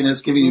here,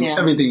 happiness, giving you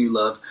everything you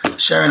love,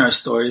 sharing our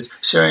stories,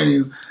 sharing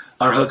you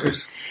our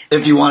hookers.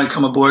 If you want to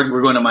come aboard,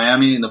 we're going to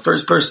Miami, and the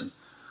first person,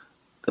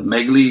 the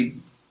Megley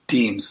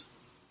Deems.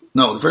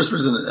 No, the first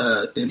person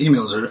in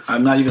emails her.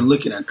 I'm not even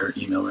looking at her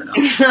email right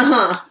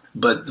now.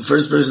 But the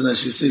first person that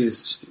she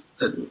sees,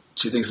 that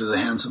she thinks is a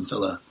handsome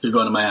fella, you're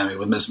going to Miami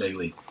with Miss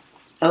Megley.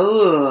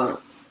 Oh.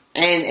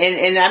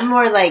 And I'm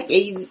more like,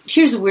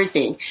 here's the weird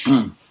thing.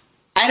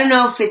 I don't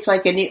know if it's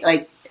like a new,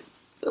 like,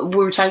 we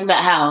were talking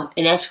about how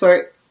an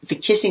escort, the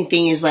kissing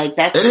thing is like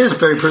that. It is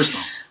very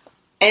personal.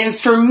 And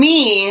for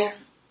me,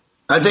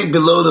 I think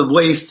below the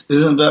waist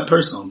isn't that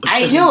personal.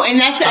 I know, and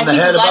that's, I think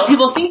a lot of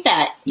people think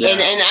that. Yeah. And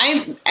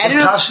I don't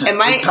know. Passionate.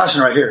 It's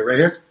passionate right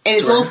here. And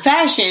it's old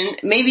fashioned.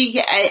 Maybe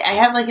I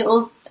have like an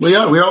old. We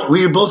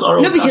both are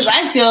old fashioned. No, because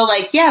I feel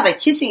like, like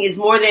kissing is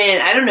more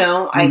than, I don't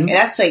know.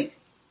 That's like.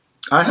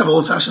 I have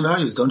old fashioned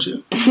values, don't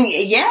you?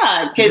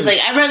 Yeah, because like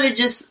I'd rather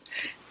just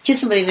kiss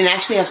somebody than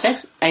actually have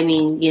sex. I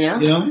mean, you know.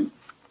 You know what I mean?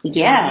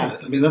 Yeah.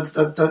 I mean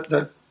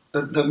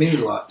that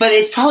means a lot. But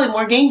it's probably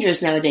more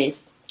dangerous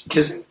nowadays.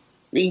 Kissing?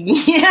 Yeah.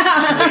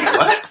 Wait,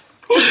 what?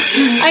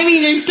 I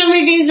mean, there's so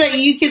many things that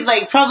you could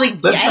like probably. I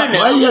don't know.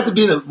 Why do you have to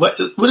be what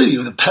are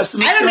you, the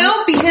pessimist? I don't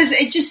know, because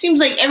it just seems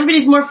like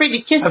everybody's more afraid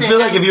to kiss. I feel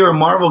like if you were a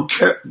Marvel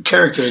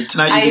character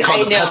tonight, you'd be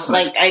called the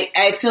pessimist. Like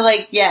I feel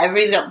like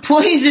everybody's got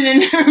poison in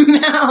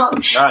their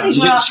mouth.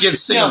 God, she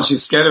gets sick and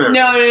she's scared of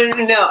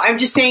everything. No. I'm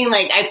just saying,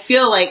 like, I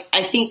feel like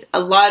I think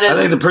a lot of. I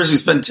think the person who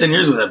spent 10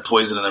 years with had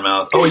poison in their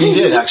mouth. Oh, you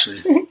did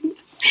actually.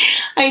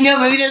 I know.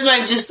 Maybe that's why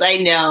I'm just. I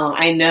know.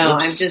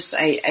 Oops.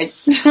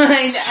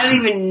 I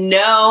don't even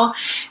know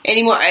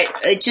anymore.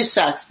 It just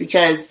sucks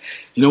because.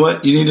 You know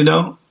what you need to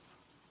know?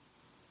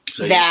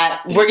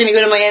 That we're going to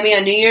go to Miami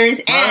on New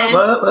Year's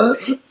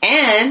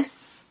and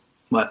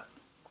what?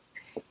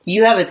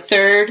 You have a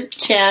third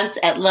chance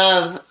at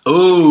love.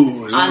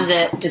 Ooh, on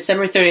the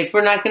December 30th.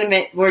 We're not going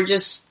to. We're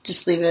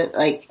just leave it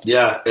like.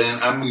 Yeah,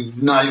 and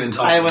I'm not even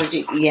talking. I don't want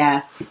to.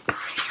 Yeah.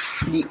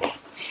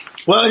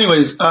 Well,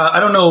 anyways, I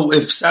don't know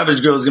if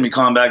Savage Girl is going to be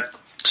calling back.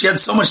 She had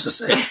so much to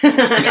say.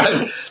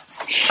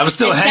 I was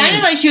still hanging. It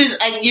sounded like she was.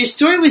 Your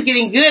story was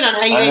getting good on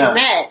how you guys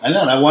met. I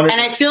know. And I wondered.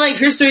 And I feel like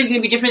her story is going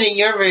to be different than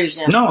your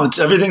version. No, it's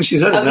everything she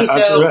said. Okay, is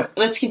absolutely right.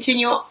 Let's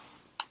continue.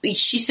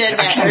 She said that.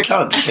 I can't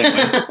tell at the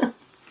same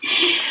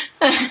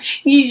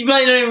You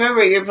probably don't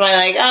remember it. You're probably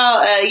like,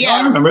 yeah. No,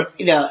 I remember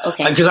it. No,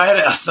 okay. Because I had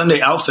a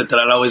Sunday outfit that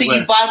I'd always wear.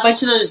 So you bought a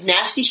bunch of those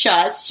nasty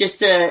shots just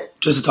to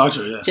talk to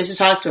her, yeah. Just to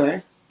talk to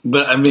her.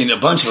 But, I mean, a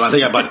bunch of them. I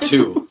think I bought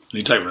 2.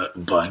 You talking about a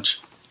bunch.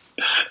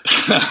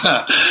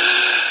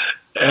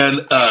 And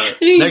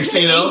next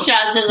thing you know,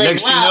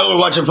 we're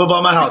watching football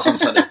at my house on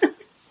Sunday.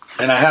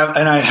 And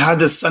I had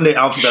this Sunday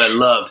outfit that I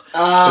loved.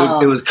 Oh.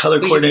 It was color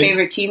coordinated. Was your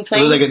favorite team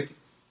playing? It was like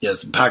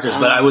yes, the Packers.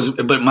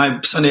 But my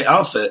Sunday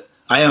outfit,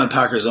 I am a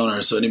Packers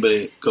owner, so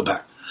anybody go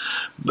Pack.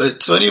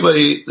 But so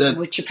anybody that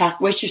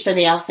what's your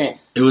Sunday outfit?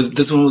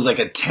 This one was like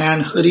a tan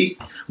hoodie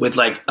with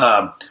like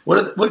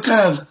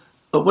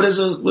what is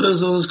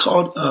those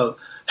called?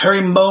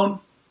 Herringbone?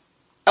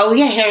 Oh,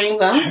 yeah,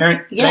 herringbone.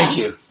 Thank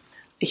you.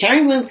 The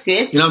herringbone's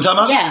good. You know what I'm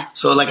talking about? Yeah.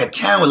 So like a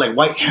tan with like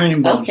white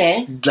herringbone.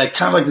 Okay. Like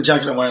kind of like the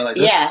jacket I'm wearing like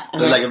this. Yeah.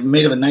 But like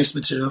made of a nice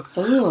material.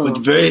 Ooh.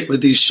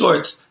 With these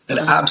shorts that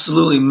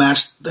absolutely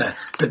matched the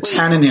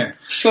tan in here.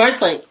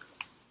 Shorts like...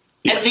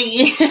 Yeah. I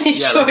think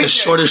like the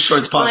shortest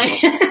shorts possible.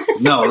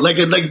 No, like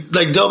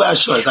dope ass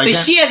shorts. But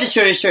she had the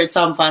shortest shorts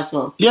on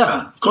possible.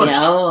 Yeah, of course.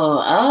 Yeah,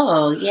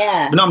 oh,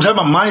 yeah. But no, I'm talking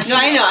about my set.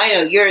 No, I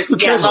know. Yours. Who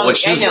cares about what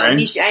she was wearing?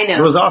 I know.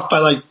 It was off by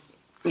like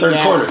third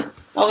quarter.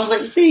 I was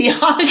like Sadie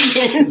Hawkins.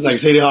 It was like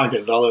Sadie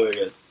Hawkins all over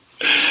again.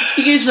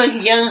 She gives like a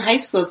young high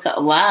school.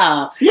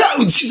 Wow. Yeah,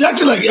 she's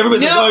acting like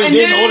everybody's like, oh, you're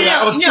dating older.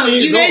 I was 20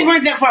 years old. You guys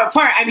weren't that far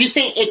apart. I'm just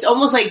saying, it's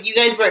almost like you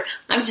guys were.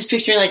 I'm just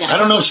picturing like. I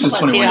don't know if she was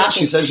 21.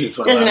 She says she was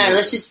 21. Doesn't matter.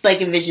 Let's just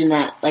like envision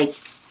that. Like,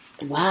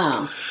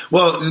 wow.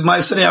 Well,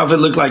 my Sunday outfit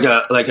looked like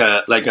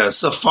a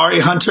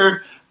safari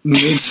hunter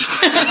meets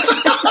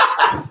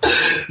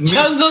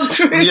Jungle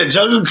Cruise. Yeah,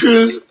 Jungle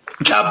Cruise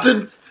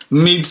captain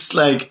meets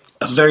like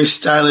a very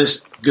stylish,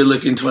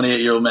 good-looking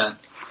 28-year-old man.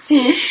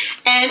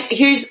 And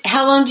here's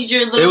how long did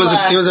your little it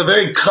was a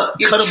very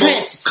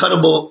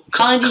cuttable.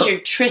 How long did your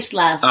tryst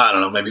last? I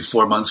don't know, maybe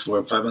 4 months, 4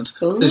 or 5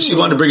 months. Ooh. She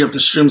wanted to bring up the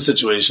shroom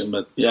situation,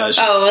 but yeah.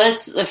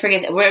 Let's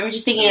forget that. I'm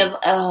just thinking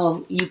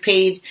of you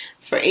paid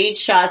for 8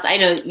 shots. I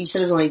know you said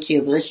it was only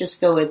 2, but let's just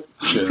go with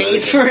you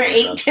paid for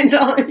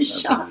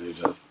 $8-10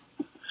 shots.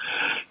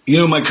 You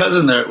know, my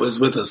cousin there was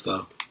with us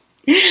though.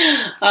 Which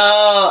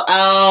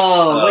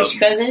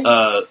cousin?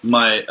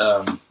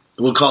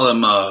 We'll call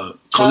him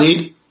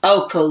Khalid.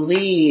 Oh,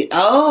 Khalid.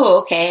 Oh,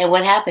 okay. And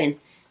what happened?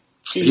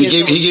 He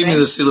gave me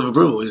the seal of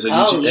approval. He said,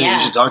 you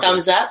should talk to her.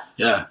 Thumbs up?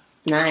 Yeah.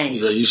 Nice. He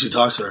said, you should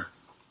talk to her.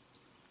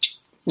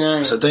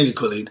 Nice. I said, thank you,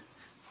 Khalid.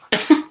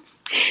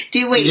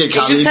 Dude, wait, DJ is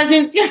your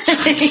cousin?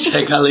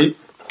 DJ Khalid.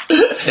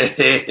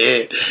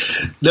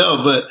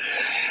 No, but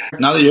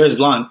now that your hair is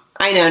blonde,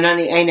 I know,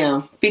 I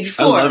know.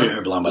 Before, I love your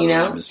hair blonde, by the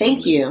way, Miss Thank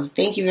Emily. you.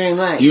 Thank you very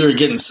much. You are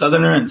getting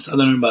southerner and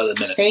southerner by the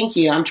minute. Thank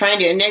you. I'm trying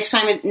to.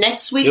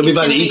 Next week. You'll be it's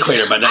by gonna the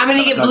equator by next I'm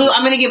going to time. get blue.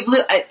 I'm going to get blue.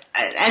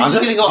 I'm just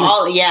going to go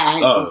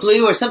all,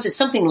 blue or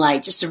something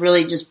light, just to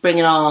really just bring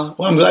it all.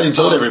 Well, I'm glad you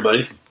told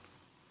everybody.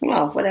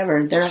 Well,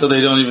 whatever. They're not, So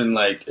they don't even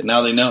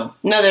now they know.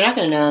 no, they're not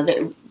going to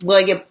know. Will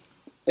I get?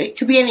 It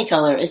could be any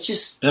color. It's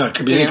just Yeah, it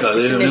could be any color.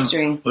 They It's a don't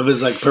mystery. know. What if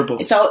it's like purple?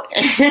 It's all.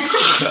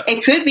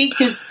 It could be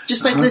because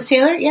just like Liz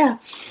Taylor, yeah.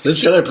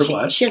 Liz Taylor, purple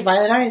eyes. She had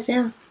violet eyes,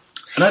 yeah.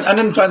 And I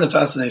didn't find the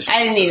fascination.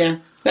 I didn't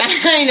either.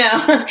 I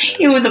know.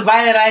 Even with the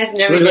violet eyes and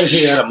She everything. looked like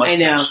she had a I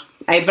know.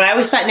 mustache. But I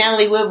always thought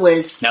Natalie Wood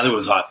was. Natalie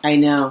was hot. I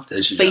know.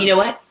 There she But goes. you know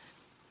what?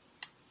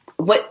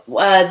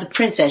 The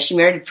princess. She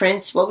married a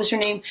prince. What was her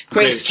name?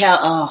 Grace Kelly.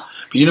 Oh,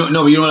 But you know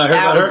what I heard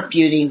that about was her?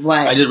 beauty. What?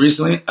 I did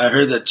recently. I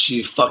heard that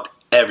she fucked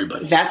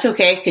everybody. That's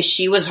okay because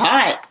she was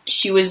hot.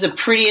 She was the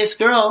prettiest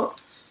girl.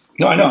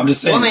 No, I know. I'm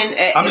just saying. Woman,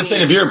 I'm just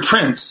saying. If you're a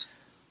prince,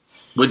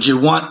 would you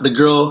want the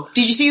girl?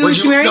 Did you see who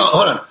she married? No,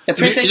 hold on. The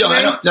princess she I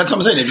married? know. That's what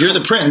I'm saying. If you're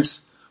the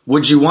prince,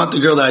 would you want the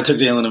girl that I took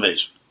to Alien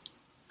Invasion?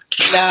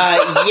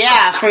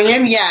 Yeah, for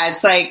him, yeah.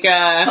 It's like.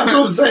 That's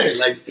what I'm saying.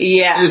 Like,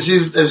 Yeah. if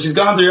she's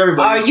gone through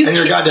everybody, Are you and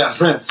you're a kid- goddamn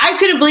prince. I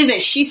couldn't believe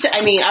that she said.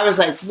 I mean, I was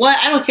like, "What?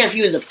 I don't care if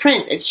he was a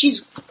prince. If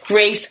she's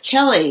Grace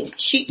Kelly,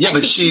 I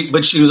But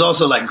think she was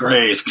also like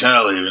Grace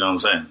Kelly. You know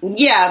what I'm saying?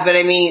 yeah, but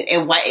I mean,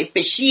 and why?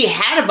 But she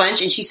had a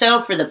bunch, and she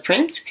settled for the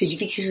prince because you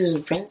think he was a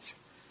prince.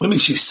 What do you mean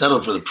she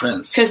settled for the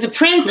prince? Because the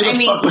prince, Who the I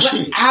mean, fuck was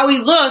she? how he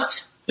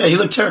looked. Yeah, he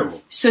looked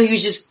terrible. So he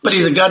was just. But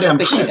he's a goddamn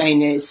but prince. I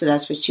know. So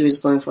that's what she was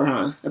going for,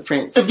 huh? A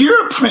prince. If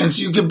you're a prince,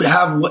 you could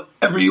have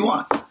whatever you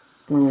want.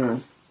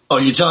 Oh,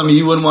 you're telling me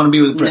you wouldn't want to be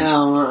with a prince?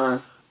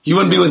 No. You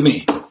wouldn't be with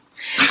me.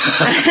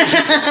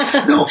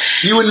 No,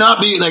 you would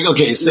not be like,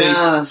 okay,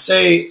 No.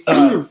 say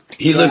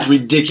he looked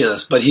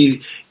ridiculous, but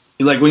he,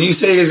 like when you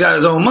say he's got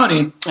his own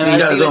money, he's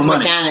got his own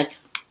money. Mechanic.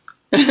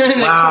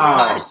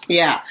 Wow.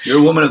 Yeah. You're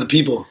a woman of the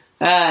people.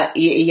 Yeah,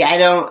 I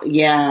don't.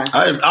 Yeah.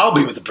 I'll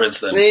be with the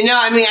prince then. No,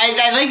 I mean,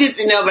 I'd like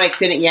to know, but I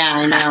couldn't. Yeah,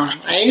 I know.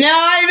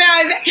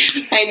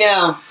 I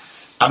know.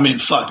 I mean,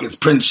 fuck, it's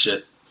prince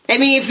shit. I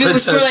mean, if it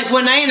was for Princess. like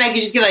one night and I could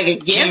just get like a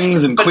gift,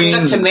 Kings and but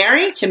queens to and-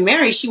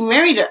 marry, she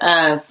married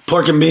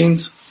Pork and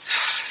beans.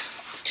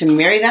 to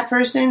marry that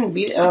person.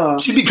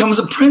 She becomes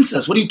a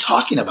princess. What are you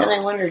talking Then I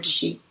about? wonder, does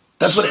she?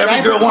 That's what drive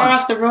every her girl car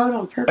wants. off the road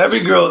on purpose? Every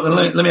girl.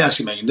 Let me ask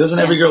you, Megan. Doesn't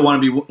every girl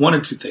want to be one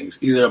or two things?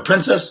 Either a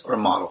princess or a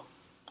model.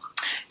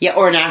 Yeah,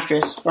 or an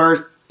actress,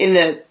 or in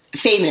the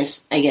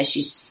famous. I guess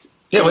she's.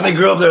 Yeah, when they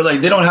grow up, they're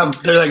like,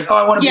 oh,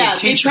 I want to Yeah, be a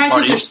they teacher.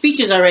 practice their Parties.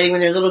 speeches already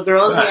when they're little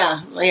girls. Right.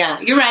 Yeah.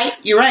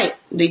 You're right.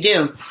 They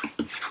do. And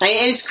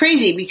it's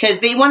crazy because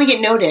they want to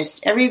get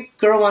noticed. Every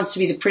girl wants to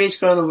be the prettiest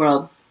girl in the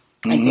world.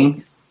 I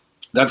think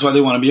That's why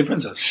they want to be a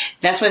princess.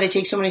 that's why they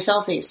take so many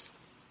selfies.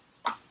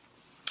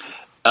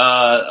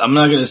 I'm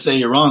not going to say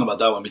you're wrong about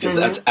that one because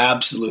that's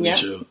absolutely Yeah.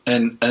 true,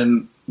 and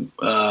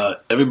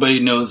everybody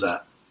knows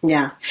that.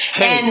 Yeah.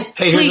 Hey, and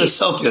here's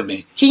please, a selfie of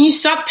me. can you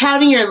stop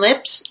pouting your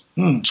lips?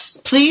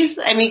 Please?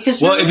 I mean,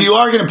 because Well, if you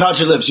are going to pout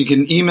your lips, you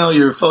can email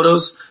your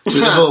photos to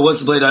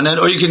info@whatstoplay.net,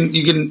 or you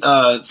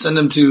can send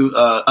them to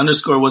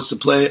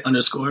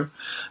 _whatstoplay_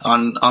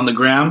 on the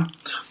gram,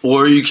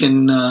 or you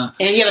can. and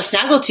if you have a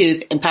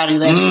snaggletooth and pouty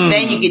lips,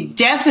 then you could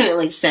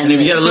definitely send And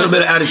if it. you got a little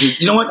bit of attitude,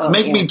 you know what?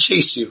 Make yeah. me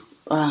chase you.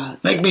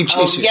 Make me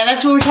chase you. Yeah,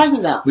 that's what we're talking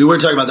about. We were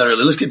talking about that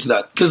earlier. Let's get to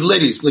that. Because,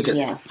 ladies, look at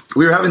Yeah.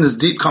 we were having this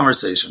deep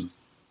conversation.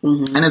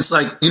 And it's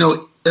like,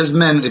 as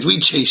men, if we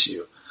chase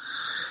you,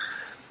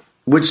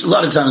 which a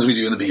lot of times we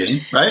do in the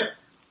beginning, right?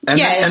 And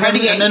Yeah, it's then, hard to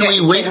get- and then we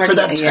it's wait hard for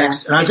to that get-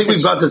 text. yeah. And I think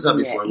we brought this up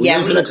before. We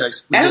wait for that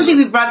text. I don't think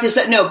we brought this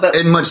up. No, but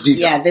in much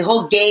detail. yeah, the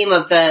whole game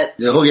of the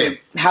whole game.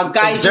 how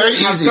guys It's do very it,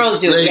 how easy. girls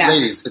do it. Yeah.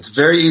 Ladies, it's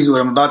very easy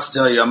what I'm about to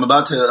tell you. I'm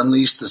about to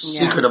unleash the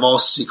secret of all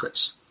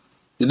secrets.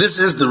 This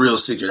is the real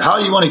secret. How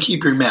do you want to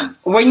keep your man?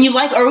 When you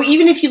like, or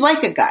even if you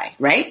like a guy,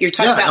 right? You're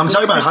talking Yeah, about I'm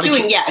talking about how to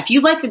pursuing. keep- Yeah, if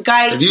you like a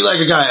guy, If you like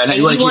a guy and and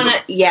you want to keep wanna,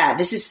 him, yeah,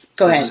 this is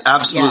go this ahead. is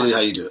absolutely Yeah.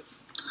 how you do it.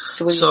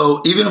 So, when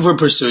So even if we're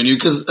pursuing you,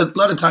 because a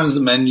lot of times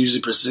the men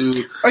usually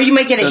pursue, or you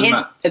might get a doesn't hint.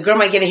 matter. A girl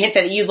might get a hint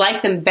that you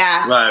like them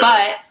back,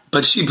 right.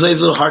 But she plays a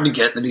little hard to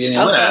get in the beginning.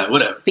 Okay.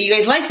 Whatever. But you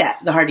guys like that,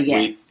 the hard to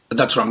get.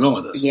 That's where I'm going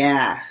with this.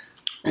 Yeah.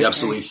 We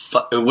absolutely,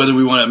 whether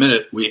we want to admit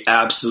it, we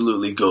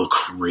absolutely go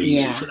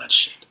crazy for that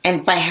shit.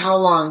 And by how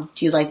long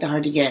do you like the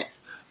hard to get?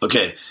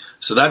 Okay,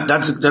 so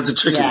that's a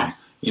tricky Yeah.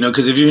 one.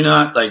 Because if you're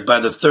not like by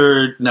the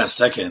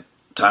second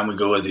time we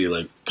go with you,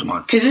 like, come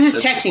on. Because this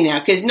is texting now.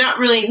 Because not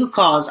really who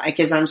calls.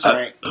 Because I'm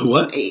sorry. Who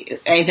what?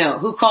 I know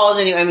who calls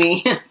anyway. I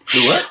mean,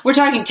 Who what? we're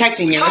talking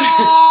texting here. Who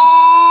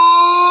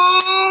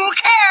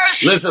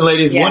cares? Listen,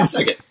 ladies, Yeah. 1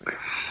 second.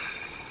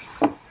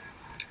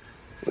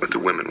 What the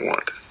women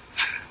want.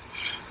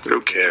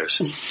 Who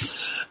cares?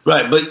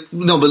 Right, but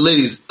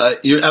ladies,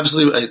 you're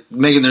absolutely right.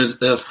 Megan.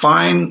 There's a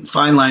fine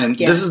line, and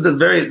Yeah. this is the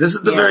very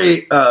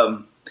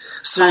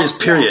serious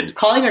period. Yeah.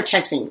 Calling or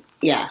texting.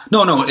 Yeah.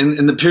 No,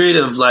 in the period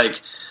of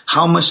like,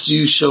 how much do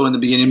you show in the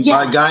beginning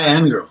Yeah. by guy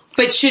and girl?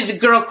 But should the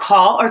girl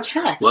call or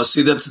text? Well,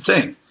 see, that's the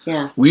thing.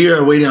 Yeah. We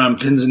are waiting on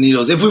pins and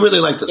needles if we really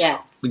like this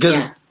girl.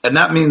 Because, and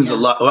that means a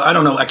lot. Well, I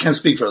don't know. I can't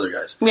speak for other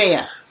guys.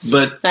 Yeah.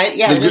 But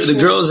the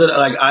girls that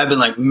like I've been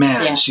like,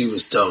 man, she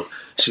was dope.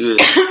 She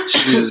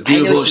was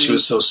beautiful. She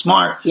was so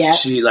smart. Yeah.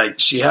 She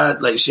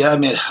had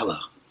me at hello.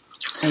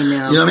 I know. You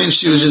know what I mean?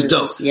 She was just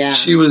dope. Yeah.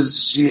 She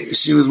was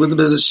with the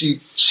business.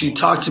 She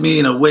talked to me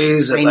in a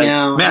ways that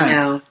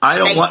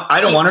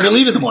I don't want her to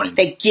leave in the morning.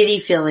 That giddy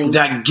feeling.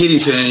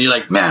 And you're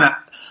like, man,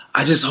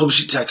 I just hope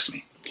she texts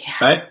me. Yeah.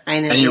 Right?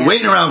 I know. And you're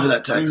waiting around for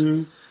that text.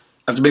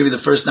 After maybe the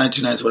first night,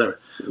 2 nights, whatever.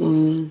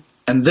 And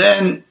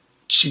then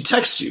she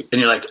texts you and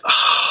you're like,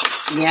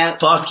 oh,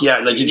 fuck yeah.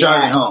 Like you're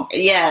driving home.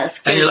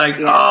 Yes. And you're like,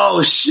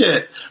 oh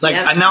shit. Like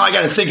now I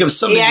got to think of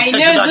something. Yeah, I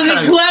know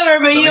something clever,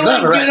 but you don't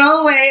want to give it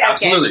all away.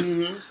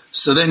 Absolutely. Okay.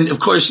 So then, of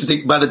course, you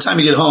think by the time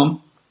you get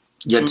home,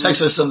 you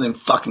text her something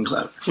fucking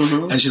clever,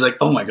 and she's like,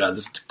 "Oh my god,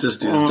 this dude is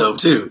dope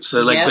too."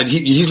 So like, but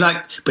he's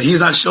not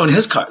showing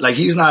his card. Like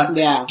he's not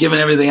giving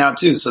everything out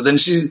too. So then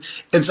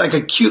it's like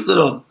a cute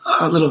little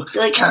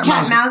like cat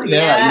mouse. You know what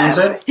I'm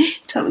saying?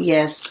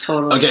 Yes,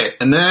 totally. Okay,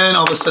 and then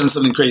all of a sudden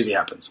something crazy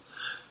happens.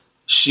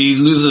 She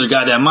loses her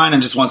goddamn mind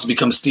and just wants to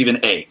become Stephen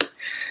A.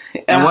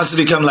 And wants to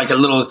become like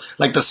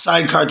the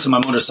sidecar to my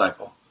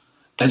motorcycle.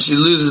 And she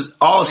loses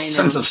all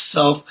sense of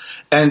self,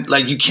 and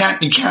like you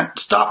can't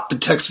stop the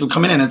text from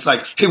coming in. It's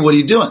like, hey, what are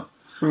you doing?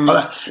 All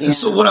that. Yeah. And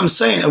so what I'm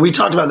saying, and we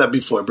talked about that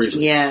before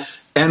briefly.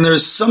 Yes. And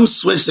there's some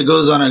switch that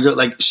goes on.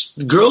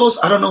 Girls,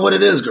 I don't know what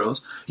it is.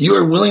 Girls, you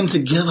are willing to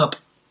give up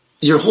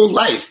your whole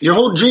life, your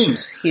whole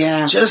dreams,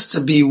 just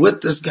to be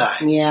with this guy,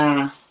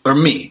 or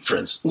me, for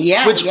instance,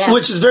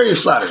 which is very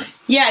flattering.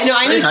 Yeah, no,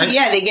 I know. Nice.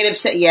 Yeah, they get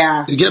upset.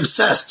 Yeah, you get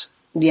obsessed.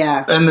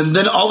 Yeah, and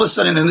then all of a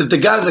sudden, and if the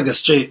guy's like a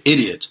straight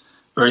idiot.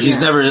 Or he's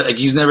never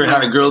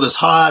had a girl this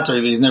hot,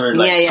 or he's never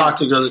talked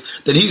to a girl.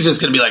 Then he's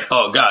just gonna be like,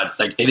 "Oh God!"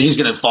 Like, and he's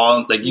gonna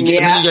fall. Like, and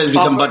then you guys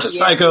become a bunch of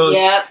psychos.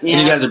 And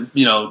you guys are,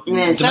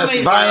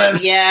 domestic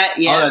violence.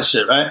 All that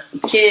shit, right?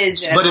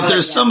 Kids. But if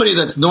there's somebody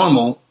that's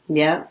normal,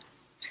 in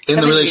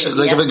the relationship,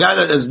 like if a guy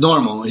that is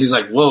normal, he's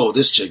like, "Whoa,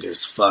 this chick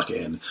is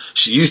fucking.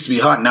 She used to be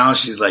hot, now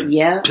she's like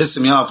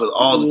pissing me off with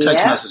all the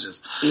text messages."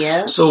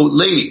 Yeah. So,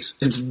 ladies,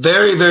 it's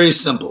very, very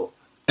simple,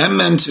 and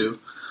men too.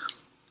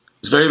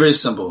 It's very, very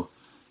simple.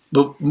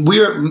 But we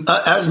are,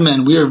 as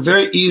men, we are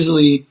very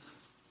easily,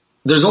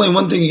 there's only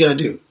one thing you gotta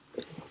do.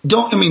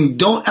 Don't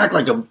act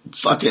like a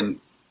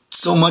fucking,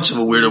 so much of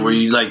a weirdo where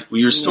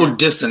you're so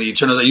distant that you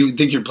turn out, you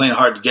think you're playing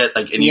hard to get,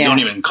 like, and you don't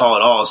even call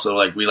at all. So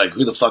like,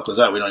 who the fuck was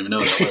that? We don't even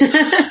know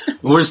that.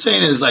 What we're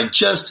saying is like,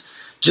 just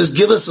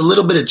give us a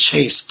little bit of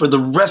chase for the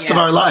rest of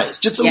our lives.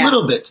 Just a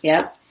little bit.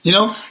 Yep. You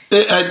know,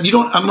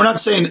 we're not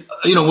saying,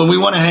 when we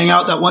want to hang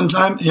out that one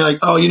time, and you're like,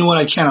 oh, you know what?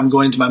 I can't. I'm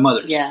going to my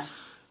mother's. Yeah.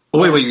 Oh,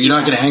 wait, you're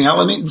not going to hang out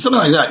with me? Something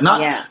like that. Not,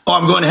 oh,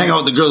 I'm going to hang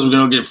out with the girls. We're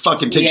going to get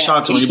fucking take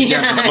shots and we're going to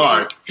dance in the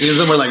bar. Because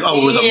then we're like,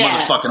 oh, we're the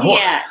motherfucking whore.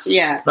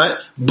 Yeah. Right?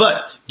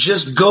 But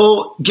just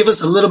go, give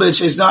us a little bit of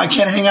chase. No, I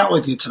can't hang out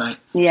with you tonight.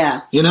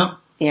 Yeah. You know?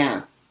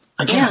 Yeah.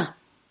 I can't.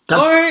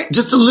 That's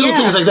just the little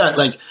things like that.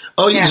 Like,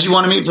 oh, did you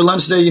want to meet for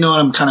lunch today? You know,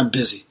 I'm kind of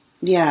busy.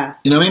 Yeah.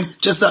 You know what I mean?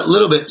 Just that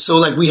little bit. So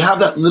like we have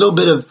that little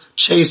bit of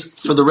chase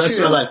for the rest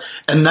of our life.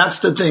 And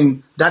that's the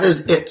thing. That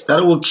is it.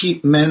 That will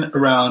keep men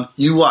around.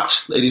 You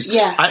watch, ladies.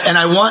 Yeah. And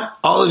I want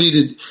all of you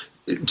to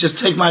just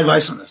take my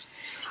advice on this.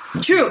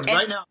 True.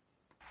 Right now.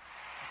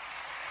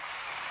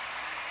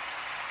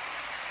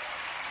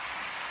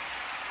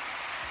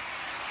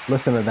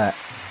 Listen to that.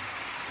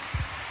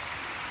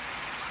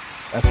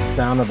 That's the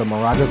sound of the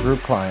Moraga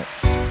Group client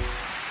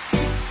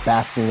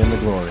basking in the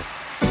glory.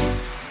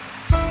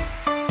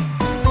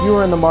 If you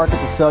are in the market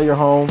to sell your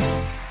home,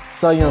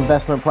 sell your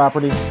investment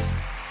property,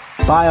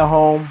 buy a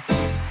home,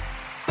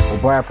 or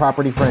buy a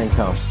property for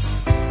income,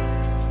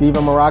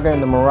 Stephen Moraga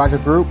and the Moraga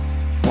Group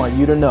want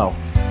you to know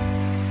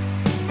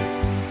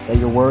that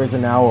your worries are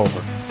now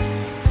over.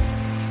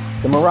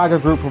 The Moraga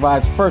Group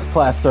provides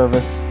first-class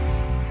service,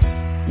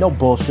 no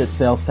bullshit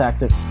sales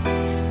tactics,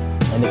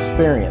 and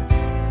experience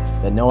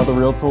that no other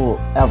realtor will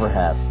ever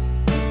have.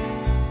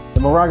 The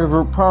Moraga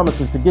Group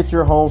promises to get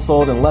your home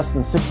sold in less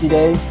than 60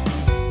 days,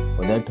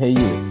 or they pay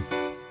you.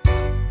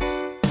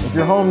 If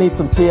your home needs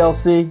some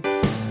TLC,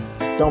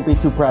 don't be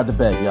too proud to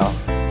beg, y'all.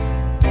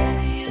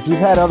 If you've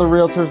had other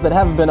realtors that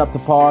haven't been up to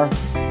par,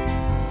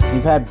 if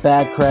you've had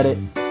bad credit,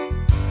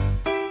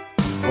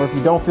 or if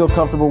you don't feel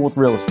comfortable with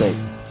real estate,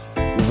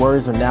 your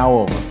worries are now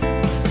over.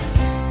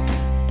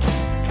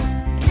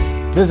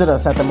 Visit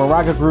us at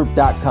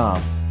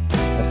themoragagroup.com.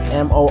 That's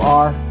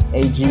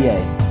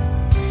MORAGA.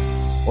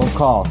 Or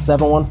call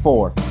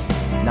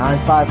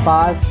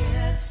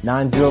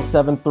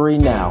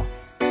 714-955-9073 now.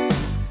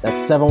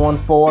 That's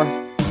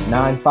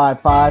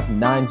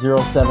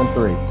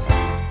 714-955-9073.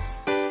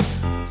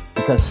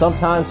 Because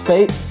sometimes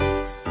fate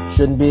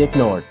shouldn't be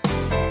ignored.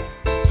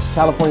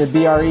 California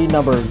BRE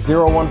number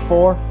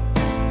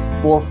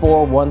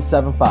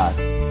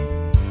 014-44175.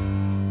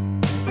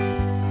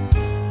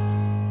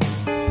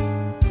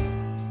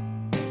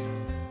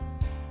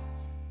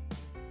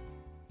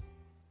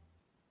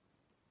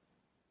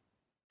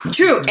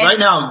 True. And Right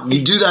now,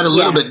 you do that a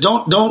little Yeah. bit.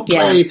 Don't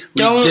play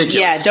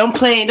ridiculous. Don't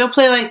play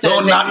like the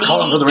Don't not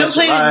call for the rest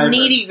don't of play your the life.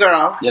 needy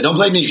girl. Yeah, don't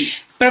play needy.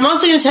 But I'm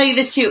also going to tell you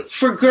this too.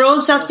 For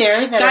girls out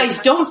there, guys,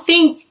 don't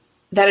think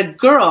that a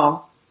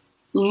girl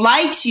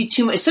likes you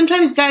too much.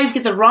 Sometimes guys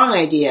get the wrong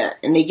idea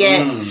and they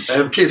get I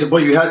have a case of boy.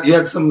 You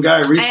had some guy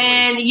recently.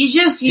 and you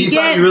He get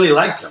thought you really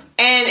liked him.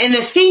 and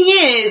the thing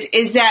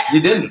is that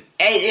You didn't.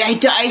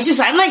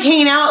 I like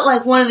hanging out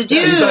like one of the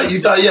dudes. You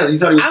thought he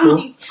was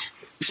cool.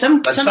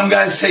 But some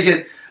guys take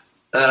it.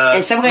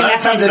 And some guys a lot of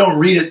act times like- they don't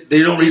read it. They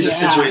don't read the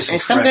Yeah. situation.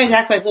 And some correctly. guys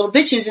act like little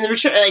bitches in the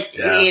return, like,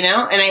 Yeah. you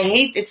know, and I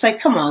hate, it's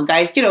like, come on,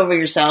 guys, get over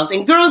yourselves.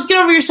 And girls, get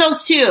over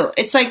yourselves too.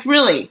 It's like,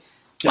 really?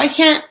 Why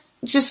can't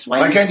you just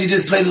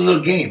play the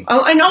little game?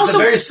 Oh, and also, it's a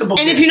very simple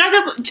and game. if you're not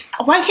gonna,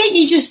 why can't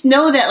you just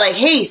know that, like,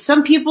 hey,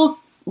 some people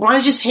want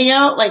to just hang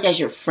out, like, as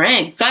your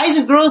friend. Guys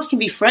and girls can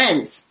be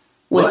friends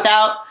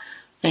without,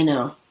 I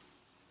know.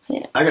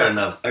 I got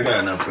enough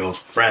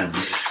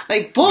girlfriends.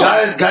 Like, boy.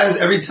 Guys,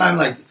 every time,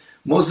 like,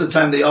 most of the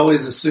time, they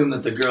always assume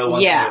that the girl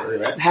wants Yeah. to,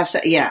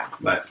 right? Yeah.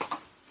 Right.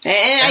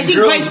 And I think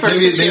girls, vice versa,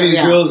 maybe too.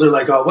 Yeah. girls are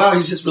like, oh, wow,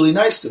 he's just really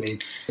nice to me.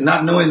 And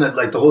not knowing that,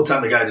 like, the whole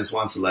time the guy just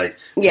wants to, like,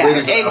 Yeah,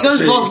 waiting for an it goes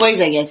opportunity. both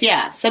ways, I guess.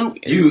 Yeah, I'm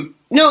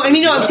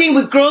What? saying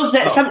with girls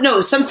that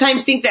Oh.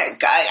 sometimes think that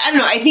I don't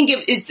know. I think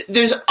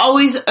there's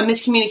always a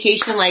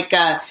miscommunication. Like,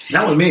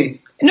 Not with me.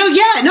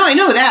 I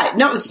know that.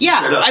 Straight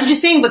up. I'm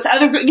just saying with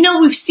other,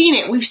 we've seen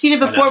it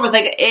before with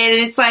like, and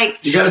it's like,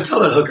 You got to tell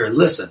that hooker,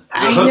 listen. The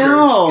I hooker,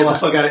 know. Get the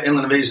fuck out of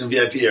Inland Invasion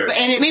VIP area.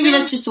 and maybe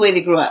that's just the way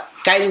they grew up.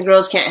 Guys and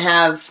girls can't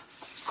have.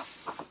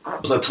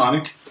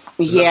 Platonic.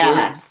 Is that the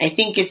Yeah, word? I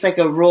think it's like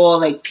a rule,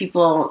 like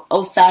people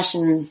old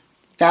fashioned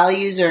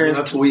values or Well,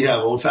 that's what we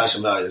have, old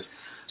fashioned values.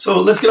 So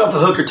let's get off the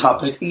hooker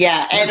topic.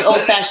 and old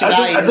fashioned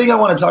values. I think I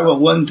want to talk about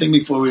one thing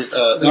before we. I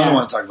Yeah. don't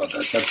want to talk about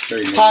that. That's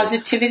very negative.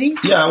 Positivity.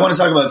 Yeah, I want to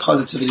talk about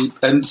positivity,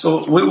 and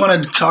so we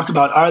want to talk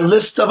about our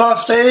list of our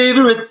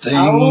favorite things.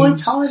 Oh,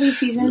 it's holiday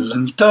season.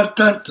 Dun, dun,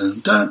 dun,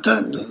 dun, dun,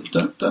 dun, dun,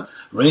 dun, dun.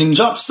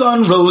 Raindrops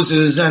on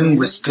roses and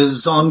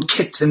whiskers on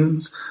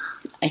kittens.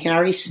 I can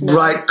already smell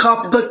Bright it.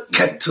 copper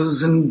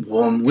kettles and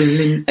warm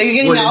willing. Oh, you're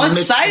getting woolen all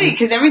excited mittens.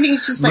 because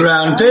everything's just like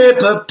Brown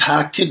paper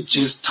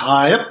packages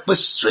tie up with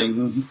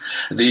string.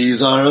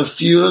 These are a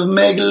few of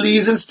Meg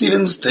Lee's and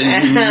Steven's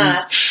things.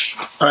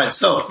 All right,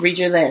 so Read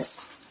your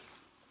list.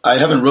 I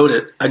haven't wrote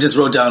it. I just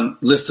wrote down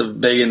list of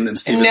Megan and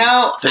Steven's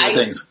No, favorite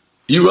things.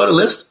 You wrote a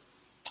list?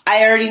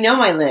 I already know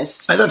my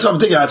list. That's what I'm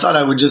thinking. I thought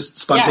I would just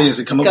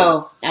spontaneously come up with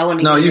Go. it. I want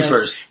to. No, hear you yours.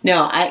 first.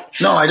 No, I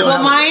don't Well, have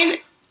it. mine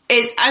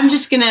is. I'm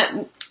just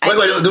gonna. Wait.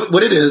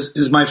 What it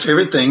is my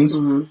favorite things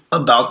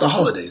about the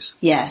holidays.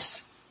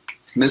 Yes.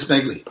 Miss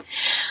Meg Lee.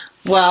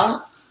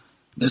 Well,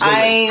 Miss Meg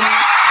Lee.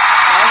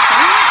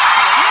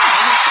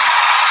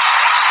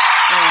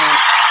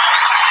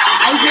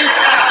 I just.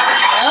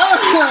 Oh.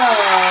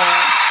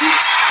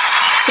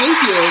 Thank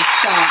you.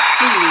 Stop,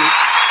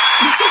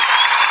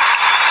 please.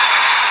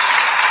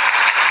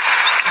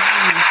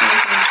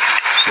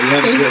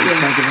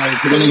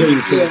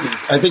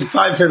 I think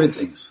 5 favorite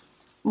things.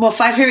 Well,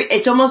 5 favorite.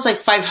 It's almost like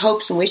 5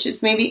 hopes and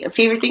wishes, maybe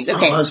favorite things.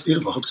 Okay. Oh, that's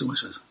beautiful. Hopes and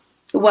wishes.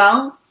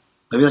 Well,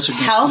 Maybe that's your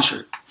next health.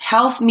 t-shirt.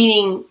 Health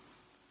meaning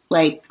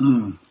like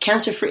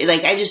cancer free.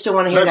 Like I just don't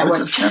want to hear Right, that what's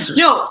word. this cancer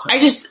No, shit? I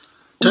just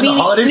During the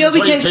holidays? No, That's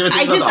one of your because favorite I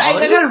things about just the I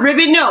got a holidays?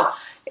 ribbon. No,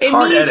 it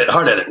Hard means, edit.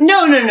 Hard edit.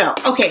 No.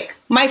 Okay,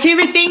 my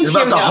favorite things. It's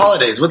about here the we go.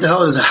 holidays. What the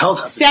hell does the health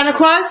have to do Santa with it?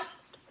 Claus.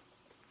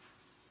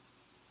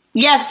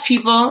 Yes,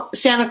 people,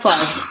 Santa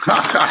Claus.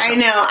 I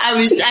know. I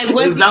was.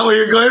 Is that where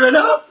you're going right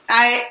now?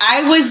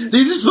 I was.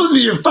 These are supposed to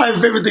be your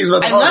 5 favorite things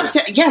about the I love.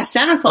 holidays.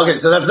 Santa Claus. Okay,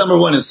 so that's number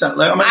 1 is Santa.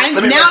 Let me I'm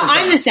write this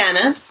down. the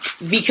Santa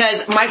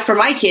because for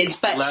my kids,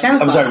 but Santa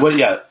I'm Claus. sorry. What?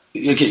 Yeah.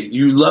 Okay.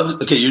 You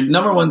love. Okay. Your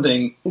number 1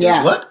 thing is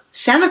what?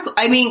 Santa Claus.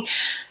 I mean,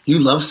 You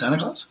love Santa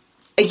Claus?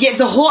 yeah,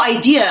 the whole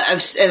idea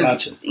of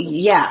Gotcha.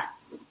 yeah.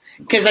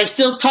 Because I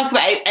still talk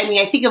about. I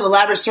mean, I think of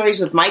elaborate stories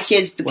with my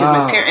kids because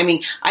Wow. my parent. I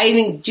mean, I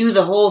even do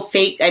the whole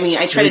fake. I mean,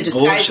 I try to Fake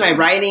disguise bullshit.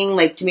 my writing,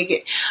 like to make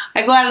it.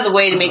 I go out of the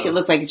way to make it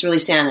look like it's really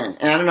Santa,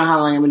 and I don't know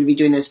how long I'm going to be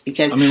doing this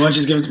because I mean, why don't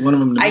you just give one of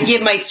them to me? I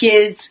give my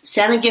kids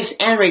Santa gifts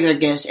and regular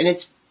gifts, and I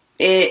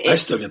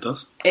still get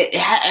those.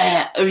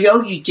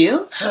 oh, you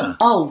do? Yeah.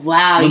 Oh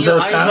wow! When's You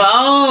that Santa?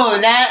 Oh,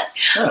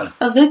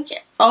 look!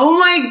 Oh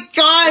my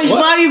gosh! What?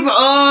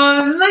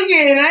 Wow! Look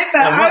at it! I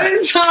thought What? I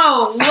was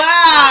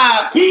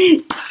wow!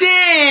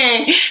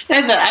 Dang!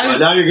 I thought I Well, was.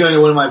 now you're going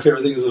to one of my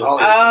favorite things of the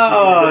holidays.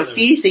 Oh,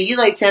 see, so you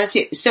like Santa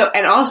too. So,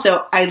 and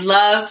also, I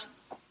love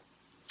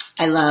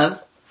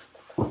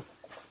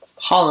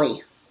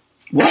Holly.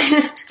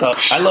 What?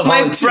 I love My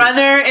Holly too.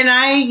 brother and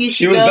I used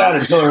She to was go. bad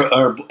until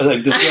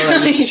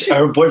this girl,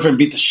 her boyfriend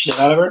beat the shit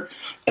out of her,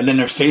 and then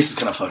her face is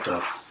kind of fucked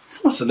up.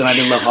 So then I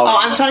didn't love Holly. Oh,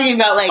 I'm talking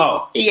about like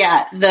Oh.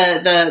 yeah,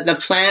 the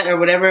plant or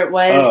whatever it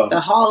was, Oh. the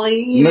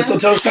holly, you know?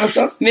 mistletoe kind of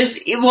stuff.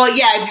 Well,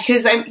 yeah,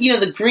 because I'm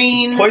the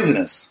green.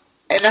 Poisonous.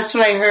 That's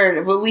what I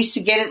heard. But we used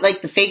to get it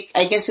like the fake.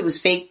 I guess it was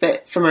fake,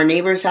 but from our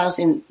neighbor's house.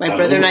 And my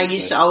brother and I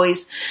used to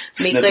always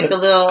make Sniff like it? a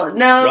little Rub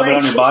it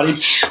on your body?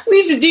 We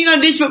used to ding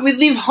dong ditch, but we'd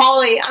leave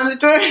holly on the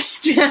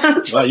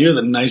doorstep. Wow, you're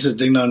the nicest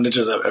ding dong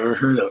ditchers I've ever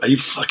heard of. Are you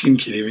fucking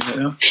kidding me right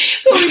now?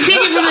 But we take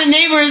it from the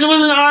neighbors. It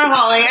wasn't our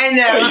holly. I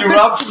know. You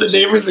robbed from the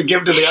neighbors to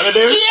give to the other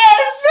neighbors?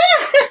 Yes.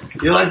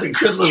 You're like the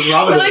Christmas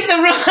Robin We're Hood. like the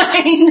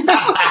Rhine.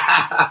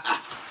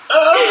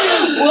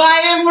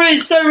 Why? For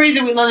some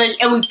reason, we love that,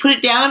 and we put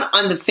it down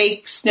on the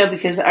fake snow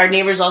because our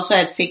neighbors also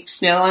had fake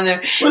snow on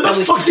there. Where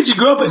the fuck did you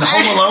grow up in?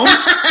 Home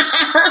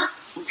Alone?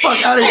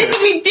 Fuck out of I here.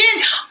 think we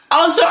did.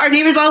 Also, our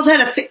neighbors also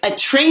had a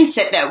train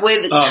set that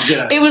would. Oh, get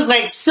out. It was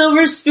like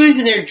silver spoons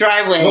in their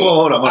driveway. Whoa,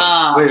 hold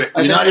on. Wait.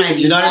 You're not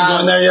even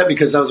going there yet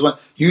because that was one.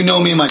 You know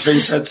me and my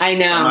train sets. I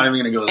know. So I'm not even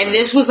going to go there. And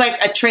this was like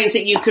a train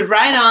set you could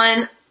ride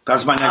on.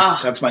 That's my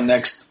next. That's my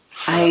next.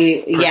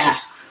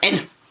 Purchase.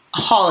 And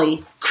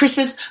holly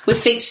Christmas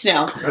with fake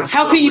snow. That's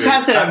How so can you weird.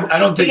 pass it up? I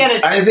don't think.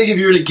 I think if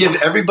you were to give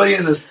everybody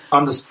on this,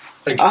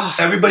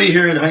 everybody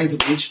here at Huntington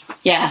Beach,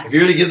 Yeah. if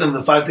you were to give them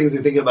the 5 things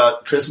they think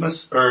about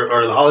Christmas or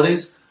the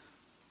holidays,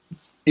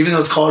 even though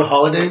it's called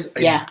holidays,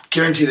 I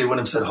guarantee they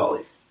wouldn't have said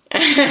holly.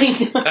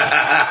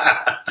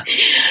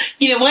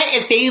 You know what?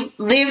 If they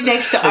lived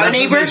next to our that's what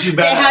neighbor, makes you they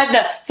bad.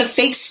 had the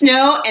fake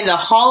snow and the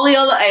holly.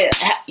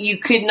 You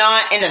could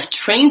not, and the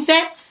train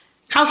set.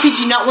 How could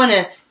you not want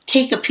to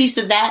take a piece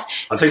of that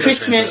I'll take that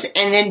Christmas train set.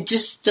 and then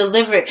just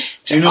deliver it to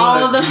Do you know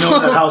all of that, them? you know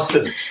what that house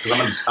is? 'Cause I'm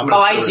gonna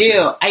Oh,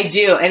 steal I it.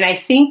 do, and I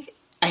think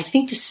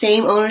the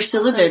same owner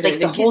still live there. Like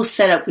the whole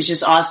setup was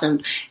just awesome,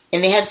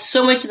 and they had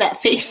so much of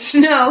that fake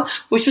snow,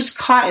 which was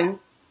cotton,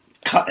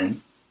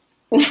 Cotton.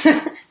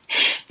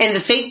 and the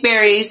fake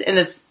berries,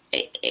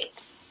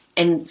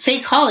 and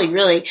fake holly.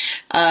 Really,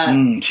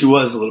 She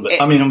was a little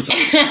bit. I mean, I'm sorry.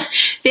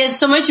 they had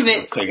so much of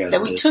it Quick as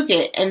that we bitch. took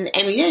it, and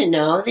we didn't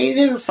know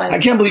they were fine I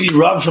can't believe you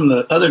robbed from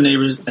the other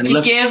neighbors and to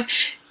left. give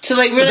to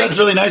like But really that's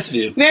really nice of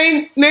you.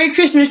 Merry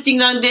Christmas, ding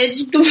dong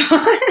bitch. Come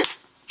on.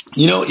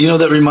 You know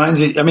that reminds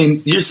me. I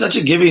mean, you're such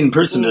a giving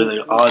person during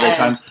the holiday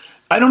times.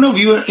 I don't know if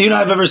you and I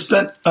have ever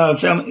spent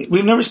family.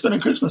 We've never spent a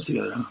Christmas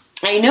together. Huh?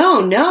 I know,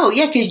 no,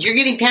 yeah, because you're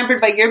getting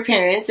pampered by your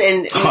parents,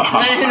 and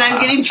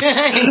I'm getting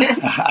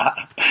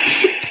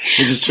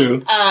Which is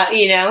true.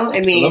 you know, I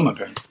I mean, love my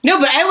parents. no,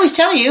 but I always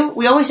tell you,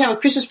 we always have a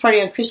Christmas party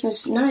on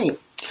Christmas night.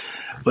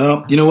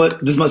 Well, you know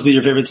what? This must be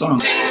your favorite song.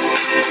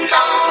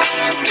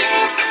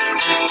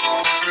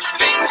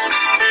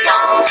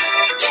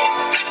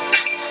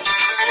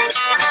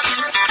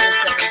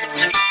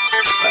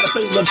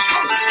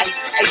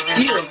 I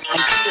do, but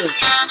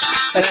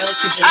I like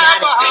the Have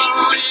a dramatic.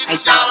 holly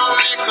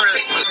jolly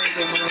Christmas.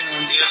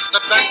 It's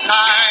the best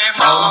time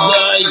of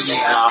the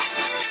year.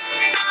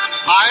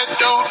 I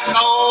don't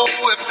know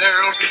if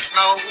there'll be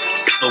snow.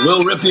 So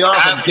we'll rip you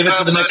off and give it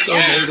to the next door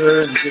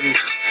neighbor and give you.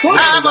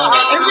 Have a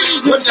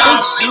holly What's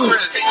that? jolly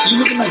Christmas. You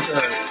look like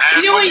a. And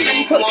You know when what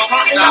you you put walk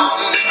cotton down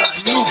on? the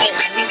street,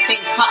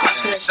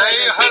 Say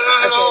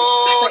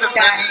hello to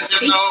friends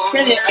They you know.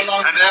 spread it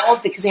along And all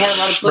because they had a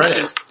lot of Spread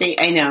bushes.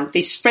 I know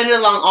they spread it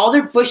along all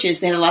their bushes.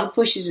 They had a lot of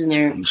bushes in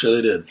there, I'm sure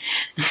they did.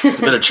 They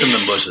better trim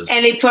them bushes.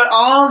 and they put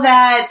all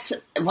that.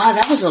 Wow,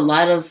 that was a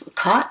lot of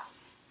cotton.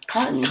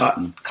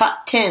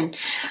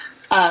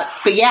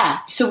 But yeah,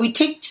 so we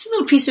take just a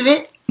little piece of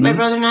it, my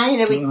brother and I, and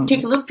then we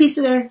take a little piece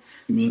of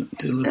Yeah,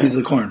 take a little piece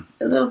of the corn.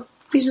 a little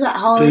piece of that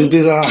holly,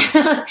 Piece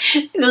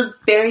of those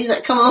berries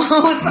that come along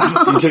with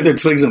them. You took their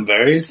twigs and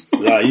berries?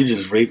 Wow, you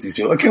just raped these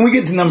people. Can we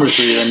get to number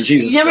 3 then?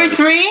 Jesus Number Christ.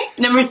 three.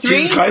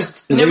 Jesus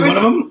Christ? Is he Number one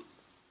of them?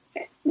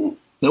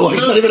 No,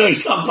 he's not even in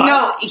your top 5.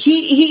 No,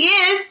 he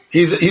is.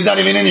 He's not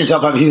even in your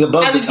top 5. He's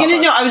above I the was top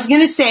 5.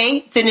 gonna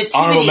say the nativity.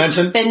 Honorable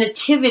mention? The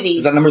nativity.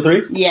 Is that number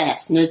 3?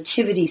 Yes,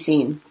 nativity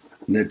scene.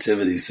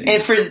 Nativity scene.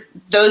 And for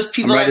those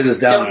people I'm that writing this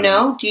down. don't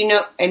know, do you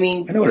know? I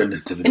mean, I know what a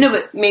nativity I know,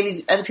 is. but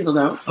maybe other people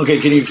don't. Okay,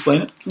 can you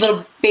explain it?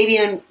 Little baby,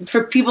 and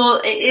for people,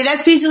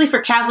 that's basically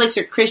for Catholics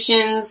or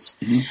Christians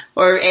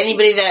or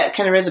anybody that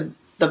kind of read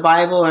the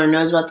Bible or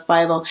knows about the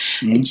Bible.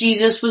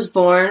 Jesus was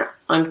born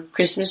on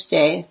Christmas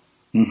Day,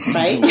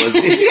 right? Was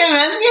he?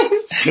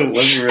 It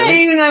Was it I really?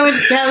 didn't even know what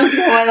that was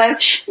for my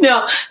life.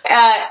 No,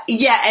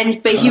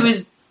 but he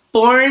was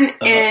born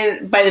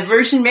by the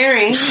Virgin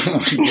Mary,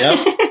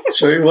 Yep,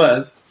 sure he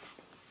was.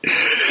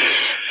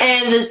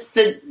 and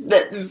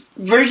the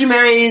Virgin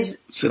Mary's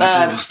It's a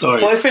beautiful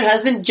story. boyfriend,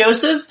 husband,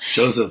 Joseph.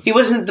 He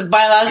wasn't the He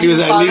biological was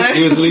at father.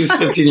 least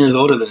 15 years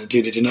older than her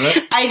too. Did you know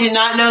that? I did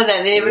not know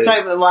that. They never Yes.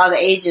 talked about a lot of the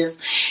ages.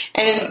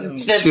 And then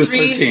the She was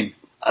three. 13,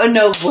 Oh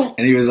no! What?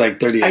 and he was like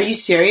 38. Are you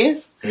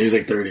serious? He was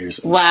like 30 or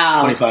something.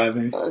 Wow. 25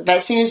 maybe.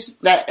 That seems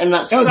that I'm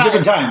not That was surprised.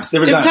 different times.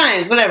 Different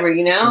times, whatever,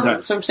 you know? Different times.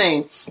 That's what I'm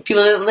saying.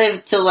 People didn't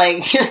live till like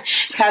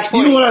past 40.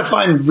 You know what I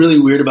find really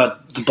weird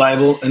about the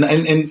Bible? And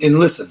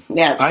listen,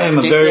 Yeah, it's I am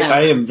contradictory,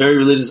 I am very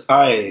religious.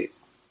 I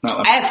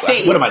have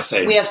faith. What am I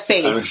saying? We have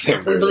faith. I'm saying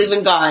We very believe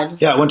in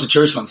God. Yeah, I went to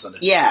church on Sunday.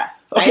 Yeah.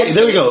 I Okay, have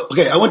there we faith. go.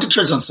 Okay, I went to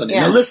church on Sunday.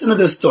 Yeah. Now listen to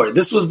this story.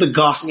 This was the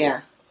gospel.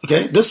 Yeah.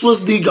 Okay, this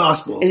was the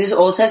gospel. Is this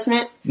Old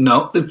Testament?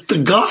 No, it's the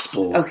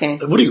gospel. Okay.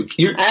 What are you?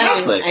 You're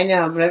Catholic. I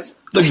know, but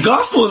the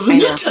gospel is the I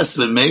New know.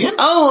 Testament, Megan.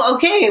 Oh,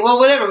 okay. Well,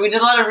 whatever. We did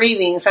a lot of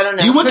readings. I don't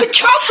know. You went to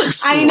Catholic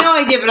school. I know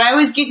I did, but I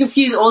always get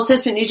confused. Old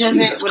Testament, New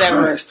Testament, Jesus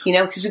whatever. Christ. You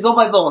know, because we go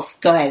by both.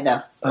 Go ahead,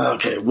 though.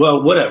 Okay,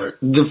 well, whatever.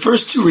 The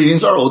first two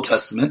readings are Old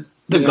Testament.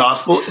 The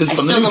gospel is I from the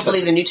still New don't Testament.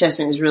 believe the New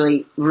Testament is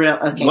really real.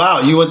 Okay.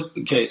 Wow, you went.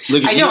 Okay,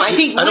 look. I don't. I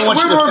think I don't want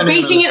you to we're offend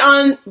basing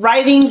anyone. it on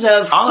writings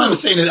of. All I'm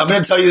saying is, I'm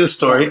going to tell you this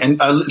story, and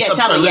it's Yeah, up to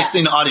tell our me, yeah.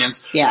 listening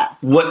audience Yeah.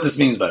 what this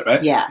means by it,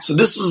 right? Yeah. So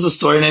this was the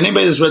story, and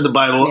anybody that's read the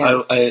Bible,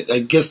 Yeah.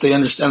 I guess they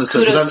understand the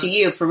story. 'cause Kudos I've- to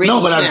you for reading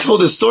No, but it. I've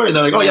told this story, and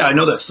they're like, "Oh yeah, I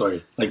know that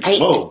story." Like,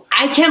 whoa,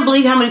 I can't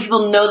believe how many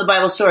people know the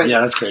Bible story. yeah,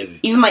 that's crazy.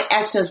 Even my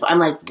ex knows. I'm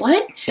like,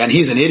 what? And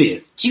he's an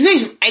idiot. Do you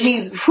guys? I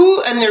mean,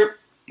 who? And they're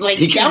like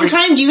He can't read-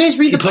 downtime. Do you guys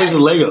read He the plays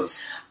Bible? with Legos.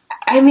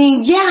 I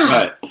mean, yeah. All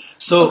right.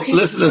 So Okay.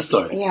 listen to this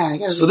story. Yeah, I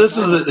gotta So read this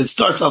the was. It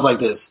starts off like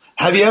this.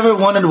 Have you ever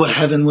wondered what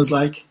heaven was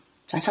like?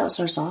 That's how it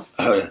starts off.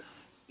 Oh, yeah.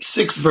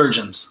 6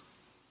 virgins.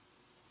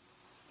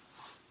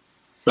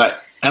 Right.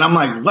 And I'm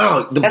like,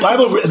 wow, the That's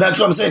Bible, what- that's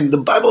what I'm saying. The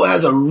Bible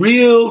has a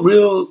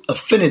real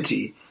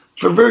affinity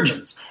for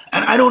virgins.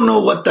 And I don't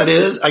know what that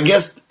is. I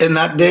guess in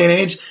that day and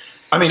age,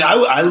 I mean, I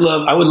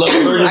would love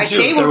a virgin I too.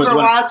 stayed if there one was for a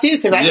one. while too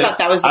because I Yeah. thought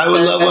that was. I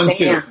would love one thing,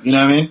 too. Yeah. You know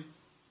what I mean?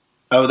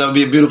 Oh, that would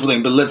be a beautiful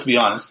thing. But let's be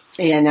honest.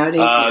 Yeah, nowadays.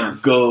 Yeah.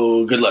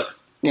 Good luck.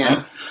 Yeah.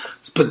 Right?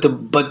 But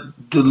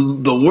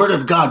the word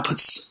of God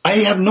puts. I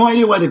have no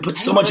idea why they put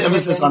so much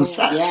emphasis on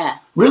sex. Yeah.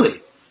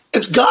 Really,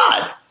 it's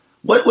God.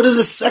 What is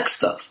this sex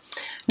stuff?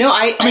 No,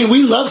 I mean,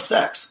 we love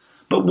sex,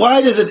 but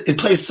why does it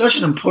plays such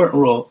an important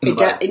role in the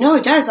Bible? No,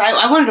 it does.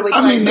 I wanted to wait. I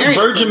till mean, was the married.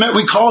 Virgin Mary.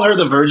 We call her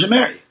the Virgin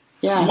Mary.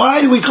 Yeah. Why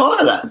do we call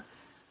her that?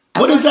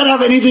 What does that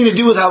have anything to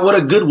do with what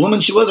a good woman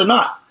she was or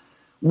not?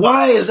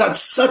 Why is that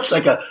such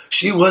like a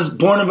she was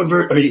born of a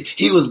virgin?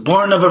 He was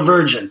born of a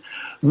virgin.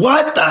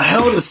 What the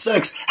hell does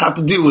sex have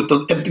to do with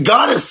the? If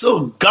God is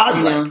so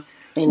godlike,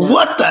 I know.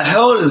 what the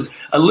hell does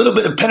a little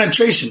bit of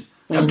penetration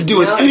have to do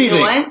with No, you anything?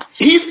 know what?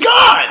 He's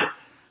God.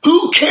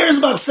 Who cares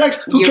about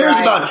sex? Who You're cares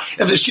right. about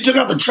if she took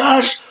out the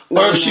trash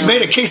or if she know.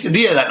 made a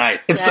quesadilla that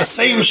night? It's the That's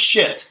same it.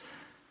 shit.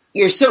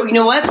 You're so. You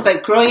know what?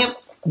 But growing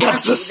up,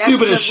 That's the actually,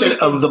 stupidest the shit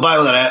of the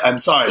Bible that I'm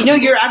sorry. You know,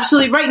 you're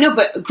absolutely right. No,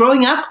 but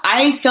growing up,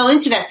 I fell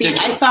into that thing.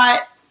 Ridiculous. I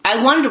thought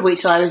I wanted to wait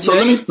till I was So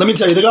married. let me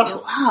tell you the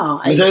gospel.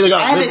 Wow, Let me tell you the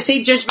gospel. I had that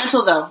same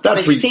judgmental though.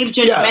 That's like, same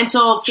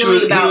judgmental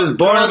feeling about. He was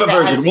born of a girls that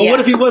virgin. has- Well, yeah. what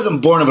if he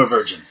wasn't born of a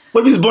virgin?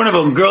 What if he was born of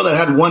a girl that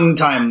had one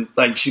time,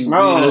 like she had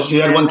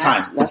man, one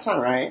time? That's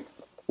not right.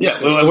 Yeah,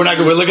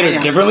 we're looking at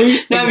it differently.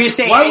 No, I'm just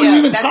saying. Why I are we know.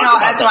 even That's talking all-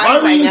 about that's that? why Why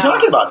are we I even know.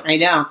 talking about it? I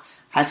know.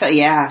 I felt.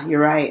 Yeah, you're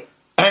right.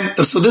 And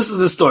so this is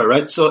the story,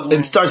 right? So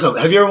it starts up.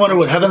 Have you ever wondered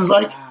what heaven's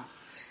like?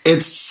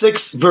 It's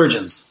 6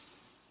 virgins.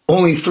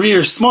 Only 3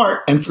 are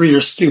smart and 3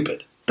 are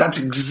stupid.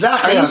 That's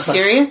exactly. Are you how it's like.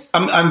 serious?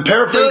 I'm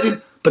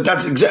paraphrasing, but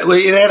that's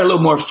exactly. It had a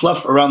little more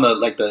fluff around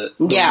the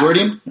Yeah.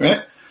 wording,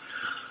 right?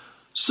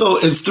 So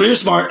it's 3 are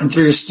smart and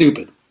 3 are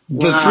stupid.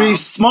 The Wow. 3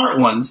 smart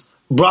ones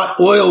brought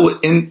oil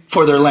in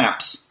for their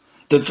lamps.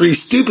 The 3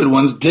 stupid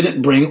ones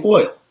didn't bring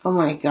oil. Oh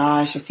my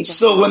gosh! I think.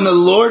 So when the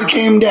Lord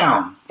came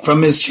down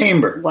from his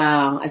chamber,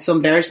 Wow, I feel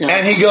embarrassed now.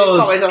 and he Call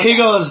myself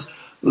goes, that.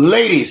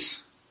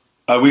 ladies,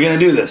 are we going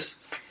to do this?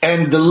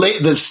 And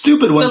the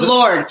stupid ones, The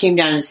Lord came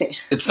down and said,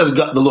 it says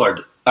God, the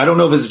Lord. I don't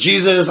know if it's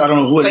Jesus. I don't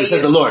know who it But is. It said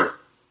you- the Lord.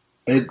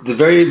 They're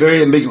very,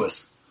 very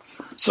ambiguous.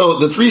 So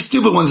the 3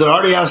 stupid ones that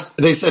already asked,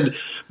 they said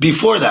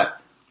before that,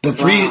 the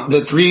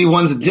three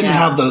ones that didn't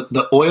Yeah. have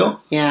the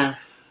oil "Yeah,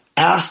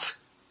 asked,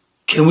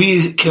 can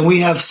we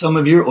have some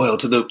of your oil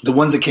to the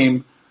ones that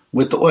came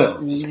with the oil?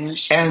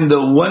 And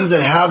the ones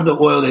that have the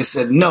oil, they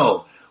said,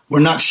 no, we're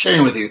not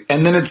sharing with you.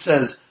 And then it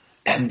says,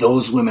 and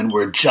those women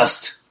were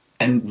just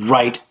and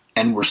right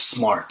and were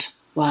smart.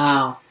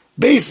 wow."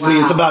 Basically,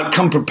 Wow. it's about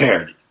come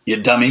prepared,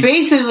 you dummy.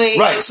 Basically,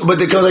 Right, so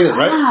but it comes like this,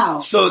 right? Wow.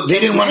 So they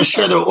didn't want to Judgmental.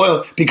 share their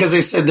oil because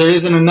they said there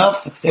isn't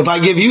enough. If I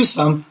give you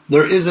some,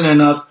 there isn't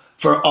enough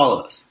for all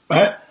of us,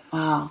 right?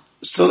 Wow.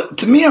 So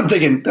to me, I'm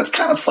thinking that's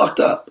kind of fucked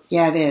up,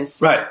 Yeah, it is.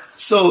 right?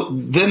 So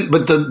then,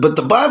 but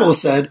the Bible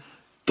said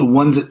the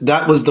ones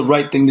that was the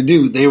right thing to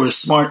do. They were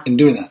smart in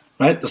doing that,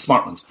 right? The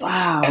smart ones.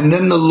 Wow. And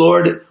then the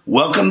Lord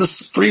welcomed the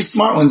 3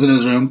 smart ones in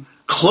His room,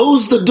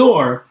 closed the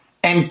door,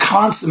 and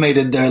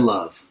consummated their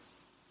love.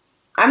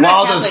 I'm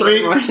not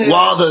Catholic anymore.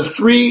 While the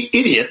 3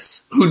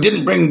 idiots who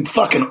didn't bring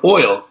fucking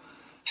oil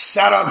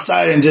sat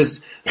outside and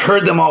just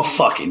heard them all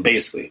fucking,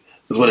 basically,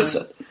 is what it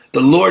said.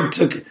 The Lord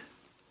took.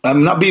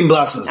 I'm not being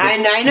blasphemous. But I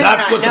know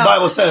that's you're what not, the no.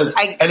 Bible says.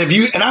 I-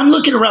 And I'm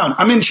looking around.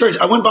 I'm in church.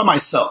 I went by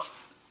myself.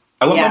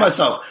 I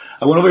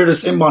went over here to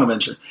St.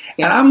 Bonaventure.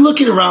 Yeah. And I'm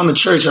looking around the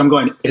church and I'm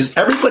going, is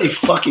everybody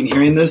fucking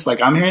hearing this like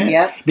I'm hearing it?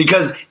 Yep.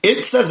 Because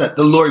it says that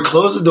the Lord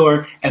closed the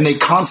door and they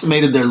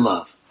consummated their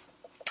love.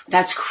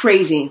 That's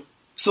crazy.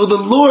 So the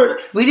Lord,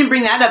 We didn't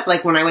bring that up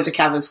like when I went to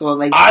Catholic school.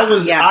 Like I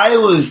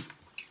was,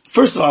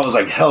 first of all, I was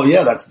like, hell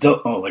yeah, that's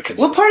dope. Oh, like,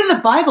 it's, What part of the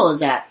Bible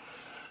is that?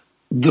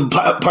 The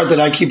part that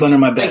I keep under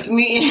my bed. Like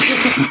me,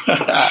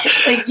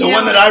 The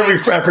one that I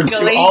reference to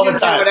all the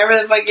Galatians or time. whatever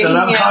the fuck. Because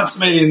I'm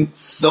consummating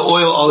the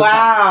oil all the time.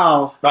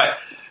 Wow. Right.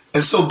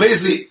 And so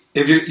basically,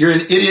 if you're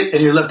an idiot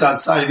and you're left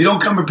outside, if you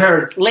don't come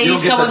prepared,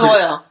 Ladies you don't get come with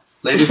that oil.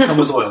 Ladies come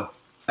with oil.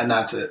 And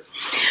that's it.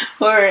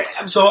 Or,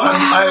 So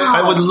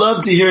I would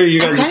love to hear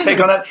you guys' take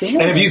on that.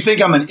 embarrassed. And if you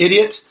think I'm an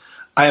idiot,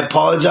 I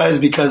apologize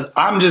because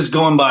I'm just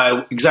going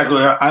by exactly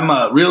what I'm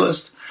a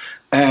realist.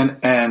 And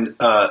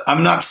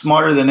I'm not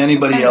smarter than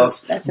anybody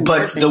else. That's but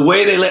embarrassing. the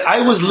way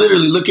I was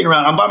literally looking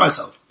around. I'm by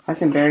myself.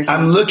 That's embarrassing.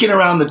 I'm looking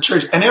around the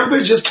church, and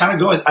everybody's just kind of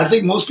going. I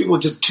think most people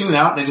just tune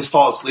out and they just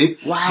fall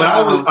asleep.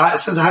 Wow. But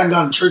since I hadn't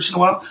gone to church in a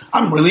while,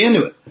 I'm really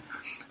into it.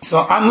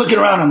 So I'm looking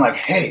around. I'm like,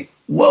 hey,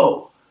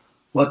 whoa,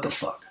 what the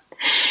fuck?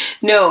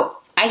 No,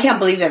 I can't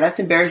believe that. That's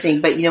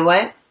embarrassing. But you know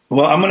what?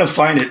 Well, I'm going to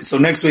find it. So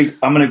next week,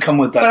 I'm going to come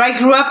with that. But I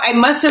grew up. I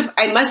must,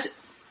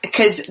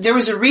 because there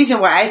was a reason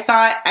why I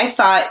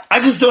thought. I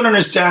just don't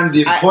understand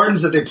the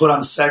importance that they put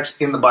on sex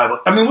in the Bible.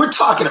 I mean, we're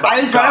talking about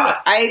I was brought God.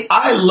 up.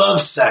 I love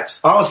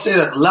sex. I'll say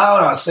that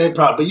loud. I'll say it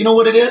proud. But you know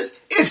what it is?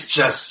 It's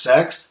just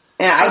sex.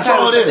 Yeah, I That's thought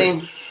all it it was the is.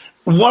 same.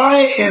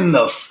 Why in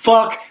the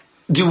fuck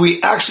do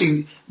we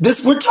actually...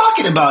 We're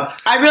talking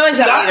about... I realized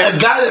that later. A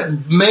guy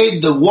that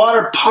made the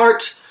water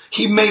part.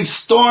 He made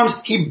storms.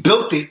 He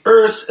built the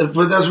earth. If that's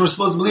what we're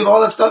supposed to believe,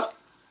 all that stuff.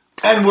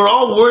 And we're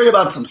all worried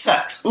about some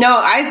sex. No,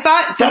 I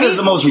thought That is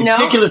the most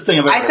ridiculous thing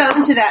I've ever I fell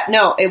into that.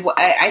 No,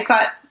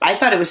 I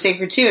thought it was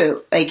sacred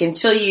too. Like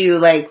until you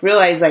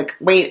realize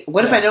wait,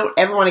 what if I don't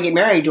ever want to get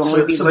married? Do I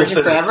want to be a Simple virgin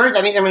physics. forever?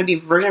 That means I'm going to be a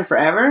virgin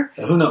forever.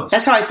 Who knows?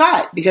 That's how I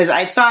thought because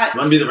I thought You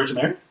want to be the Virgin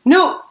Mary?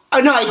 no, oh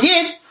no, I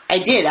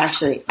did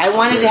actually. I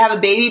wanted to have a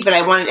baby, but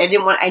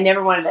I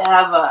never wanted to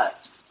have a.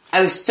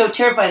 I was so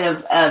terrified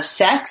of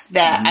sex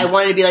that I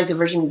wanted to be like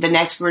the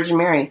next Virgin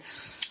Mary.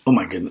 Oh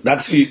my goodness.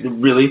 That's who you,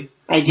 really?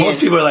 I did. Most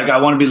people are like,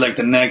 I want to be like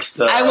the next...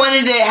 I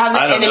wanted to have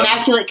I don't an know.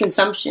 immaculate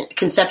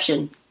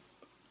conception.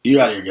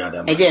 You out of your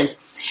goddamn I mind. did.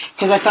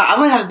 Because I thought, I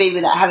want to have a baby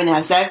without having to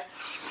have sex.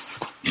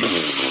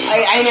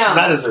 I know.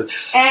 That is it.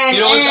 And,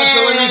 You know what? That's the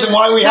only reason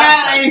why we have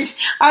sex.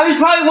 I was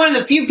probably one of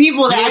the few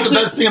people that You know what the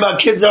actually... best thing about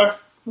kids are?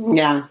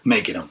 Yeah.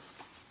 Making them.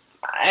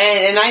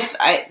 And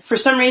I, for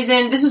some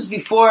reason, this was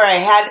before I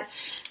had...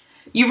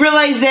 You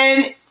realize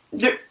then...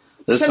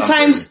 This sounds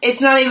sometimes crazy.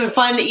 it's not even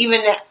fun to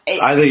even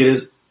I think it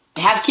is.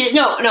 have kids.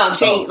 No, I'm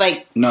saying,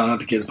 No, not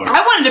the kids part.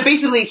 I wanted to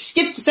basically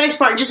skip the sex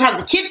part and just have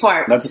the kid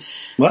part. That's...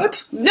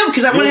 What? No,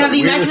 because I You're want to have the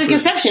the weirdest immaculate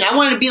person. conception. I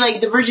wanted to be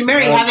like the Virgin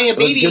Mary Well, having a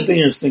well, it's baby. a good thing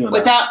you're single now.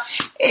 Without,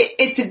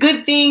 it's a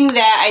good thing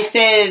that I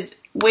said,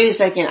 wait a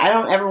second, I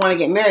don't ever want to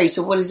get married.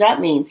 So what does that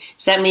mean?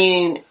 Does that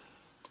mean,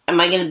 am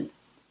I going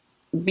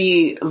to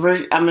be,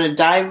 I'm going to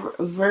die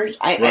virgin?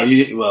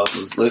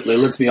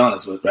 Let's be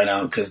honest with right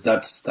now because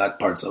that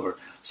part's over.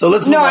 So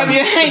let's move No, on. I know,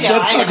 Let's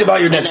I talk know,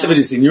 about your I know.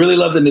 nativity scene. You really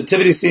love the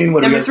nativity scene.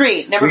 What do Number we got?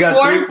 three. Number we got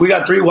four? We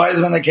got 3 wise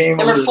men that came.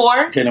 Number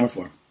 4? Okay, number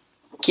 4.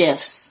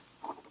 Gifts.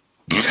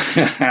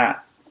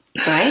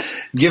 Right?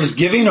 Gifts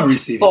giving or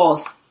receiving?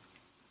 Both.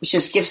 It's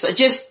just gifts.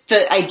 Just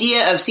the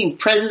idea of seeing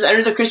presents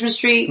under the Christmas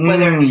tree,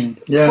 whether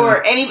yeah.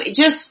 for any,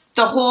 just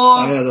the whole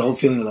Oh, yeah, the whole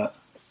feeling of that.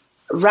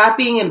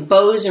 wrapping and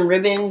bows and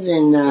ribbons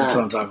and That's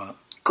what I'm talking about.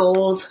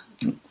 gold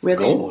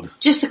ribbon. Gold.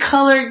 Just the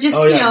color, just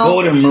Oh yeah,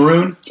 gold and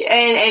maroon.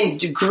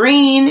 and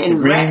green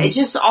and red. greens. It's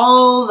just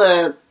all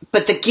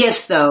but the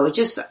gifts though. It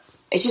just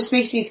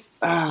makes me.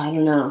 I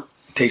don't know.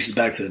 Takes you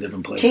back to a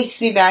different place. Takes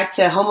me back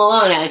to Home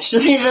Alone.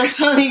 Actually, that's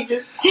something.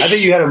 I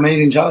think you had an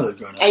amazing childhood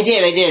growing up. I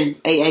did,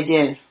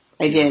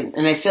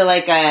 and I feel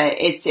like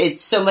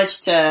it's so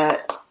much to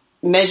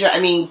measure. I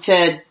mean,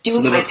 to do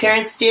what Live my up to.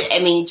 parents did. I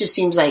mean, it just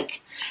seems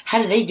like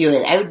how do they do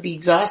it? I would be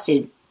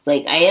exhausted.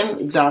 Like I am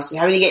exhausted.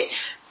 Having to get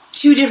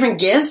 2 different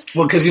gifts.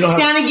 Well, because you don't have,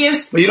 Santa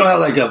gifts. but you don't have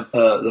like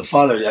the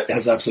father that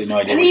has absolutely no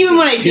idea. And what he's even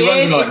when I doing. He runs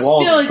did, into, like, it's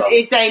walls and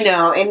still, stuff. I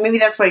know, and maybe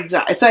that's why. So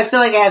I feel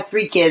like I have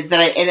 3 kids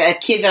and a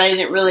kid that I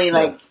didn't really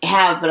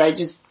have, but I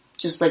just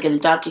like an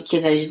adopted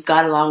kid that I just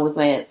got along with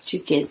my 2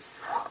 kids.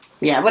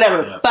 Yeah,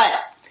 whatever. Yeah. But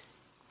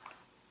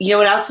you know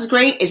what else is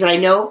great is that I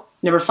know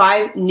number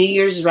 5, New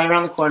Year's is right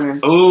around the corner.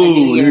 Oh, A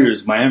new year.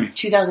 here's Miami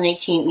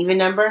 2018 even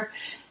number.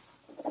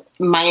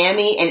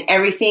 Miami and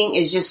everything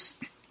is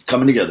just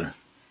coming together.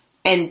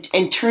 and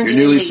turns You're a new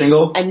newly leaf.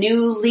 single? A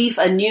new leaf,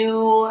 a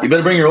new. You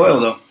better bring your oil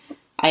though.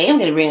 I am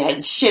going to bring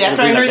it. Shit,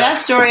 after I bring heard that that back.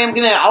 story, I'm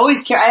going to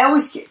always carry. I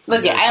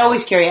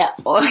always carry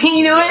apple.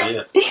 You know what?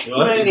 Yeah. You, know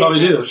what? You probably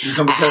do. You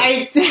come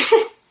prepared.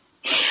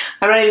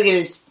 I'm not even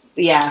going to.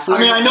 Yeah. If we I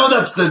mean, were- I know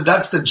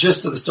that's the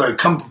gist of the story.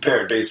 Come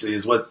prepared, basically,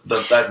 is what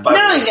that Bible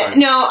Not only is that, like.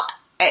 no,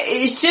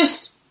 it's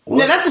just. What?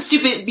 No, that's a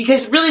stupid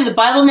because really the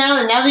Bible now,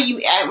 and now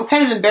that I'm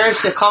kind of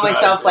embarrassed to call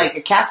myself like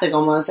a Catholic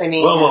almost. I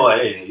mean, Whoa,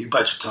 hey, you bite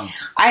your tongue.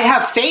 I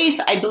have faith.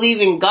 I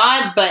believe in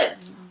God, but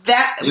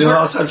that You know who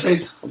else had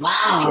faith?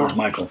 wow, George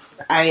Michael.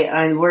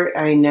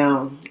 I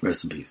know.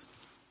 Rest in peace.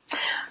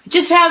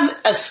 Just have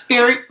a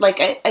spirit, like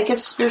I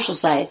guess a spiritual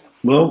side.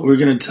 Well, we're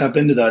going to tap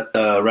into that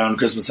around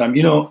Christmas time.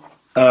 You know,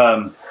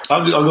 I'll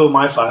go with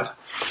my 5.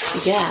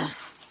 Yeah,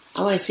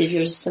 I want to see if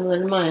yours is similar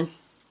to mine.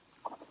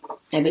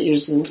 I bet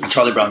yours is.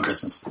 Charlie Brown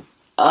Christmas.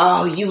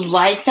 Oh, you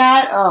like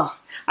that? Oh,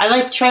 I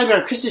like the Charlie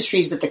Brown Christmas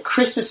trees, but the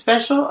Christmas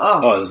special?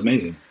 Oh, it was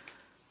amazing.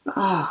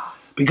 Oh.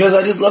 Because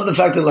I just love the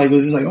fact that like it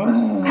was just like.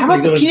 How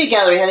about the Peanut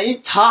Gallery? How they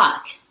didn't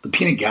talk? The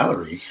Peanut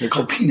Gallery. They're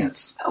called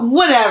Peanuts.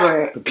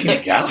 Whatever. The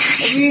Peanut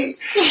Gallery.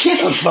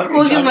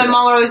 Well, dude, my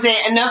mom would always say,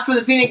 "Enough for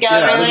the Peanut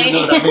Gallery." Yeah, I don't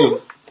know what that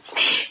means.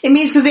 It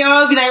means because they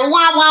all be like,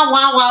 "Wah wah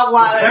wah wah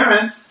wah."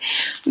 Parents.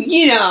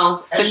 You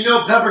know. And you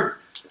know,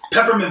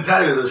 Peppermint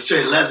Patty was a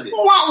straight lesbian.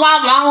 Wah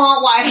wah wah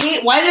wah wah. I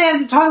hate. Why do they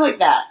have to talk like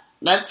that?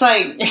 That's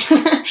like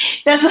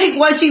that's like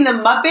watching the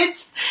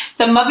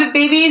Muppet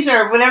Babies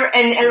or whatever,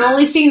 and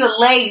only seeing the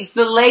legs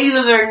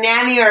of their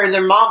nanny or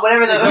their mom,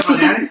 whatever.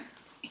 Nanny?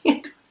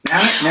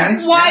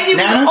 Nanny? Why did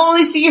Nana? we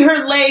only see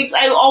her legs?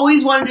 I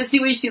always wanted to see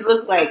what she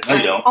looked like. No,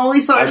 you don't.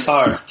 Only saw I her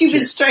saw her.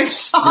 stupid striped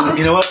socks.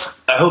 You know what?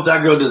 I hope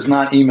that girl does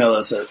not email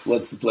us at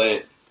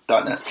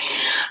what'stheplay.net.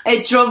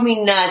 It drove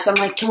me nuts. I'm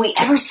like, can we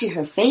ever see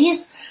her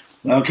face?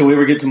 Now, can we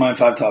ever get to my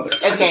 5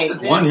 topics? Okay.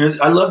 One here.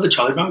 I love the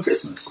Charlie Brown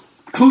Christmas.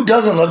 Who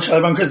doesn't love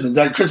Charlie Brown Christmas?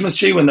 That Christmas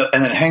tree and then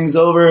it hangs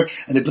over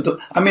and they put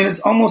it's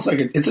almost like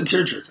it's a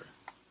tearjerker.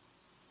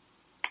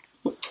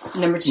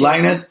 Number 2.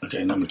 Linus.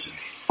 Okay, number 2.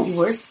 You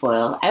were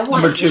spoiled. I wanted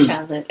Number 2.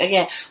 childhood.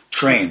 Okay.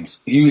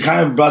 Trains. You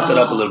kind of brought that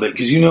up a little bit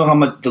because you know how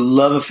much the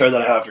love affair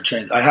that I have for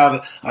trains. I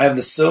have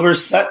the silver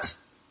set.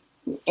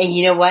 And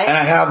you know what? And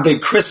I have the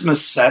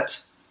Christmas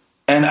set.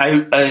 And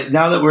I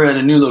now that we're at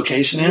a new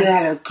location here, you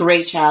had a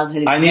great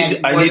childhood. I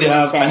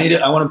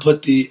want to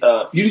put the.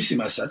 You see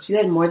my sets. You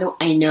had more than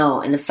I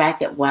know, and the fact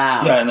that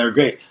Yeah, and they're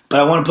great.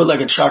 But I want to put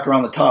like a track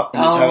around the top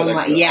and just have it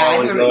like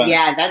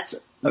that's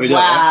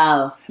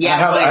wow. Yeah,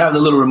 I have the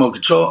little remote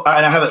control,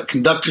 and I have a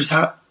conductor's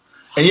hat.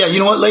 And yeah, you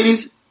know what,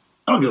 ladies?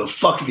 I don't give a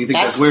fuck if you think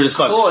that's weird as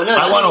fuck. Cool. No,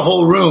 I want a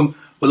whole room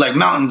with like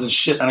mountains and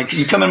shit. And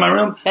you come in my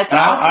room, that's and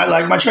awesome. I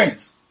like my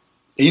trains.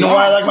 And you know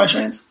why I like my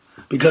trains?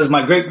 Because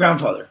my great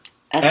grandfather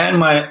and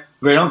my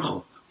great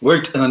uncle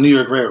worked in the New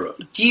York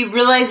Railroad. Do you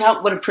realize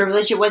what a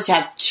privilege it was to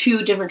have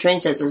 2 different train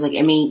sets? It's like,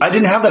 I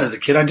didn't have that as a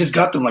kid. I just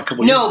got them like a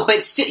couple years ago. No,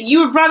 but still,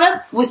 you were brought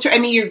up with.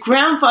 Your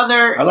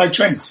grandfather. I like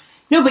trains.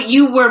 No, but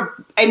you were.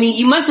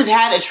 You must have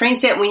had a train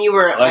set when you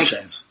were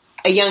trains.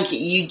 A young kid.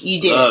 You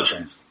did. I love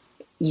trains.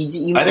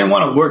 I didn't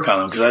want to work on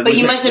them because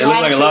you must have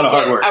had like a lot of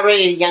hard work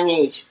already at a young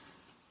age.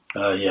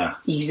 Yeah.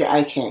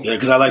 Okay. Yeah,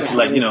 because I like to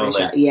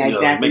exactly.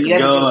 Make it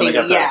go. And they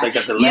got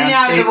the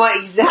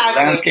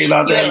landscape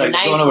out there, like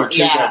going over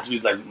to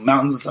like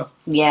mountains and stuff.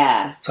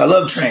 Yeah. So I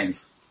love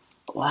trains.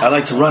 Wow. I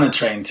like to run a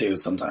train too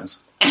sometimes.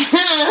 You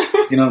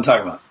know what I'm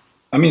talking about?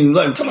 I'm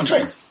talking about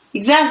trains.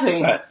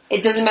 Exactly. Right.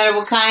 It doesn't matter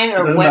what kind or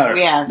doesn't what. Matter.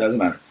 Yeah. Doesn't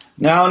matter.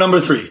 Now number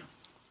 3.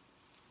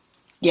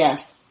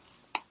 Yes.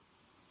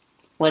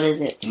 What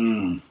is it?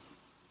 You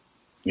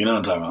know what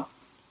I'm talking about?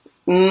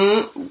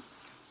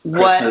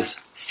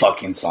 Christmas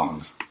fucking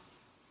songs.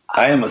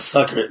 I am a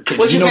sucker.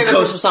 What's your favorite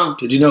Christmas song?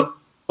 Did you know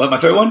what my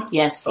favorite one?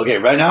 Yes. Okay,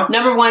 right now?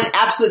 Number 1,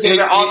 absolute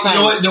favorite all time.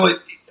 You know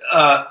what?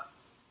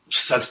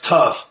 That's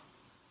tough.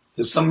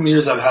 Because some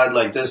years I've had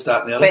like this,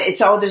 that, and the other.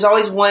 But there's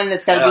always one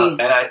that's got to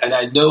be. And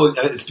I know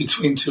it's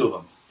between 2 of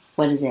them.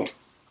 What is it?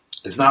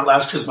 It's not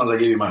Last Christmas I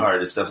Gave You My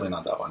Heart. It's definitely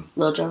not that one.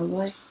 Little Drummer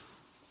Boy?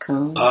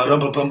 Come.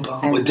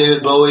 With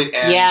David Bowie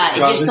and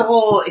just the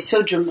whole. It's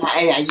so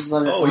dramatic. I just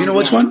love that song. Oh, you know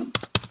which one?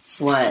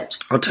 What?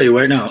 I'll tell you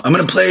right now. I'm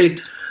going to play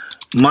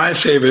my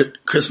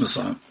favorite Christmas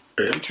song.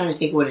 I'm trying to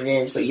think what it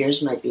is, what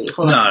yours might be.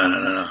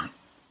 No.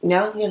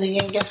 No? You're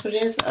thinking, guess what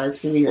it is? Oh,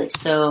 it's going to be like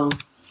so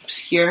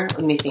obscure.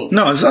 Let me think.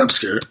 No, it's not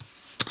obscure.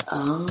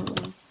 Oh.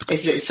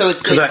 Is it? So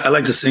it's. Because I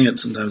like to sing it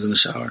sometimes in the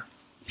shower.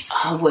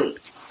 Oh, wait.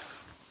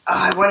 Oh,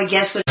 I want to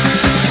guess what.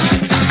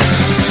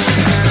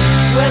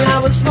 When I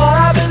was small,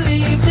 I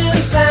believed in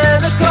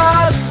Santa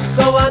Claus,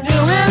 though I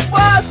knew it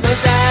was my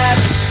dad.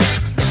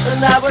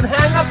 And I would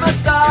hang up my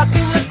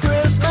stocking at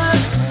Christmas,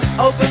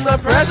 open my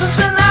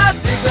presents and I'd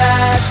be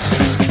glad.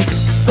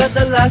 But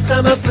the last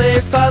time I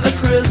played Father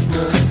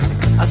Christmas,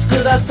 I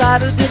stood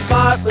outside a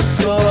department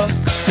store.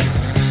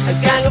 A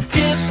gang of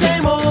kids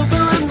came over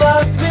and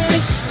mugged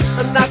me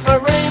and knocked my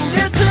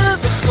reindeer to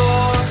the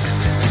floor.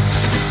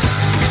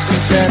 They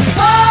said,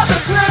 Father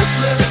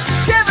Christmas,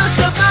 give us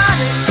some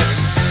money.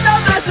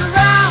 Don't mess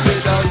around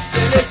with those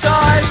silly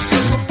toys.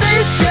 We'll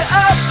beat you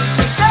up if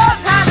you don't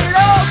hand it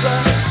over.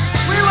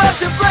 We want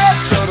your bread,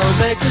 so don't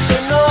make us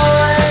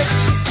annoyed.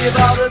 Give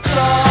all the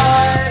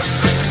toys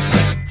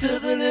to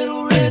the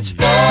little rich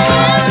boy.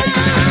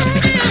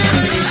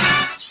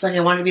 Just like I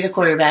wanted to be the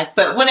quarterback,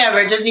 but whatever.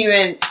 It doesn't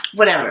even.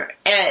 Whatever.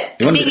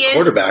 You want to be the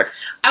quarterback?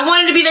 I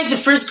wanted to be like the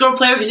first girl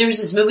player because there was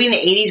this movie in the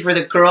 80s where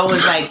the girl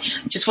was like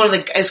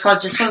it was called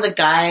Just One of the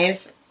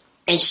Guys.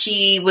 And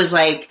she was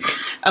like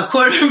a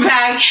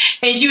quarterback,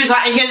 and she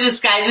had to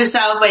disguise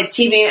herself by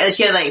taping.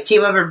 She had to like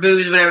tape up her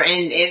boobs, or whatever.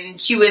 And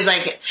she was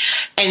like,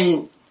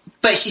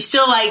 but she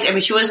still liked. I mean,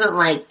 she wasn't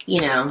like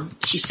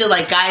she still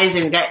liked guys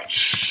and got.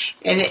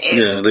 And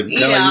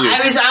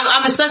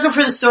I'm a sucker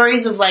for the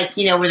stories of like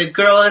where the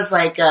girl is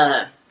like.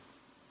 What?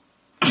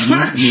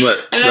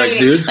 She likes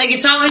dudes? Like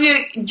it's all when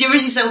did you ever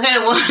see Some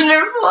Kind of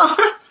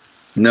Wonderful?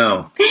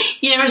 No.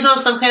 You never saw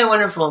Some Kind of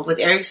Wonderful with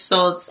Eric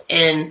Stoltz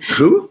and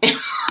Who?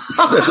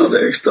 Who the hell's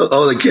Eric Stoltz?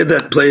 Oh, the kid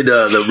that played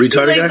the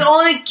retarded like guy? the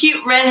only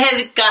cute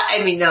redheaded guy.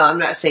 I mean, no, I'm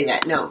not saying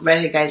that. No,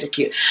 redheaded guys are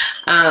cute.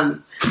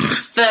 The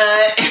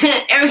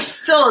Eric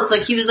Stoltz,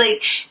 like he was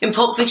like in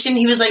Pulp Fiction,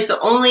 he was like the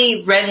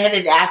only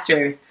redheaded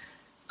actor.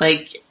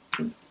 Like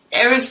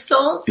Eric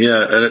Stoltz.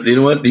 Yeah, you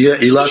know what? Yeah,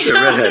 he lost their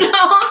redhead.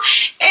 No,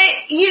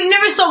 you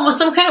never saw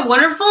Some Kind of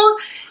Wonderful?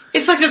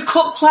 It's like a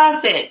cult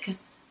classic.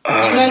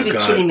 Oh, You gotta be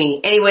kidding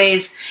me.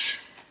 Anyways,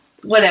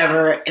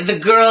 whatever. The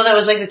girl that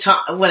was like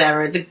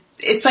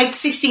it's like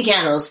 16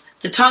 Candles.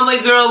 The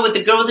tomboy girl with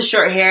the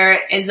short hair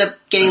ends up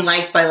getting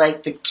liked by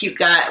like the cute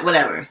guy,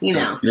 whatever, you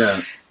know.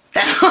 Yeah.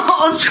 That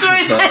whole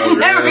story that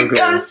never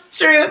comes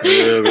true.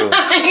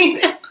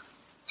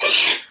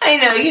 I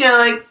know, you know,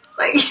 like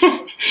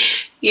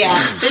yeah.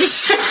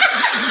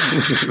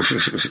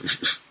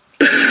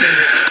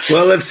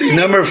 Well, let's see.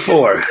 Number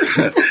 4.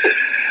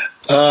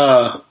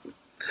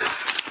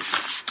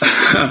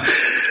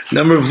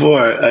 Number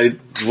 4.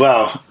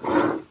 Wow.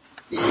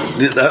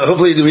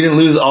 Hopefully we didn't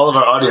lose all of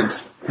our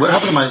audience. What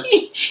happened to my...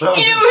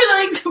 You were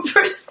like the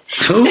person...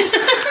 Who?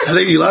 I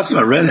think you lost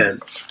my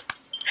redhead.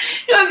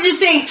 No, I'm just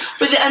saying,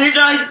 when the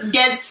underdog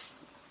gets,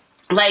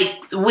 like,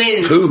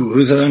 wins.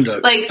 Who's that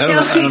underdog? Like, I don't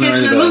know because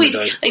anything the about movies.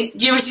 underdog. Like,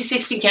 do you ever see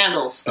 16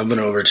 Candles? I've been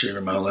an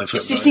overachiever my whole life.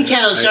 16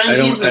 Candles, John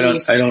Hughes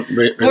movies. I don't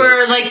really...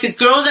 Where, like, the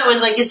girl that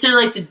was, like, considered,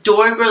 like, the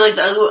dork or, like,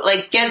 the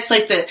like, gets,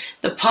 like, the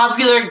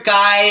popular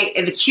guy,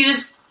 the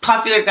cutest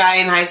popular guy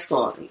in high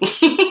school.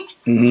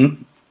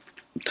 Mm-hmm.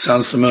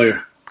 Sounds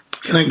familiar.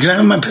 Can I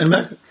have my pen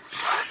back?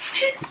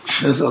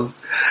 That sounds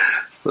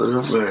a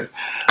little familiar.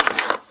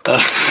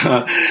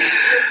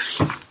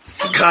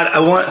 God, I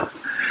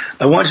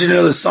want you to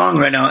know the song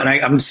right now, and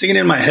I'm singing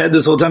it in my head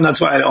this whole time. That's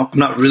why I'm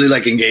not really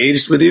like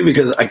engaged with you,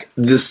 because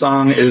this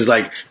song is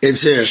like,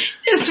 it's here.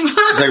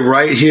 It's like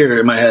right here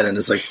in my head, and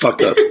it's like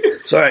fucked up.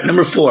 So all right,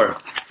 number 4.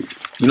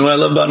 You know what I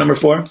love about number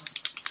 4?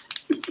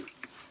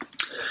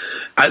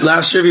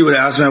 Last year, if you would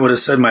have asked me, I would have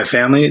said my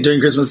family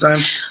during Christmas time.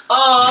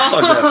 Oh,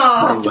 fuck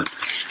that.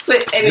 But,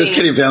 I mean, just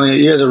kidding,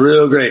 family. You guys are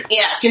real great.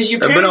 Yeah, because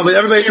your but parents...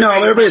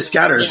 everybody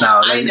scatters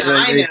now. I know.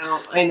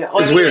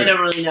 It's weird. I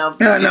don't really know.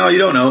 Yeah, no, you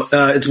don't know.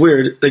 It's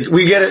weird. Like,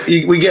 we get it.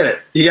 We get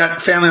it. You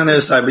got family on the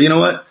other side, but you know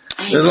what?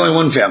 There's only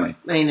one family.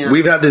 I know.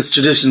 We've had this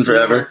tradition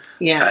forever.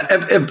 Yeah.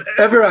 If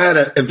ever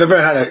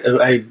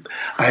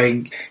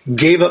I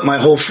gave up my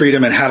whole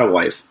freedom and had a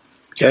wife.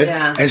 Okay.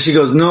 Yeah. And she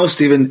goes, "No,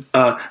 Stephen.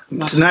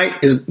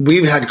 Tonight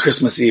we've had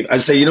Christmas Eve."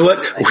 I'd say, "You know what?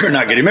 We're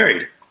not getting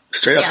married."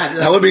 Straight up. Yeah,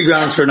 that would be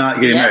grounds for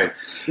not getting married.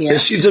 Yeah. If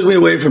she took me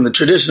away from the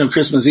tradition of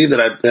Christmas Eve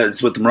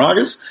that's with the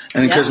Moragas,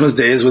 and then Christmas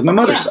Day is with my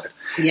mother's side.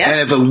 Yeah. And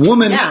if a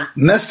woman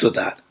messed with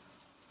that,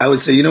 I would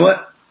say, "You know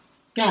what?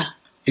 Yeah.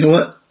 You know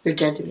what? You're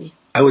dead to me."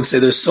 I would say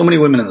there's so many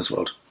women in this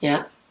world.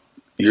 Yeah.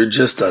 You're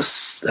just a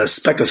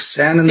speck of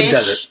sand in the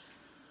desert.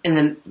 And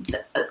one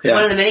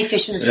of the many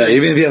fish in the sea. Yeah,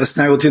 even if you have a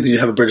snaggletooth and you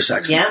have a British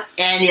accent. Yeah,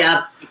 and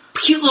a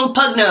cute little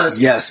pug nose.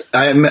 Yes,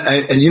 and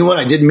you know what?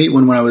 I did meet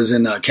one when I was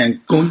in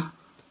Cancun.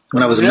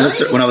 When I was a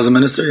minister. When I was a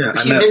minister, yeah.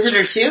 Was she a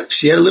visitor too?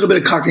 She had a little bit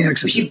of Cockney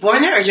accent. Was she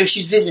born there, or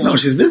she's visiting? No,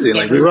 she's visiting.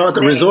 Yeah, like we were all at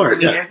the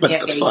resort. Yeah. What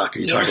the fuck are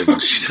you talking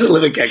about? She still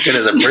live in Cancun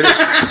as a British.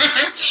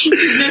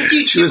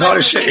 She was hot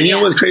as shit. And you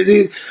know what's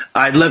crazy?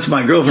 I'd left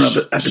my girlfriend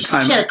up at the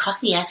time. She had a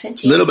Cockney accent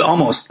too. A little bit,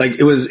 almost. Like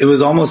it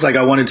was almost like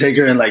I wanted to take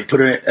her and like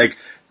put her like.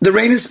 The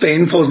rain in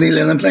Spain falls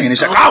neatly on the plane. And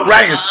she's like, "Oh,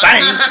 rain in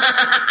Spain."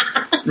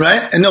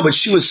 Right? And no, but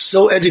she was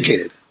so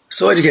educated.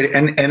 So educated.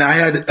 And I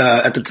had,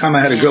 at the time I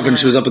had a girlfriend,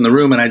 she was up in the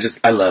room, and I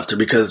loved her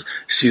because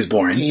she's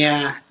boring.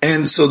 Yeah.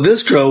 And so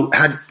this girl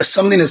had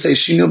something to say.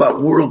 She knew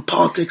about world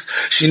politics.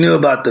 She knew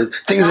about the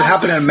things that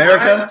happen in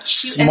America.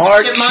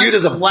 Smart, cute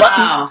as a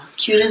button.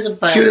 Cute as a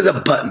button. Cute as a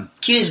button.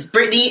 Cute as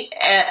Brittany,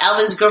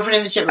 Alvin's girlfriend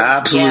in the Chipmunks.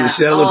 Absolutely. Yeah.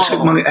 She had a little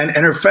chipmunk. And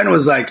her friend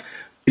was like,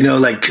 you know,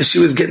 like, cause she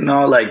was getting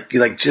all like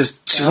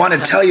she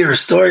wanted to tell you her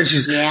story. And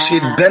she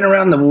had been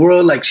around the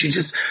world. Like she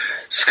was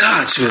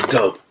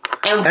dope.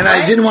 And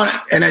I didn't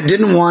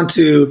want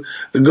to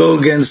go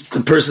against the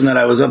person that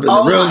I was up in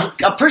the room.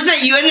 A person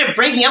that you ended up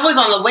breaking up with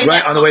on the way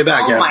back. Right, on the way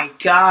back, Oh my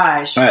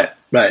gosh. Right.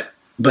 But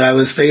I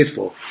was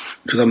faithful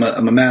because I'm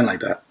a man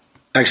like that.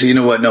 Actually, you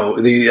know what? No,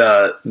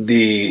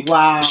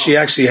 she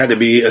actually had to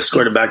be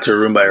escorted back to her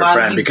room by her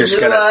friend because she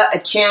got a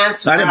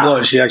chance. I didn't blow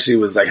it. She actually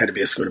had to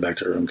be escorted back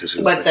to her room because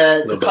she was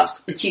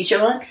the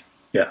teacher one?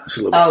 Yeah, she was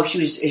a little buzzed.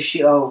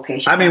 She was. Okay.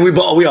 I mean,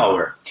 we all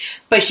were.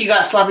 But she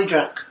got sloppy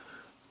drunk.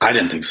 I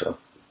didn't think so.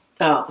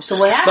 Oh, so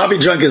what happened? Sloppy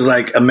drunk is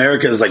like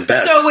America's like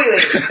best. So wait.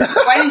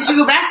 Why didn't you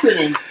go back to it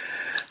then?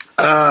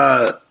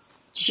 Did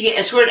she get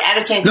escorted out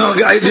of Cancun? No,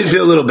 I did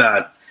feel a little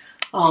bad.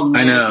 Oh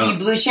man, I know. So you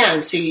blew a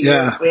chance. So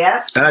yeah.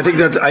 And I think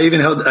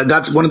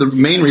that's one of the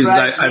main reasons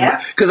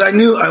because I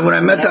knew when I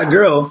met that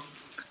girl,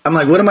 I'm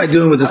like, what am I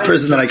doing with this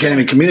person that I can't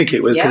even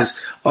communicate with? Because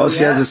all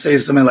she had to say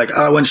is something like,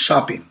 "Oh, I went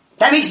shopping."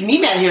 That makes me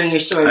mad hearing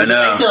your story. I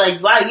know. I feel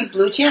like, wow, you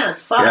blew a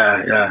chance. Fuck.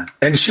 Yeah.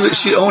 And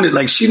she owned it.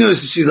 Like she knew.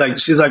 She's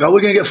like, "Oh,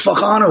 we're gonna get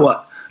fuck on or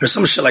what?" Or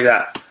some shit like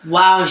that.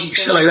 Wow, she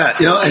said shit like that,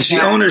 you know. And she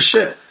owned her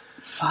shit.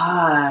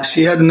 Fuck.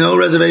 She had no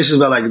reservations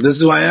about like, this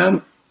is who I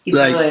am. You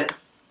like, blew it.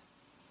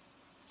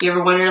 You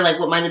ever wonder like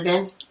what might have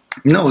been?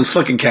 no, it was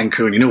fucking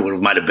Cancun. You know what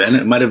it might have been?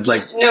 It might have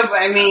like, No, but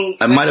I mean,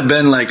 I might have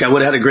been like, I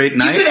would have had a great you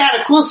night. could have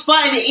had a cool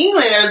spot in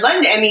England or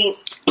London. I mean,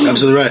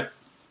 Absolutely right.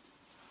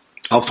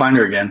 I'll find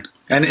her again.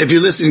 And if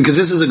you're listening, because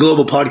this is a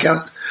global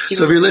podcast,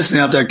 so if you're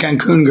listening out there,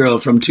 Cancun girl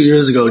from 2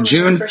 years ago,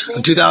 June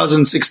of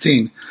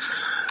 2016.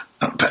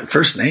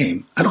 First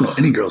name? I don't know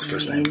any girl's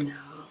first name. no,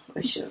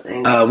 I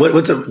shouldn't.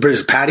 What's a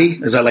British? Patty?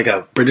 Is that like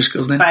a British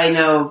girl's name? I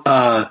know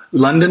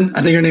London?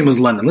 I think her name was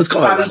London. Let's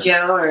call her Bobby London.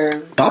 Joe or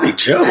Bobby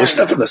Joe? What's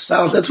that from the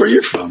South? That's where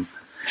you're from.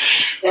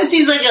 that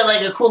seems like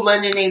a cool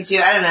London name too.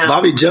 I don't know.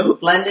 Bobby Joe?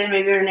 London.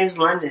 Maybe her name's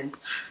London.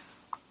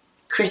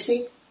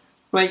 Chrissy.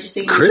 Might just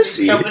think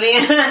Chrissy? Company.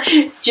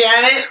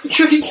 Janet.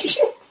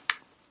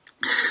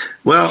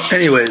 Well,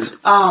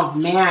 anyways, Oh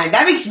man,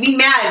 that makes me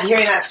mad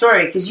hearing that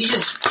story because you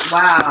just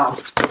wow.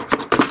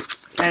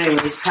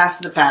 Anyways,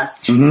 past the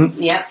past.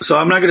 Mm-hmm. Yep. so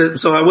I'm not gonna.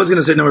 So I was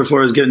gonna say number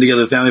 4 is getting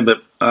together with family,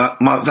 but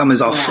my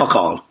family's all Yeah. fuck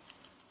all.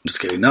 Just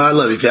kidding. No, I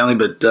love you, family,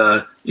 but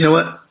you know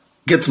what?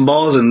 Get some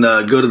balls and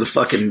go to the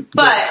fucking.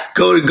 But-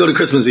 go to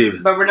Christmas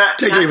Eve. But we're not.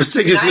 Take not, your not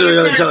sister your and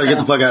parents, tell her get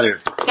the though. fuck out of here.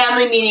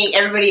 Family meaning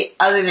everybody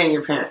other than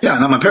your parents. Yeah,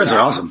 no, my parents are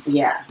awesome,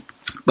 Yeah.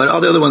 but all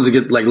the other ones that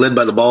get like led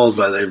by the balls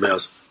by everybody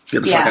else.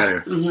 Get the fuck out of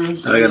here.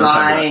 Mm-hmm. I got no time for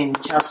Lie that.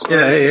 and tell stories.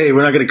 Yeah, hey,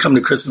 we're not going to come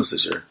to Christmas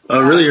this year.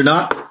 Oh, really? You're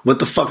not? What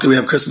the fuck do we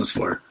have Christmas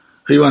for?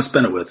 Who do you want to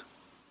spend it with?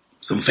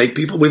 Some fake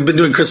people? We've been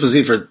doing Christmas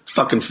Eve for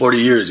fucking 40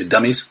 years, you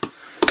dummies.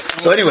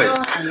 So anyways,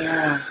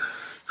 Yeah.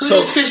 Who So-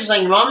 does Christmas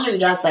on your mom's or your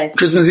dad's side?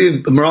 Christmas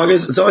Eve,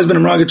 Moragas, it's always been a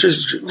Moraga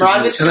church.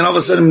 Moragas And then all of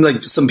a sudden,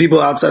 like, some people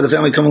outside the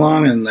family come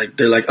along and, like,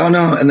 they're like, oh,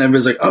 no. And then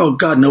everybody's like, oh,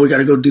 God, no, we got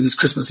to go do this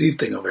Christmas Eve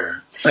thing over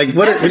here. Like,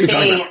 what That's are you the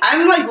talking thing. about?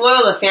 I'm like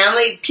loyal to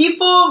family.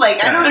 People,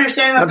 like, I don't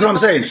understand. how That's what I'm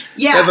people- saying.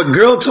 Yeah. If a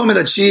girl told me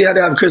that she had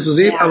to have Christmas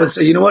Eve, Yeah. I would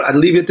say, you know what? I'd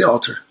leave it at the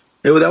altar.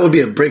 That would be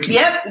a breaking.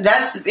 Yep,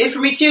 that's it for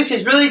me too.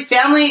 Because really,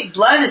 family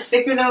blood is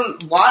thicker than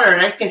water,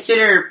 and I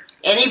consider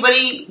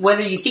anybody,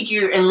 whether you think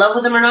you're in love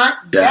with them or not,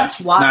 Yeah. that's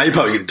why. Nah, you're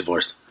probably getting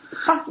divorced.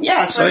 Fuck,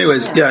 yeah. So,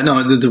 anyways, yeah,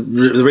 no,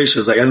 the ratio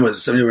is like, I think it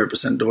was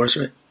 75% divorce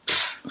rate.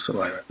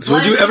 Something like that. So,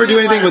 would you ever do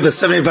anything with a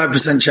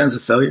 75% chance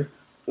of failure?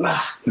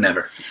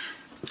 Never.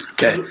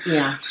 Okay.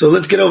 Yeah. So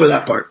let's get over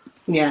that part.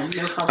 Yeah.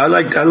 No problem.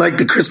 I like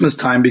the Christmas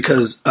time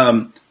because,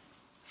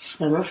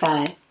 Number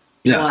 5.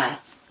 yeah,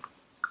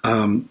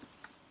 Why?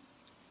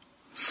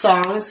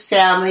 Songs,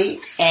 family,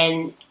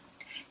 and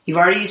you've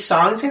already used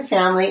songs and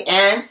family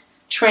and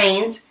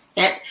trains.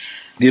 And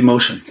the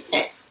emotion.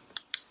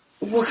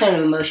 what kind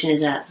of emotion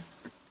is that?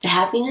 The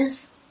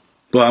happiness?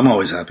 Well, I'm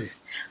always happy.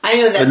 I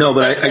know that. But no,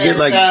 but I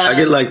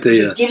get like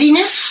the.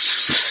 giddiness.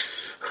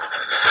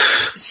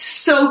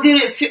 So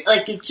good at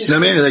like it just. You know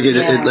what I mean? Like it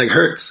yeah. like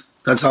hurts.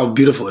 That's how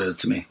beautiful it is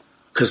to me.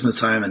 Christmas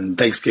time and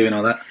Thanksgiving,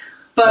 all that.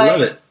 But I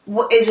love it.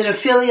 Is it a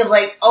feeling of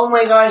like, oh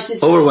my gosh,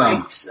 this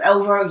Overwhelmed. is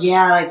like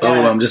yeah, like that.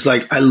 Oh, I'm just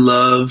like I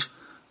love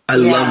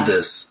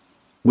this.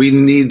 We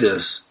need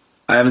this.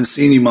 I haven't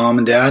seen you, Mom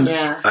and Dad.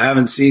 Yeah. I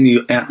haven't seen you,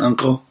 Aunt and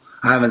Uncle.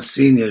 I haven't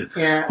seen you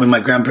Yeah. when my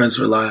grandparents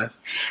were alive.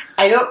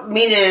 I don't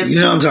mean to You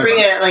know what I'm talking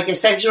bring about. a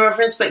sexual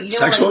reference, but you know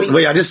Sexual? like when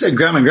Wait, I just said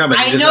grandma and grandma.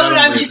 I You just know, said but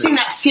I I'm don't just know. saying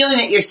that feeling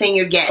that you're saying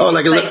you're getting. Oh,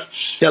 like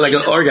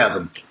It's an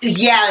orgasm.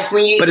 yeah, like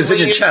when you. But it's when in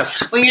your you're-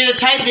 chest. When you're the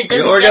type that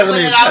doesn't orgasm get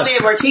in it your out chest.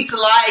 there where it takes the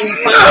lie and you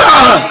find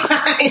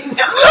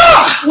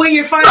I know. When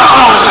you're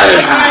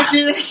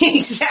finally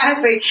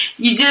exactly,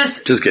 you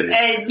just kidding.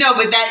 No,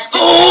 but that just,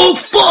 Oh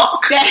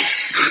fuck!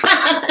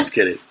 that Just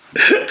kidding.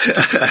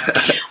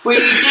 where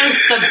you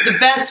just the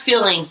best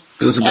feeling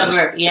It was the best.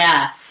 ever.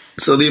 Yeah.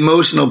 So the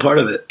emotional part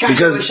of it, Gosh, I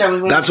because wish I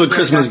was that's what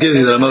Christmas gives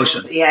you, that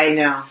emotion. Yeah, I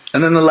know.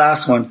 And then the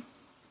last one,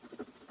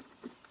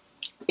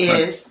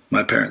 Is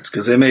my parents,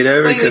 because they made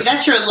every wait, Christmas.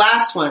 that's your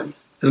last one.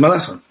 This is my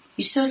last one.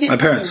 You still get My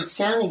fucking parents.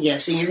 Santa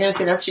gifts, and you're gonna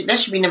say that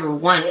should be number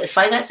 1. If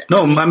I got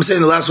No, I'm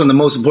saying the last one, the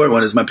most important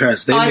one, is my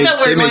parents. They I thought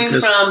we they were made going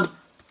this. from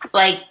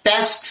like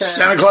best to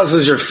Santa Claus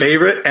was your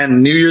favorite,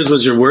 and New Year's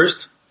was your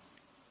worst.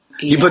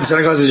 You Yeah. put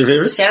Santa Claus as your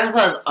favorite. Santa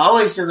Claus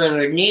always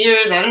delivered. New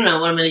Year's, I don't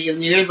know what I'm going to give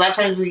New Year's. A lot of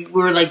times we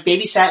were like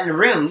babysat in a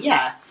room.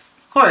 Yeah,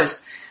 of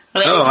course.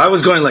 But Oh, I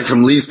was going like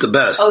from least to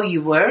best. oh,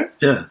 you were?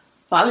 Yeah,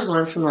 Well, I was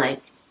going from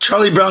like.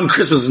 Charlie Brown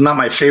Christmas is not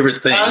my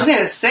favorite thing. I was going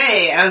to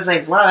say, I was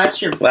like, wow,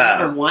 that's your Wow.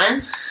 number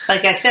 1.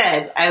 Like I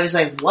said, I was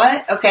like,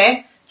 what?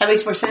 Okay, that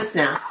makes more sense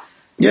now.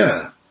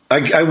 Yeah,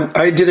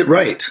 I did it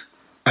right.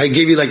 I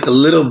gave you like the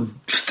little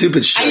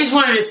stupid shit. I just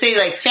wanted to say,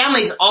 like,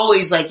 family's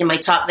always like in my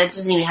top. That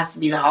doesn't even have to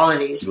be the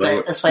holidays, Well,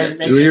 but that's why.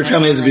 yeah, your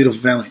family is a beautiful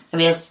family. I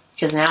mean,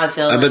 because now I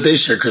feel. I like bet they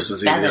share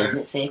Christmas Eve bad that I together.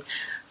 didn't say.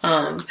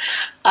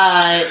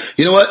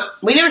 You know what?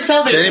 We never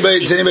celebrate. To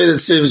anybody that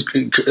serves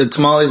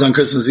tamales on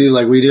Christmas Eve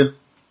like we do,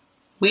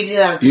 We do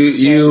that on you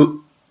Christmas Day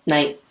you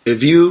night.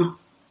 if you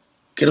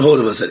get a hold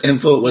of us at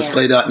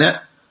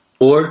info@wetsplay.net,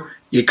 or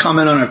you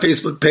comment on our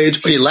Facebook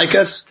page, or you like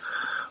us,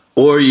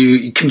 or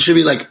you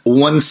contribute like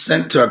 1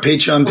 cent to our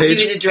Patreon We'll give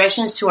page, you the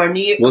directions to our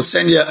New Year. we'll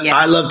send you Yeah.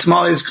 I Love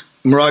Tamales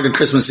Moraga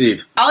Christmas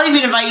Eve. I'll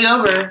even invite you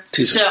over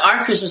Teaser. to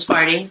our Christmas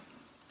party.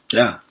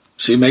 Yeah.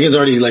 See, Megan's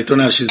already like thrown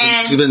out. She's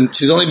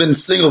only been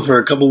single for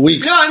a couple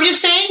weeks. No, I'm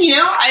just saying,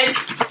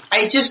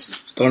 I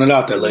just throwing it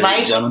out there, ladies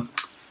and gentlemen.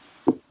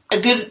 A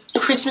good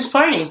Christmas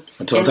party.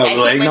 I think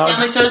my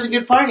family throws a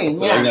good party.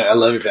 Yeah. I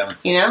love your family.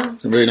 They're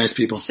very nice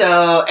people.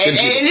 So, and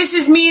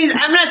this means,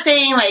 I'm not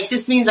saying like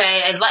this means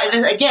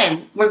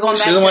again, we're going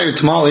back. She doesn't want your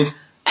tamale.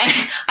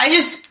 I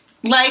just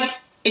like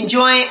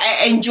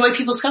I enjoy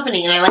people's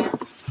company, and I like.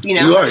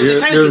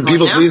 You're a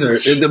people pleaser.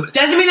 Doesn't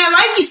mean I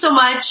like you so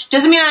much.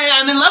 Doesn't mean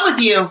I'm in love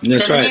with you.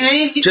 That's doesn't right. Mean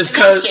anything. Just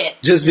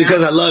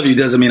because I love you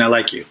doesn't mean I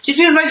like you. Just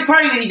because I like to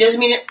party with you doesn't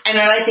mean, and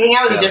I like to hang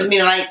out with you doesn't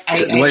mean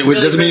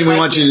doesn't mean we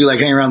want you to like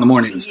hang around in the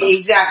morning and stuff.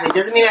 Exactly.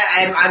 Doesn't mean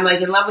I'm like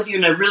in love with you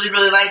and I really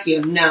really like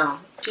you. No.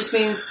 Just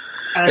means.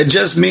 It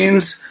just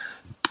means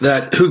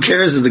that Who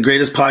Cares is the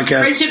greatest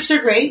podcast. Friendships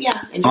are great.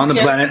 Yeah. On the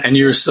planet, and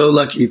you're so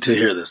lucky to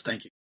hear this.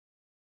 Thank you.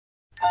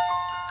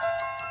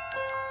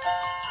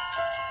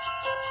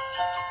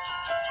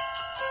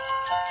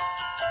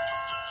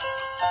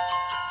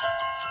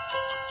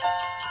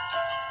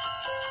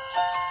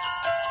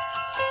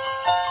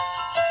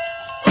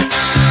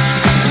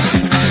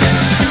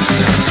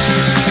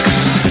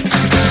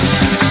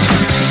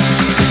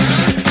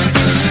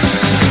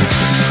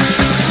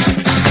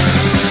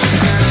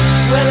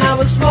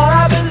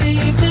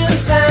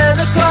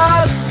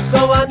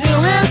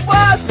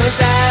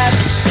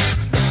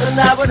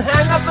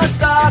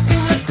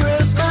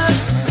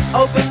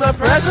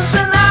 Presents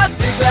and I'd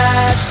be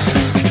glad.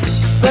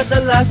 But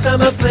the last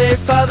time I played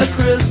Father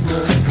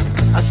Christmas,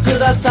 I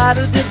stood outside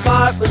a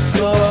department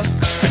store.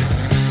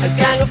 A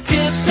gang of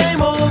kids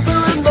came over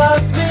and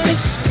mugged me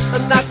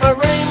and knocked my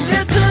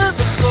reindeer to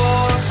the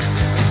floor.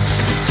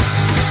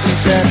 He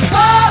said,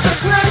 Father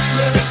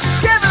Christmas,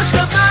 give us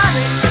some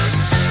money.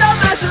 Don't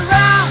mess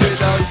around with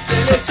those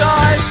silly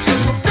toys.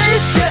 We'll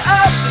beat you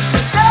up if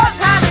you don't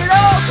hand it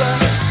over.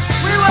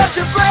 We want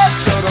your bread,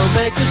 so don't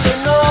make us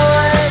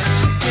annoyed.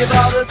 Give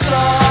all the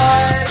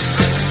toys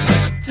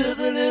to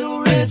the little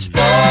rich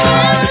boys.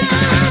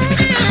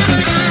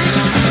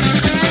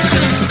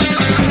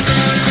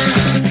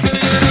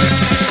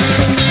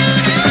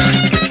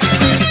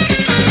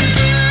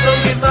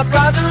 Don't give my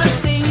brother a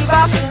Steve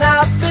Austin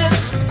outfit.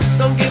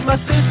 Don't give my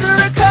sister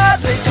a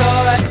cuddly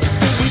toy.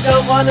 We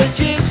don't want a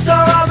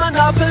jigsaw or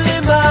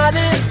Monopoly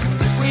money.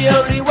 We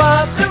only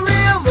want the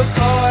real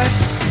McCoy.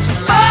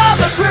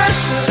 Father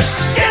Christmas,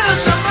 give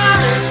us some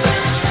money.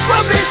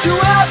 We'll beat you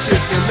up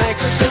if you make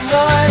us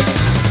annoyed.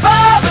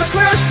 Father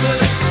Christmas,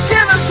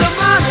 give us some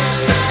money.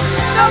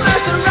 Don't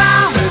mess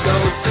around with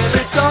those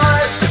silly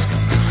toys.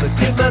 But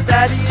give my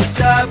daddy his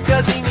job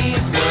cause he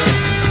needs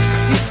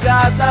one. He's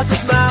got lots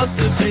of mouths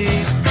to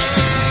feed.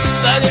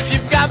 But if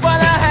you've got what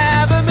I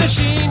have, a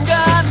machine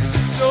gun,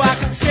 so I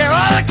can scare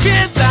all the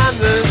kids on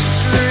the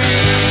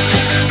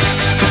street.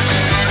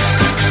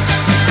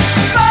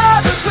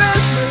 Father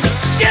Christmas,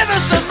 give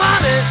us some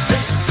money.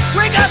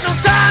 We got no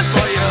time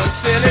for your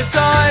silly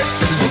toys.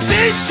 We'll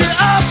beat you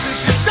up if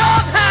you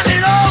don't hand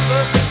it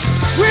over.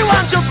 We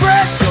want your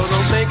bread, so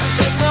don't make us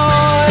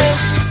annoyed.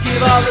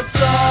 Give all the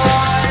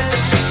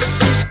toys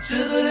to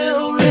the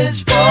little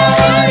rich boys.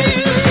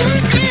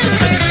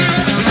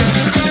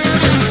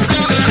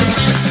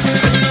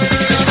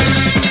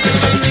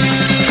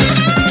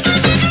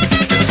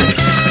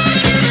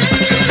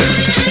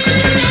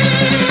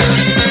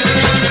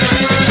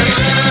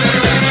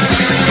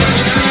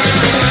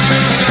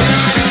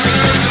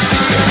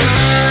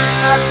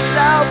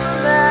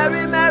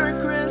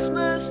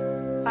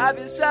 Have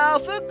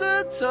yourself a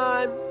good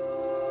time.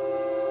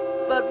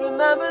 But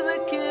remember the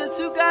kids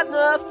who got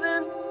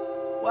nothing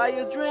while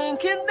you're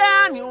drinking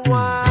down your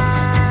wine.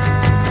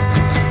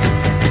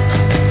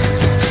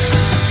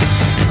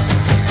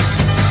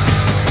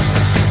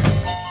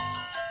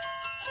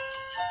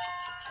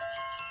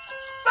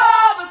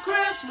 Father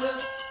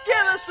Christmas,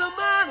 give us some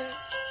money.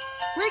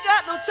 We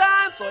got no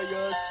time for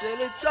your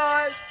silly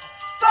toys.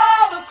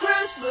 Father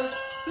Christmas,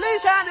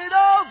 please hand it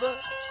over.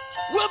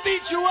 We'll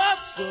beat you up,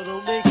 so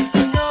don't make us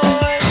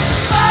annoyed.